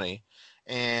chapter 20,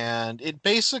 and it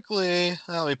basically.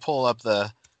 Let me pull up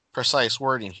the precise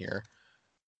wording here.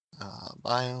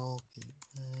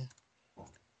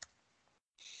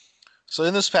 So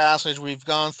in this passage, we've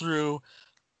gone through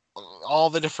all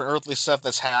the different earthly stuff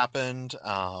that's happened.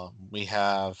 We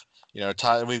have,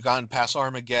 we've gone past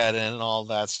Armageddon and all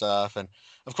that stuff. And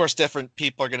of course, different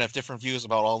people are going to have different views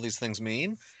about all these things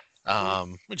mean,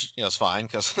 which, is fine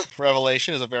because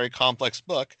Revelation is a very complex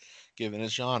book given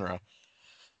its genre.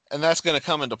 And that's going to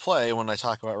come into play when I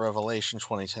talk about Revelation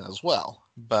 2010 as well.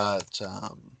 But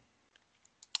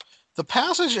the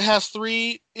passage has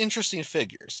three interesting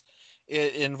figures.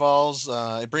 It involves,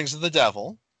 it brings in the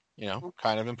devil,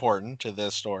 kind of important to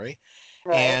this story.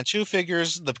 Right. And two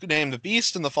figures, named the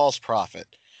beast and the false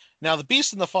prophet. Now, the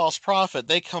beast and the false prophet,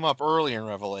 they come up early in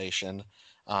Revelation,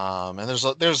 and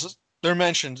they're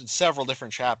mentioned in several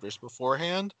different chapters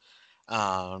beforehand.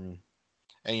 And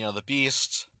the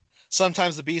beast.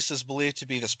 Sometimes the beast is believed to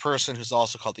be this person who's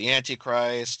also called the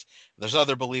Antichrist. There's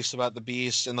other beliefs about the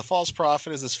beast, and the false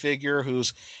prophet is this figure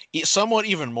who's somewhat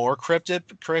even more cryptic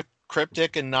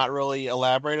and not really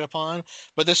elaborated upon.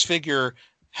 But this figure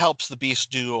helps the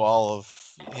beast do all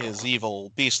of his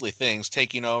evil, beastly things,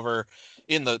 taking over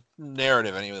in the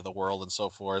narrative anyway of the world and so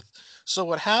forth. So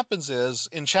what happens is,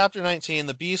 in chapter 19,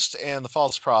 the beast and the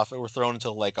false prophet were thrown into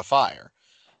the lake of fire,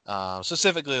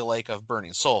 specifically a lake of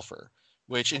burning sulfur,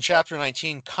 which in chapter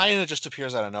 19 kind of just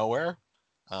appears out of nowhere.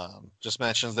 Just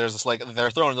mentions there's this lake,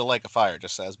 they're thrown into the lake of fire,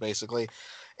 just says basically.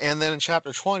 And then in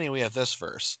chapter 20, we have this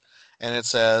verse, and it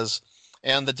says,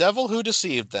 And the devil who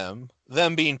deceived them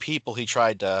being people he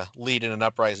tried to lead in an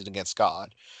uprising against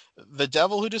God, the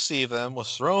devil who deceived them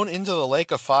was thrown into the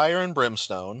lake of fire and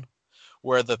brimstone,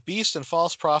 where the beast and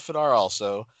false prophet are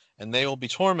also, and they will be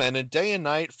tormented day and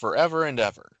night forever and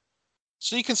ever.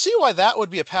 So you can see why that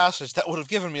would be a passage that would have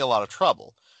given me a lot of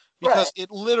trouble, because Right. it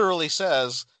literally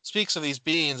speaks of these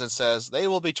beings and says they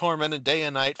will be tormented day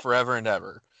and night forever and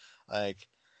ever. Like,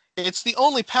 it's the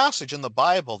only passage in the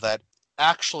Bible that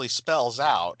actually spells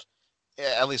out,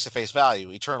 at least at face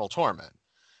value, eternal torment.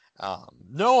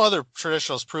 No other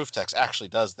traditionalist proof text actually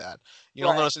does that.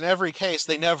 You'll Right. notice in every case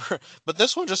they never, but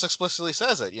this one just explicitly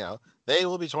says it. They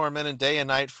will be tormented day and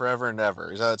night forever and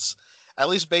ever. So it's, at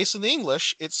least based in the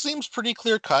English, it seems pretty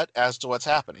clear cut as to what's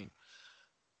happening.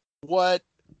 What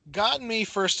got me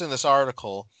first in this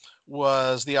article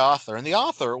was the author, and the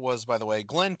author was, by the way,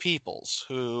 Glenn Peoples,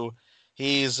 who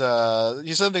he's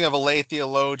something of a lay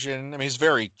theologian. I mean, he's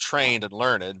very trained and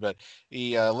learned, but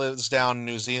he lives down in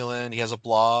New Zealand. He has a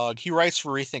blog. He writes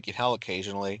for Rethinking Hell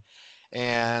occasionally,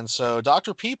 and so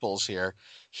Dr. Peoples here,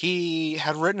 he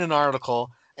had written an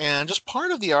article. And just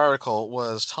part of the article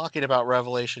was talking about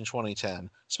Revelation 2010,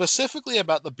 specifically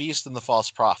about the beast and the false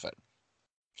prophet.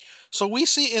 So we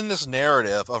see in this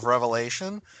narrative of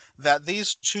Revelation that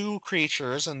these two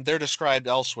creatures, and they're described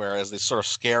elsewhere as these sort of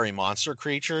scary monster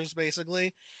creatures,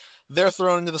 basically, they're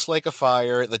thrown into this lake of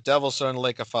fire. The devil's thrown in the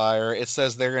lake of fire. It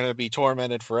says they're going to be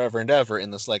tormented forever and ever in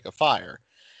this lake of fire.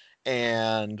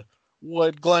 And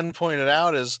what Glenn pointed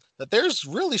out is that there's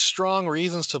really strong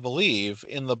reasons to believe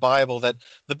in the Bible that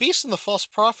the beast and the false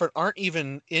prophet aren't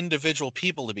even individual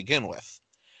people to begin with.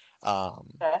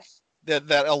 Okay.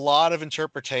 That a lot of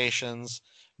interpretations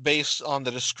based on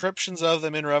the descriptions of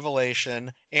them in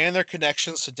Revelation and their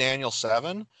connections to Daniel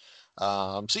 7.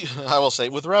 See, I will say,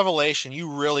 with Revelation,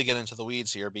 you really get into the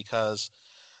weeds here because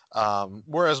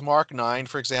whereas Mark 9,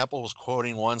 for example, was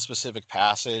quoting one specific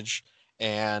passage,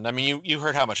 and I mean, you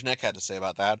heard how much Nick had to say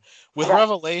about that. With Yeah.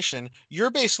 Revelation, you're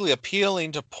basically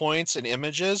appealing to points and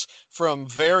images from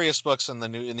various books in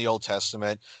the Old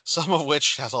Testament, some of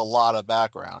which has a lot of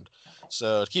background.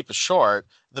 So to keep it short,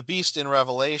 the beast in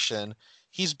Revelation,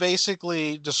 he's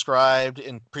basically described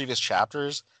in previous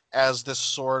chapters as this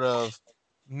sort of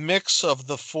mix of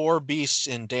the four beasts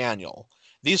in Daniel.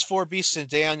 These four beasts in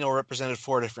Daniel represented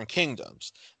four different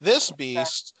kingdoms. This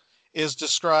beast is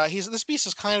described. This beast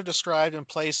is kind of described in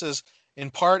places, in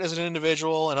part as an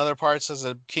individual, in other parts as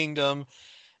a kingdom.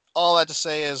 All that to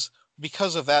say is,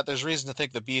 because of that, there's reason to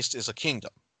think the beast is a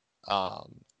kingdom.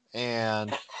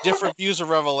 And different views of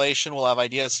Revelation will have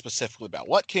ideas specifically about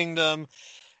what kingdom.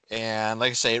 And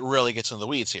like I say, it really gets into the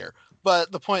weeds here.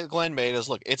 But the point Glenn made is,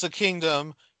 look, it's a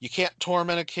kingdom. You can't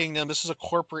torment a kingdom. This is a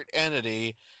corporate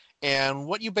entity. And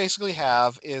what you basically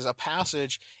have is a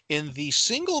passage in the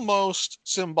single most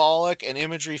symbolic and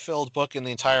imagery-filled book in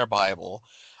the entire Bible,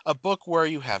 a book where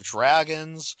you have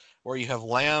dragons, where you have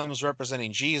lambs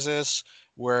representing Jesus,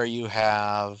 where you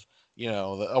have,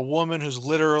 a woman who's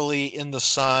literally in the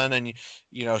sun, and,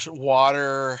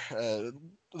 water.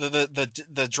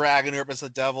 The dragon who represents the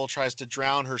devil tries to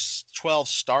drown her 12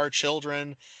 star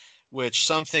children, which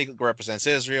some think represents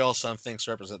Israel, some thinks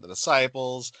represent the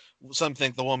disciples, some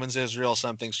think the woman's Israel,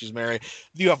 some think she's Mary.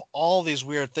 You have all these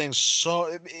weird things.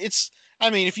 So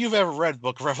if you've ever read the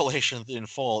book of Revelation in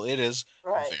full, it is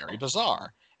Right. very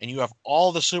bizarre. And you have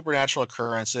all the supernatural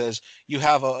occurrences. You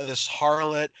have this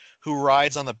harlot who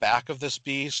rides on the back of this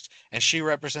beast, and she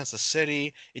represents a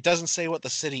city. It doesn't say what the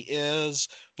city is,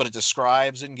 but it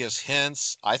describes it and gives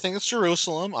hints. I think it's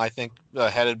Jerusalem. I think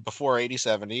headed before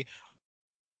 80-70.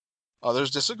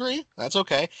 Others disagree. That's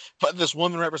okay. But this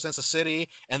woman represents a city,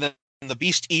 and then the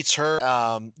beast eats her.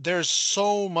 There's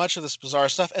so much of this bizarre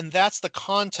stuff, and that's the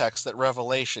context that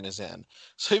Revelation is in.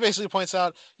 So he basically points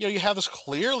out, you have this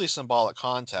clearly symbolic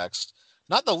context,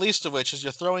 not the least of which is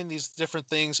you're throwing these different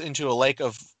things into a lake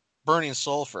of burning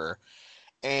sulfur.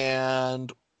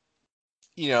 And,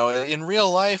 in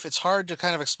real life, it's hard to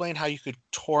kind of explain how you could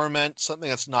torment something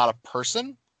that's not a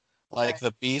person, like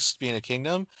the beast being a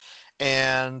kingdom.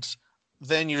 And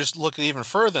then you just look even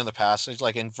further in the passage,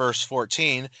 like in verse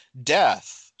 14,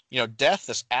 death. Death,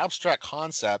 this abstract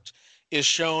concept, is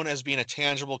shown as being a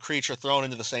tangible creature thrown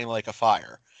into the same lake of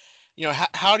fire.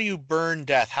 How do you burn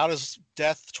death? How does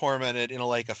death tormented in a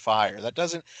lake of fire?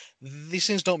 These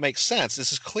things don't make sense.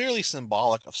 This is clearly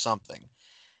symbolic of something.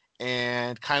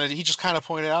 And he just kind of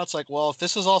pointed out, it's like, well, if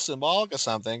this is all symbolic of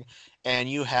something, and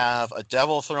you have a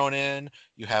devil thrown in,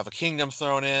 you have a kingdom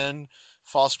thrown in,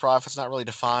 false prophet's not really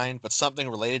defined, but something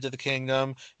related to the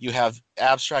kingdom. You have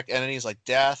abstract entities like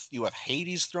death. You have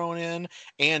Hades thrown in,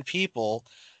 and people.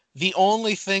 The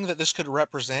only thing that this could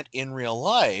represent in real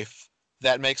life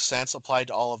that makes sense applied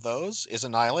to all of those is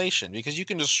annihilation, because you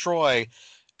can destroy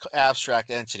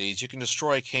abstract entities, you can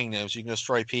destroy kingdoms, you can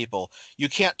destroy people. You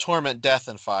can't torment death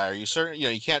and fire. You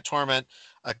can't torment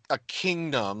a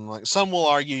kingdom. Like, some will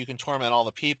argue you can torment all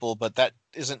the people, but that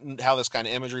isn't how this kind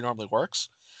of imagery normally works.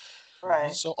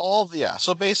 Right. So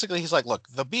basically he's like, look,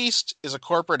 the beast is a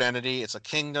corporate entity, it's a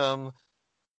kingdom.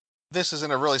 This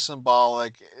isn't a really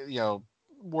symbolic,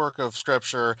 work of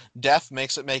scripture. Death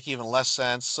makes it make even less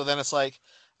sense. So then it's like,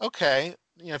 okay,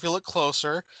 if you look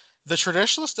closer, the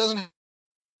traditionalist doesn't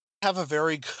have a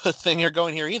very good thing you're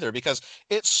going here either, because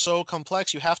it's so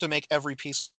complex. You have to make every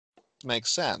piece make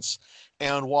sense.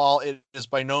 And while it is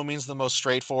by no means the most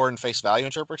straightforward and face value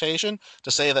interpretation to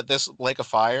say that this lake of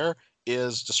fire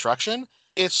is destruction,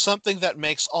 it's something that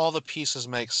makes all the pieces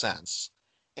make sense.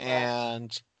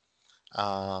 And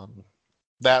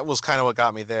that was kind of what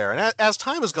got me there. And as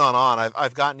time has gone on,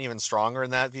 I've gotten even stronger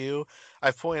in that view.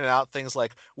 I've pointed out things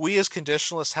like, we as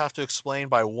conditionalists have to explain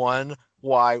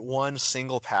why one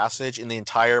single passage in the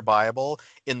entire Bible,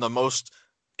 in the most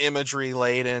imagery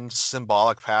laden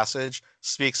symbolic passage,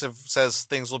 says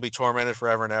things will be tormented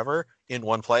forever and ever in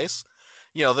one place.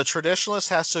 The traditionalist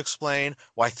has to explain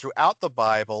why throughout the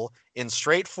Bible, in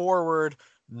straightforward,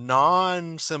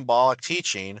 non-symbolic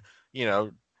teaching,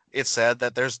 it said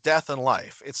that there's death and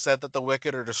life. It said that the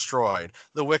wicked are destroyed.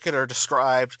 The wicked are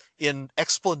described in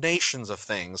explanations of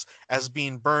things as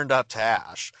being burned up to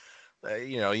ash.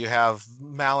 You have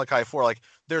Malachi 4. Like,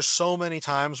 there's so many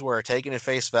times where, taken at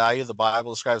face value, the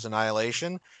Bible describes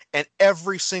annihilation, and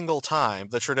every single time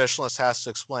the traditionalist has to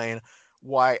explain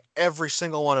why every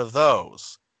single one of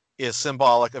those is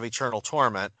symbolic of eternal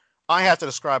torment. I have to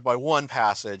describe why one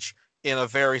passage in a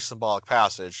very symbolic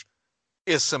passage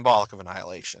is symbolic of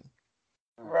annihilation.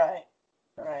 Right.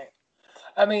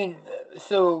 I mean,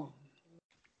 so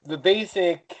the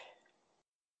basic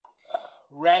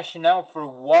rationale for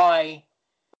why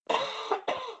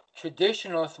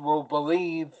traditionalists will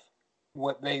believe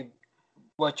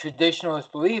what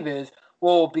traditionalists believe is,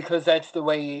 well, because that's the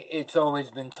way it's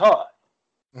always been taught.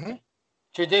 Mm-hmm.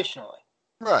 Traditionally.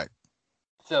 Right.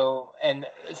 So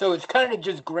it's kind of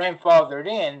just grandfathered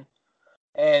in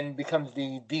and becomes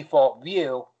the default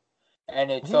view, and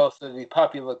it's also the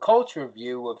popular culture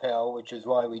view of hell, which is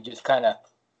why we just kind of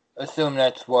assume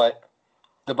that's what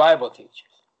the Bible teaches.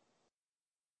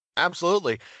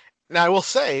 Absolutely. Now, I will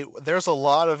say, there's a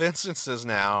lot of instances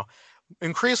now,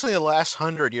 increasingly the last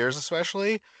 100 years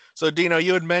especially. So, Dino,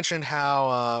 you had mentioned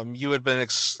how you had been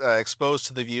exposed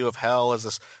to the view of hell as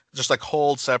this just like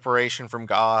cold separation from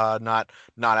God, not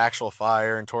actual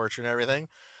fire and torture and everything.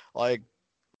 Like,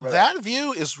 right. That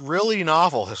view is really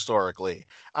novel historically.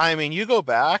 I mean, you go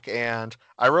back, and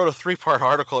I wrote a 3-part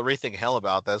article at Rethinking Hell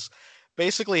about this.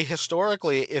 Basically,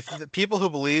 historically, if the people who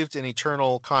believed in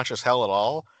eternal conscious hell at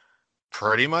all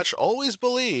pretty much always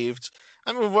believed,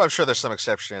 I mean, I'm sure there's some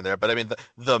exception in there, but I mean,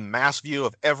 the mass view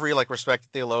of every respected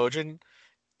theologian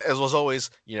was always,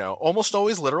 almost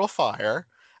always literal fire.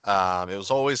 It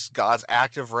was always God's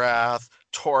active wrath,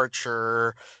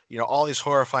 torture, all these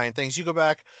horrifying things. You go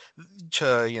back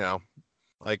to,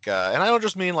 and I don't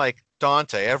just mean like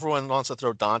Dante. Everyone wants to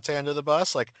throw Dante under the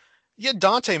bus. Like, yeah,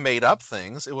 Dante made up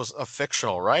things. It was a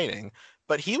fictional writing,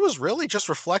 but he was really just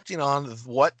reflecting on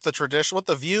what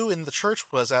the view in the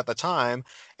church was at the time,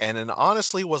 and it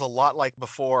honestly was a lot like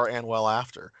before and well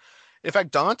after. In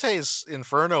fact, Dante's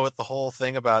Inferno, with the whole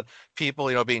thing about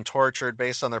people, being tortured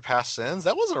based on their past sins,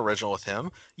 that wasn't original with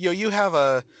him. You have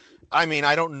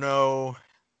I don't know.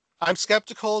 I'm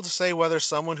skeptical to say whether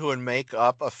someone who would make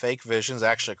up a fake vision is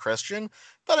actually a Christian,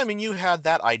 but I mean, you had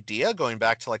that idea going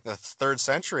back to the 3rd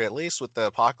century at least with the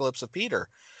Apocalypse of Peter.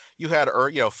 You had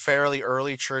fairly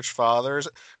early church fathers.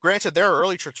 Granted, there are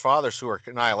early church fathers who are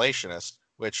annihilationists,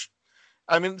 which,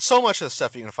 I mean, so much of the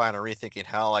stuff you can find on Rethinking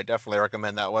Hell. I definitely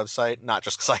recommend that website, not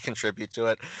just because I contribute to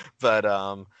it, but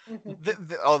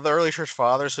the early church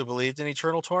fathers who believed in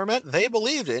eternal torment, they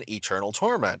believed in eternal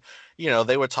torment.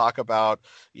 They would talk about,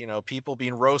 people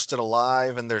being roasted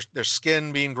alive and their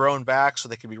skin being grown back so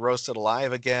they could be roasted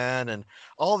alive again, and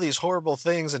all these horrible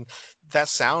things. And that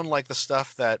sound like the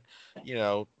stuff that,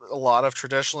 a lot of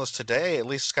traditionalists today, at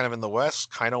least kind of in the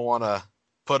West, kind of want to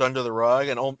put under the rug,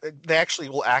 and they actually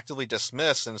will actively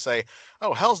dismiss and say,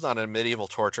 oh, hell's not a medieval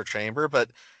torture chamber.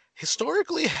 But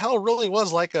historically, hell really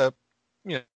was like a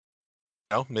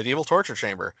medieval torture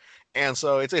chamber. And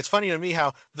so it's funny to me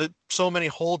how so many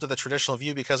hold to the traditional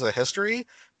view because of the history,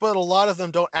 but a lot of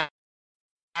them don't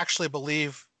actually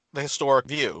believe the historic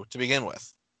view to begin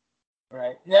with.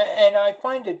 Right. And I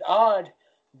find it odd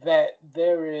that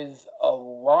there is a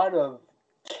lot of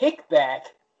kickback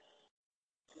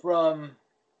from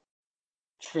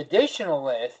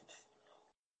traditionalists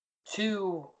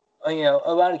to, a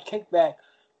lot of kickback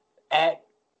at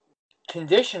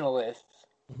conditionalists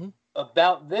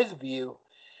about this view,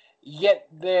 yet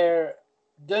there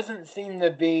doesn't seem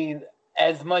to be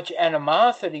as much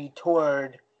animosity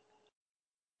toward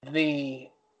the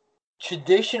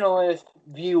traditionalist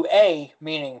view A,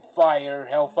 meaning fire,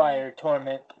 hellfire,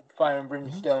 torment, fire and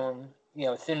brimstone,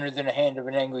 sinners in the hand of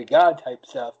an angry God type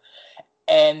stuff,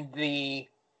 and the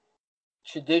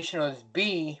traditionalist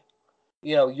B,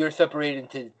 you're separated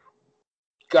into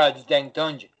God's dank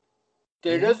dungeon.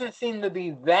 There doesn't seem to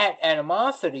be that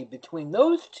animosity between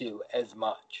those two as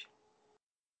much.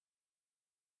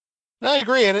 I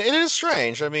agree, and it is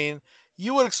strange. I mean,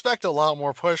 you would expect a lot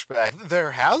more pushback.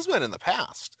 There has been in the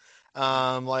past.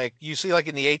 Like you see, like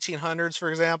in the 1800s,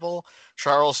 for example,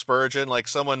 Charles Spurgeon, like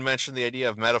someone mentioned the idea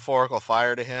of metaphorical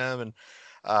fire to him, and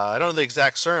I don't know the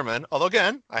exact sermon. Although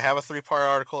again, I have a 3-part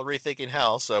article at Rethinking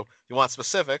Hell, so if you want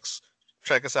specifics,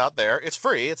 check us out there. It's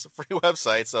free. It's a free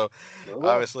website, so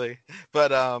obviously.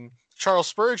 But Charles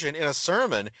Spurgeon, in a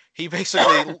sermon, he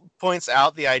basically points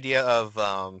out the idea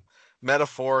of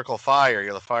metaphorical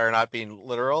fire, the fire not being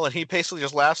literal, and he basically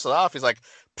just laughs it off. He's like,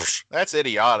 that's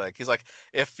idiotic. He's like,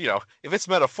 if it's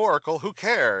metaphorical, who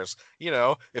cares?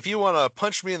 If you want to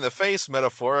punch me in the face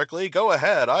metaphorically, go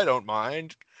ahead. I don't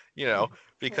mind.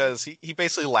 Because he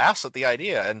basically laughs at the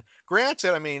idea. And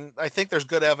granted, I mean, I think there's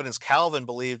good evidence Calvin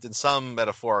believed in some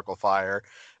metaphorical fire,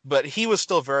 but he was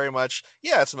still very much,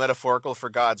 it's metaphorical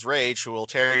for God's rage, who will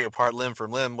tear you apart limb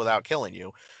from limb without killing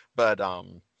you. But I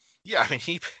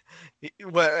mean,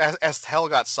 as hell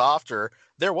got softer,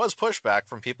 there was pushback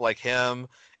from people like him.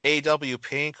 A.W.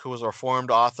 Pink, who was a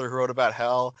Reformed author who wrote about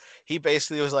hell, he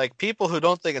basically was like, people who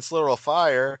don't think it's literal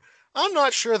fire, I'm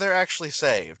not sure they're actually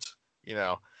saved.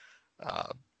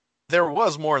 There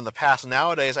was more in the past.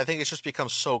 Nowadays, I think it's just become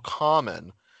so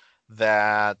common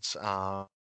that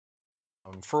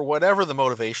for whatever the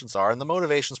motivations are, and the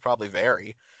motivations probably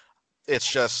vary,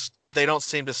 it's just they don't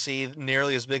seem to see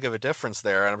nearly as big of a difference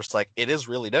there. And I'm just like, it is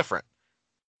really different.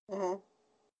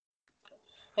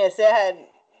 Yes,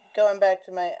 going back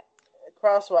to my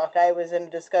crosswalk, I was in a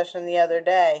discussion the other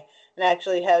day and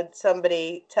actually had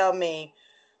somebody tell me,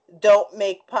 don't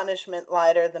make punishment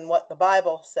lighter than what the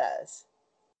Bible says.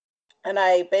 And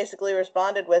I basically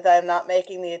responded with, I'm not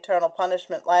making the eternal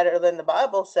punishment lighter than the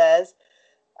Bible says.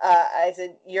 I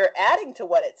said, you're adding to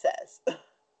what it says.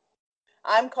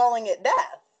 I'm calling it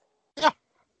death. Yeah.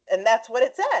 And that's what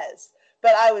it says.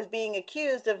 But I was being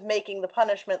accused of making the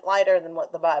punishment lighter than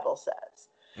what the Bible says.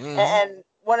 And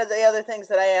one of the other things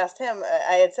that I asked him,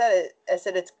 I said,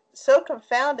 it's so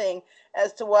confounding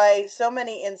as to why so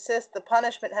many insist the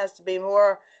punishment has to be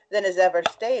more than is ever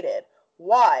stated.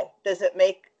 Why? Does it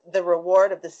make the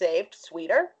reward of the saved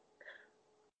sweeter?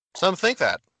 Some think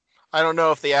that. I don't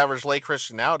know if the average lay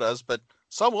Christian now does, but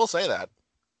some will say that.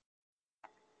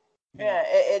 Yeah,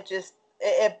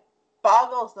 it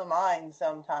boggles the mind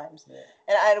sometimes. Yeah.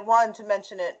 And I wanted to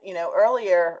mention it,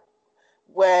 earlier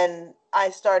when I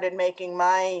started making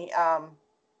my,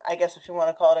 I guess if you want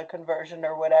to call it a conversion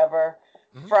or whatever,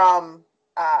 from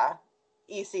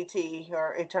ECT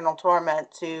or eternal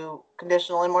torment to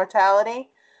conditional immortality,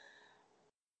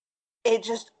 it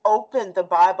just opened the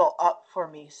Bible up for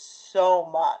me so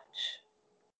much.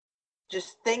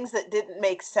 Just things that didn't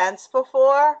make sense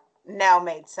before now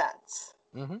made sense.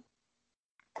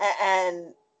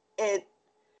 And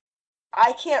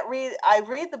I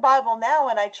read the Bible now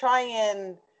and I try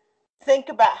and think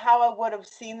about how I would have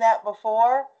seen that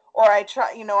before, or I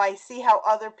see how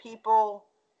other people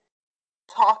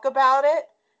talk about it,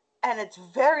 and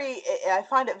I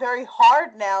find it very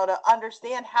hard now to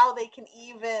understand how they can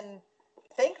even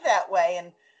think that way.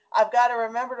 And I've got to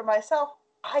remember to myself,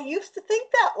 I used to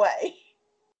think that way.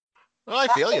 Well, I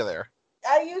feel you there.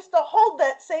 I used to hold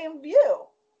that same view.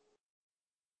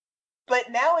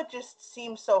 But now it just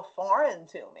seems so foreign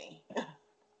to me.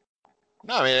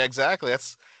 No, I mean, exactly.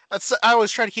 That's I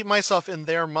always try to keep myself in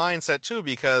their mindset too,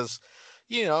 because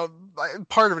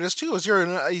part of it is too as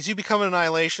you become an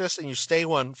annihilationist and you stay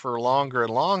one for longer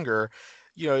and longer,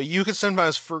 you can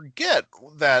sometimes forget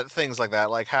that things like that,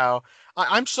 like how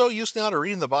I'm so used now to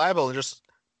reading the Bible and just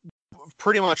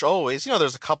pretty much always,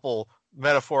 there's a couple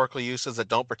metaphorical uses that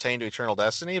don't pertain to eternal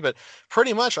destiny, but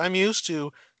pretty much I'm used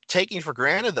to taking for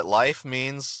granted that life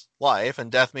means life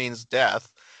and death means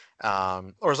death.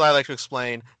 Or as I like to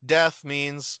explain, death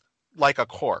means like a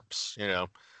corpse,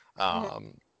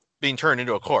 being turned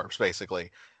into a corpse,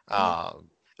 basically.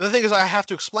 The thing is, I have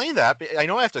to explain that. I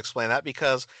know I have to explain that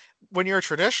because when you're a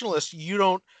traditionalist, you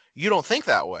don't you don't think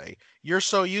that way. You're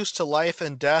so used to life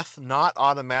and death not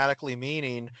automatically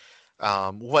meaning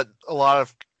what a lot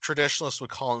of traditionalists would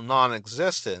call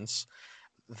non-existence,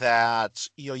 that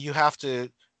you have to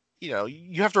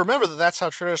remember that that's how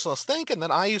traditionalists think, and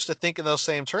then I used to think in those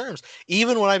same terms.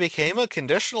 Even when I became a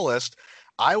conditionalist,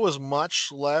 I was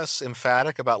much less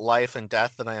emphatic about life and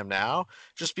death than I am now,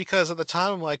 just because at the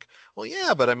time I'm like, well,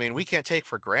 yeah, but I mean, we can't take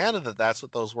for granted that that's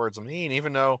what those words mean,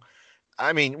 even though,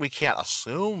 I mean, we can't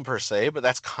assume per se, but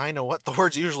that's kind of what the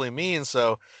words usually mean.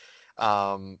 So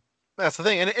that's the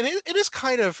thing. And it is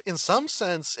kind of, in some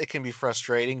sense, it can be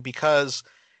frustrating because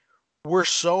we're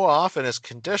so often as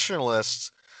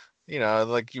conditionalists,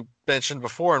 like you mentioned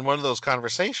before in one of those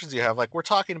conversations you have, like we're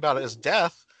talking about it as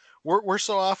death. We're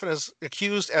so often as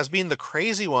accused as being the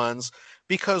crazy ones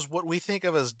because what we think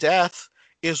of as death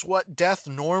is what death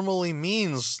normally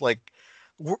means. Like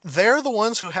they're the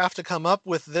ones who have to come up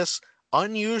with this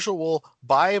unusual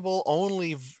Bible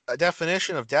only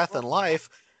definition of death and life,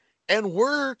 and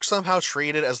we're somehow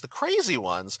treated as the crazy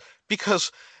ones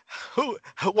because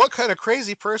what kind of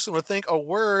crazy person would think a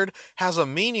word has a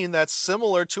meaning that's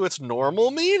similar to its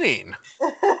normal meaning?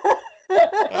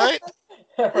 Right?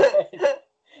 Right.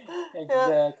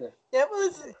 Exactly. It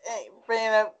was bringing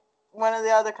up one of the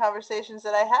other conversations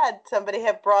that I had. Somebody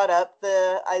had brought up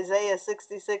the Isaiah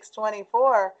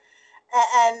 66:24,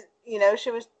 and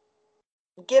she was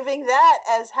giving that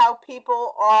as how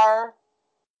people are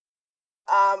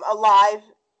alive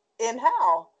in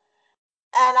hell.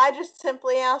 And I just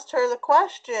simply asked her the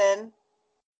question,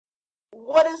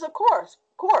 what is a corpse?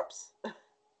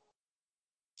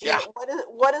 Yeah.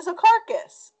 What is a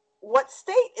carcass? What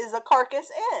state is a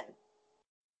carcass in?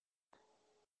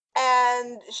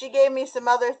 And she gave me some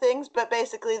other things, but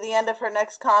basically the end of her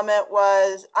next comment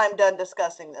was, I'm done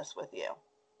discussing this with you.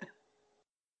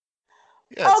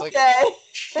 Yeah, it's okay.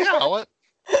 Like, yeah, what?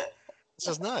 This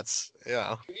is nuts.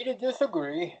 Yeah. Agree to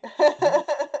disagree.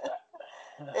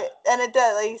 And it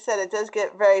does, like you said, it does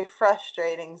get very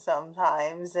frustrating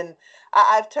sometimes. And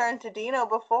I've turned to Dino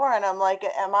before, and I'm like,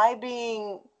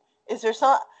 is there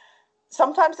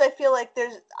sometimes I feel like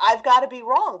I've got to be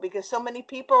wrong because so many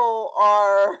people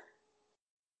are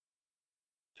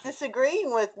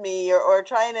disagreeing with me or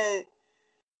trying to,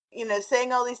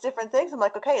 saying all these different things. I'm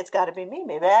like, okay, it's got to be me.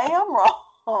 Maybe I am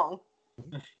wrong.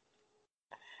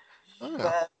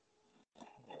 But,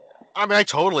 I mean, I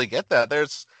totally get that.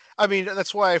 That's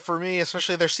why for me,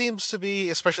 especially, there seems to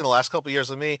be, especially in the last couple of years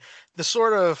with me, this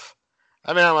sort of,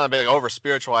 I mean, I'm not being over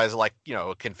spiritualized, like,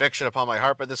 conviction upon my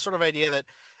heart, but this sort of idea that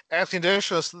as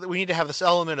conditionalists, we need to have this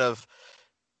element of,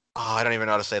 I don't even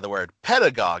know how to say the word,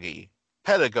 pedagogy,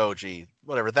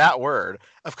 whatever that word,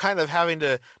 of kind of having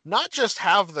to not just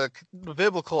have the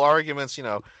biblical arguments,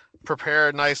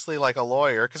 prepared nicely like a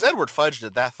lawyer, because Edward Fudge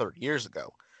did that 30 years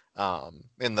ago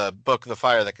in the book The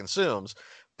Fire That Consumes,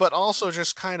 but also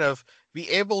just kind of be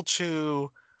able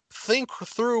to think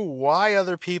through why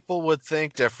other people would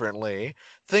think differently,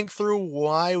 think through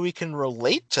why we can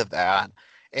relate to that,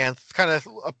 and kind of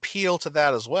appeal to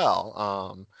that as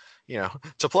well.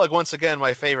 To plug once again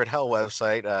my favorite hell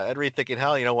website, Ed Rethinking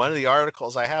Hell, one of the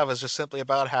articles I have is just simply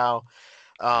about how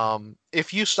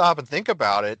if you stop and think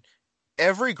about it,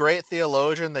 every great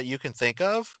theologian that you can think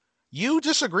of, you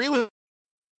disagree with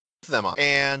them on,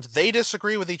 and they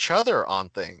disagree with each other on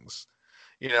things,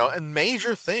 and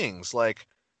major things like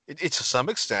it's to some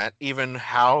extent even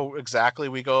how exactly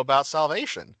we go about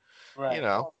salvation, right.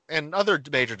 And other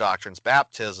major doctrines,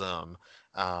 baptism,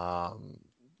 and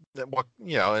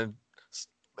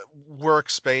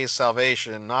works-based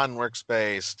salvation,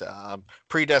 non-works-based,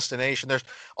 predestination. There's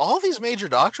all these major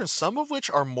doctrines, some of which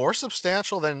are more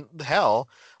substantial than hell.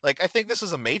 Like, I think this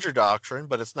is a major doctrine,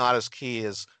 but it's not as key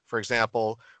as, for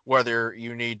example, whether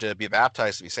you need to be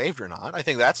baptized to be saved or not. I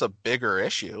think that's a bigger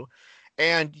issue.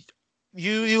 And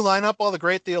you line up all the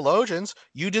great theologians,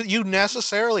 you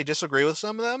necessarily disagree with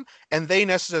some of them, and they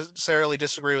necessarily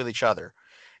disagree with each other.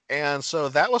 And so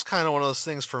that was kind of one of those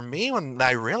things for me when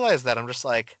I realized that. I'm just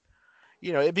like,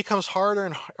 it becomes harder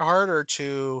and harder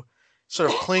to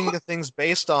sort of cling to things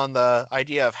based on the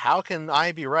idea of how can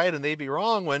I be right and they be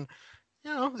wrong when,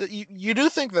 you do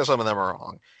think that some of them are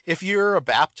wrong. If you're a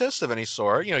Baptist of any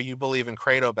sort, you believe in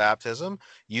credo baptism,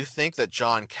 you think that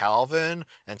John Calvin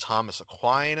and Thomas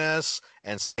Aquinas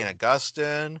and St.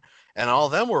 Augustine and all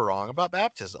of them were wrong about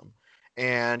baptism.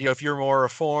 And, if you're more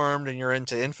Reformed and you're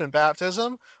into infant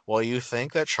baptism, well, you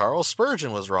think that Charles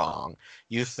Spurgeon was wrong.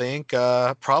 You think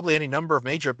probably any number of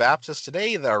major Baptists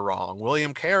today that are wrong.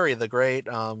 William Carey, the great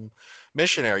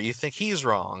missionary, you think he's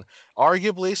wrong.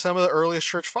 Arguably, some of the earliest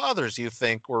church fathers you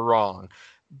think were wrong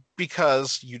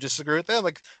because you disagree with them.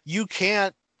 Like, you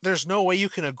can't there's no way you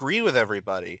can agree with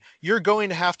everybody. You're going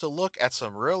to have to look at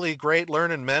some really great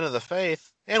learned men of the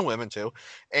faith, and women too,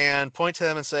 and point to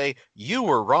them and say, you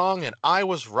were wrong and I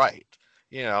was right.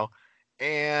 You know,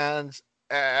 and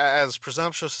as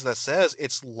presumptuous as that says,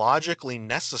 it's logically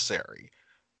necessary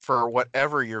for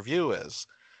whatever your view is.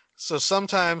 So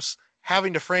sometimes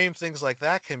having to frame things like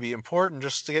that can be important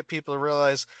just to get people to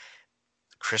realize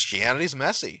Christianity's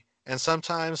messy. And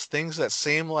sometimes things that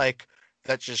seem like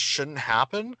that just shouldn't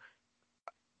happen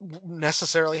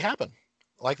necessarily happen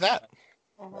like that.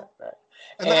 Mhm. Right.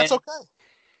 And that's okay.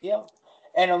 Yeah,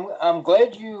 and I'm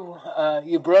glad you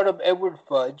you brought up Edward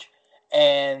Fudge,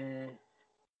 and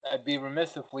I'd be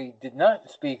remiss if we did not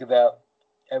speak about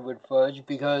Edward Fudge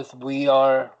because we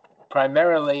are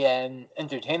primarily an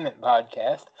entertainment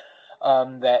podcast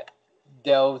that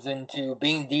delves into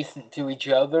being decent to each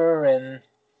other and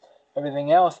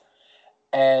everything else.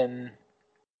 And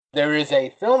there is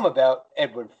a film about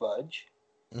Edward Fudge,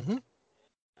 Mm-hmm.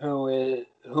 who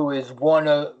is one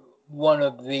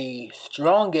of the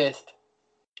strongest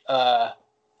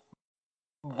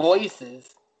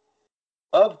voices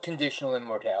of conditional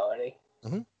immortality.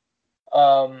 Mm-hmm.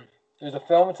 There's a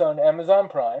film, it's on Amazon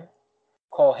Prime,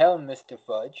 called Hell, Mr.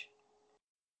 Fudge.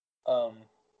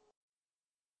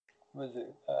 Was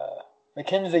it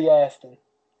Mackenzie Aston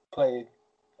played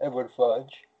Edward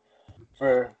Fudge.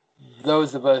 For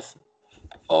those of us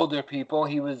older people,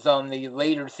 he was on the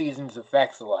later seasons of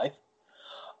Facts of Life.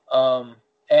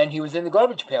 And he was in the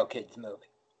Garbage Pail Kids movie.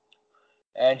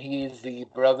 And he is the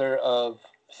brother of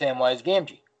Samwise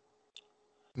Gamgee.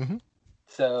 Mm-hmm.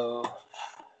 So,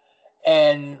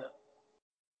 and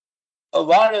a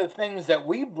lot of the things that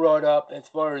we brought up as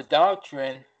far as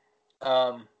doctrine,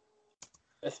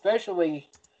 especially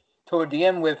toward the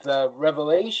end with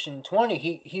Revelation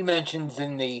 20, he mentions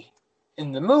in the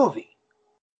movie,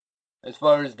 as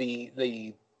far as the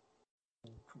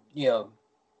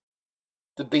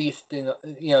beast and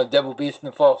devil, beast,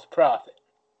 and the false prophet.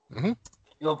 Mm-hmm.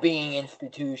 Being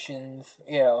institutions,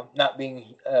 not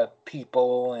being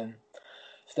people and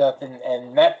stuff,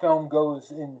 and that film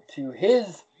goes into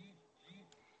his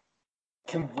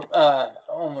I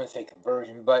don't want to say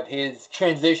conversion, but his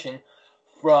transition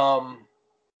from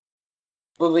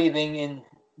believing in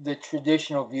the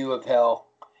traditional view of hell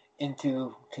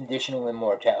into conditional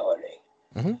immortality.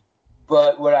 Mm-hmm.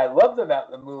 But what I loved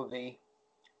about the movie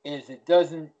is it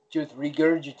doesn't just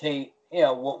regurgitate,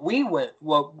 what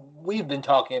we've been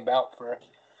talking about for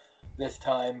this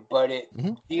time, but it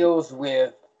mm-hmm. deals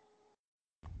with,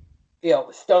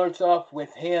 starts off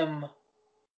with him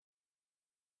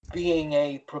being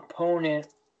a proponent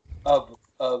of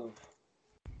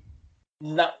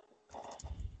not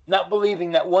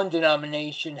believing that one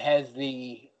denomination has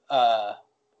the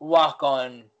lock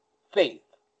on faith.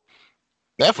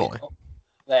 Definitely.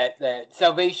 That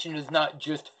salvation is not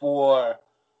just for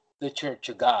the Church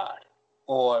of God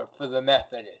or for the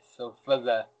Methodists or for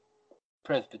the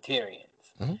Presbyterians.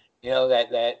 Mm-hmm.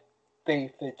 That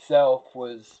faith itself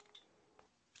was,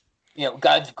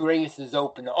 God's grace is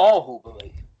open to all who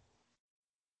believe.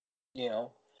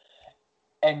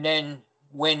 And then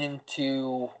went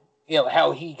into,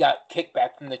 how he got kicked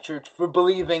back from the church for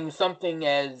believing something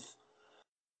as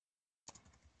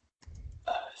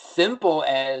simple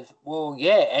as, well,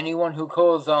 yeah, anyone who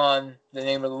calls on the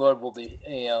name of the Lord will be,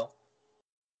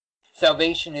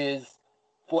 salvation is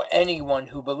for anyone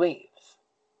who believes.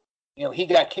 He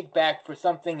got kicked back for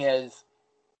something as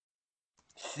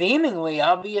seemingly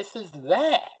obvious as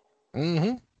that.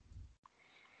 Mm-hmm.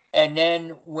 And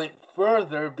then went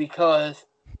further because,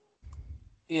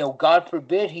 God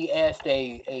forbid he asked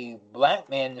a black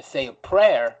man to say a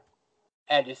prayer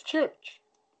at his church.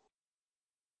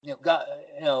 God,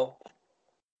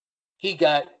 he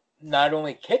got not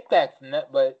only kicked back from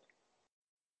that, but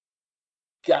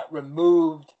got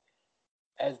removed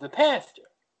as the pastor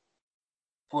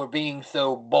for being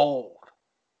so bold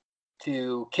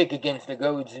to kick against the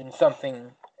goads in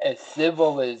something as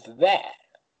civil as that.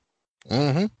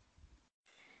 Mm-hmm.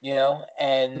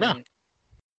 And yeah.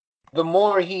 The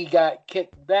more he got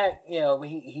kicked back,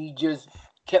 he just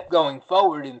kept going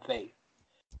forward in faith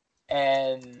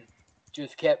and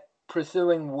just kept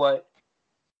pursuing what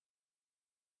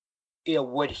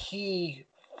he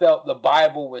felt the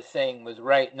Bible was saying was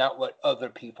right, not what other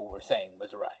people were saying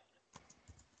was right.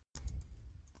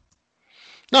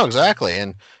 No, exactly,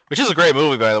 and which is a great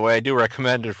movie, by the way. I do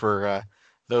recommend it for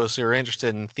those who are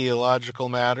interested in theological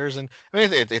matters, and I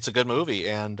mean it's a good movie,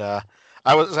 and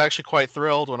I was actually quite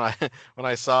thrilled when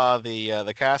I saw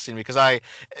the casting, because I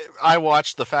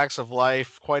watched The Facts of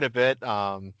Life quite a bit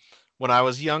when I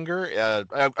was younger.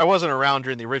 I wasn't around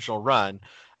during the original run,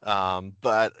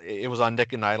 But it was on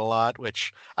Nick at Night a lot,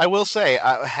 which I will say,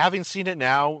 having seen it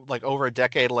now, like over a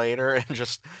decade later, and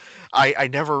just I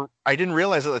didn't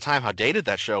realize at the time how dated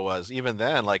that show was. Even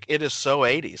then, like it is so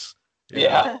 80s. You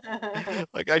know?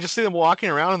 Like I just see them walking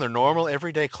around in their normal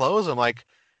everyday clothes. I'm like,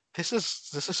 this is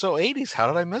so 80s. How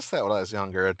did I miss that when I was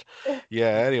younger? Yeah.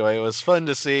 Anyway, it was fun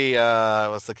to see.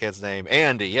 What's the kid's name?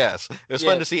 Andy. Yes, it was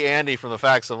fun to see Andy from The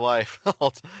Facts of Life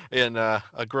in a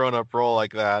grown-up role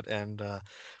like that. And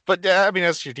but yeah, I mean,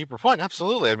 that's your deeper point.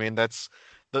 Absolutely. I mean, that's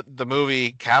the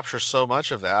movie captures so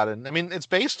much of that, and I mean, it's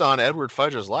based on Edward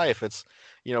Fudge's life. It's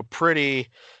pretty.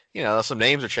 Some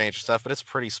names are changed and stuff, but it's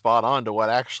pretty spot on to what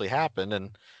actually happened.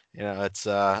 And it's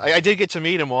I did get to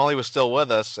meet him while he was still with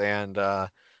us, and I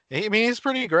mean, he's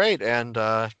pretty great. And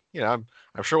I'm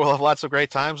sure we'll have lots of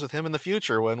great times with him in the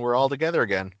future when we're all together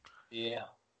again. Yeah,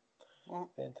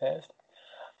 fantastic.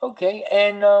 Okay,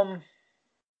 and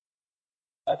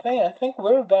I think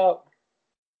we're about.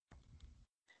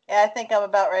 Yeah, I think I'm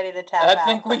about ready to tap out. I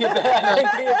think we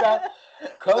about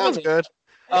covered. Sounds good.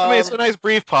 I mean, it's a nice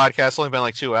brief podcast. It's only been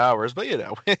like 2 hours, but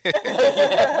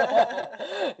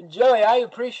Joey, I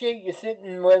appreciate you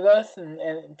sitting with us and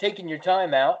taking your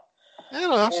time out. Yeah,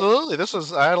 no, absolutely.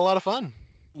 I had a lot of fun.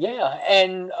 Yeah,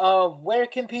 and where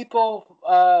can people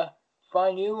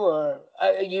find you? Or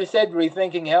you said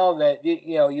Rethinking Hell that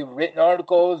you've written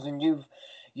articles and you've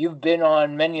been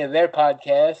on many of their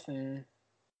podcasts and.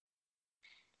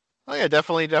 Oh yeah,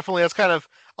 definitely. That's kind of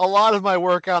a lot of my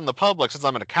work out in the public, since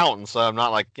I'm an accountant, so I'm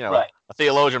not like a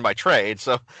theologian by trade.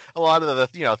 So a lot of the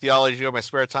theology I do in my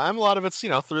spare time, a lot of it's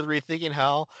through the Rethinking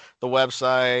Hell, the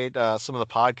website, some of the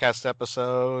podcast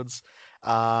episodes.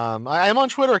 I am on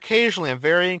Twitter occasionally. I'm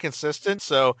very inconsistent,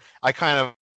 so I kind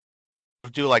of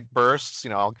do like bursts.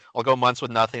 I'll go months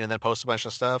with nothing and then post a bunch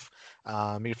of stuff. You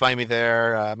can find me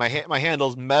there. My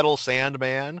handle's Metal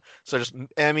Sandman, so just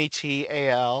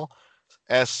METAL.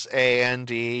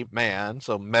 SAND man,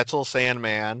 so Metal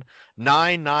Sandman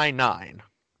 999.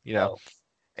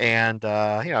 And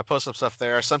I post some stuff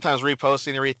there. Sometimes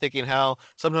reposting and Rethinking Hell.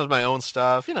 Sometimes my own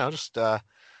stuff. Just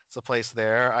it's a place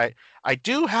there. I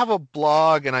do have a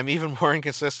blog, and I'm even more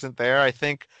inconsistent there. I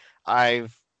think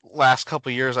last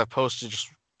couple of years I've posted just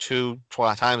 2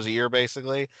 times a year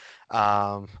basically.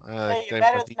 You're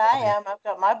better than I am. I've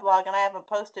got my blog and I haven't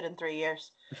posted in 3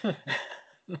 years.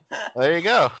 There you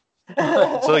go.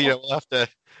 So we'll have to.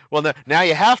 Well, now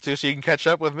you have to, so you can catch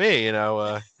up with me.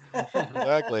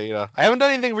 Exactly. I haven't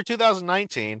done anything for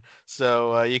 2019,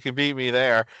 so you can beat me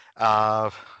there.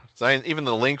 Even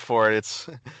the link for it,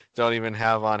 don't even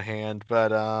have on hand.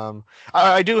 But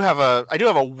I do have a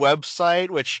website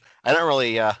which I don't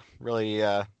really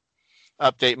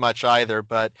update much either.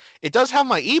 But it does have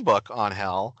my ebook on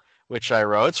Hell, which I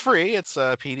wrote. It's free. It's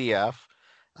a PDF.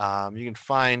 You can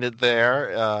find it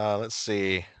there. Let's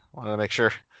see. I want to make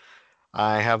sure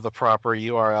I have the proper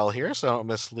URL here so I don't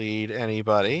mislead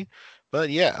anybody. But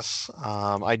yes,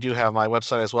 I do have my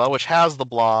website as well, which has the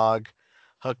blog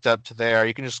hooked up to there.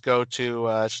 You can just go to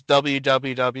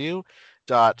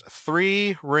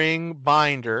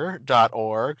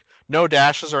www.3ringbinder.org. No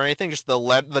dashes or anything, just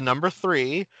the number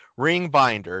 3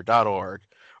 ringbinder.org.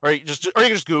 Or you can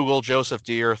just Google Joseph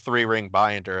Deere 3-ring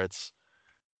binder. It's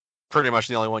pretty much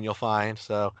the only one you'll find.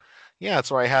 So yeah,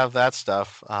 that's where I have that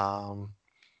stuff. I'm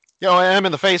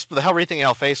in the Hell Rethinking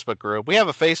Hell Facebook group. We have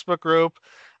a Facebook group,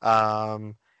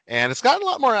 and it's gotten a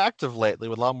lot more active lately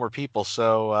with a lot more people.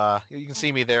 So you can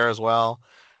see me there as well.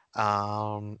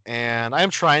 And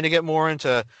I'm trying to get more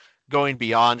into going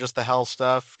beyond just the Hell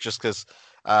stuff, just because.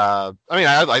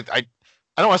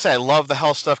 I don't want to say I love the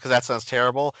Hell stuff because that sounds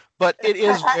terrible, but it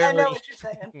is very... I know what you're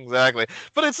saying. Exactly.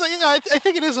 But it's I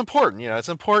think it is important. It's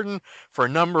important for a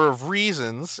number of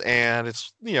reasons, and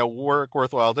it's work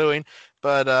worthwhile doing.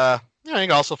 But you can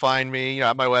also find me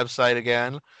at my website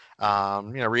again.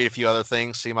 Read a few other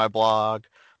things, see my blog.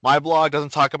 My blog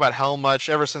doesn't talk about Hell much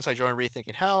ever since I joined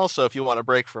Rethinking Hell. So if you want a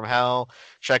break from Hell,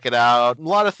 check it out. A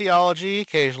lot of theology,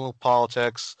 occasional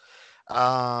politics.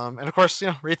 And of course,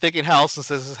 Rethinking Hell, since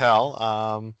this is Hell.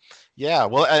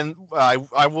 Well, and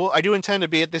I do intend to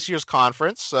be at this year's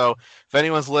conference. So if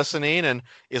anyone's listening and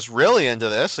is really into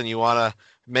this, and you want to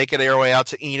make it your way out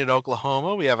to Enid,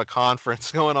 Oklahoma, we have a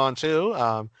conference going on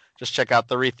too. Just check out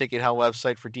the Rethinking Hell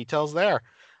website for details there.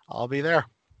 I'll be there.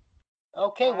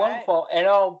 Okay, all wonderful. Right. And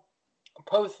I'll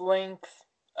post links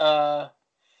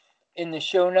in the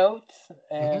show notes.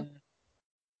 And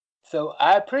so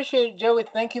I appreciate it, Joey.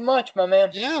 Thank you much, my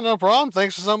man. Yeah, no problem.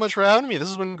 Thanks so much for having me. This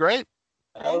has been great.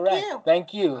 All right.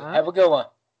 Thank you. Right. Have a good one.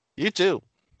 You too.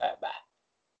 Bye-bye.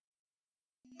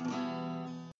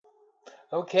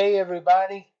 Okay,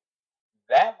 everybody.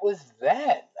 that was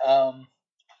that.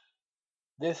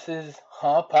 This is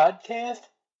Podcast.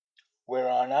 We're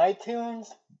on iTunes.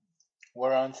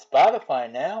 We're on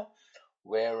Spotify now.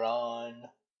 We're on,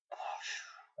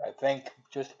 I think,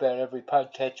 just about every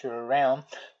podcatcher around.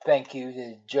 Thank you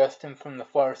to Justin from the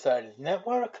Farsighted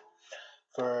Network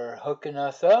for hooking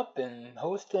us up and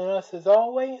hosting us as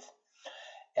always.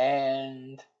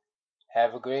 And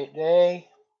have a great day.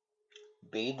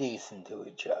 Be decent to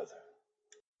each other.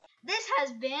 This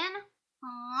has been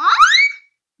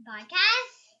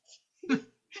podcast.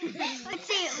 Let's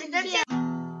see.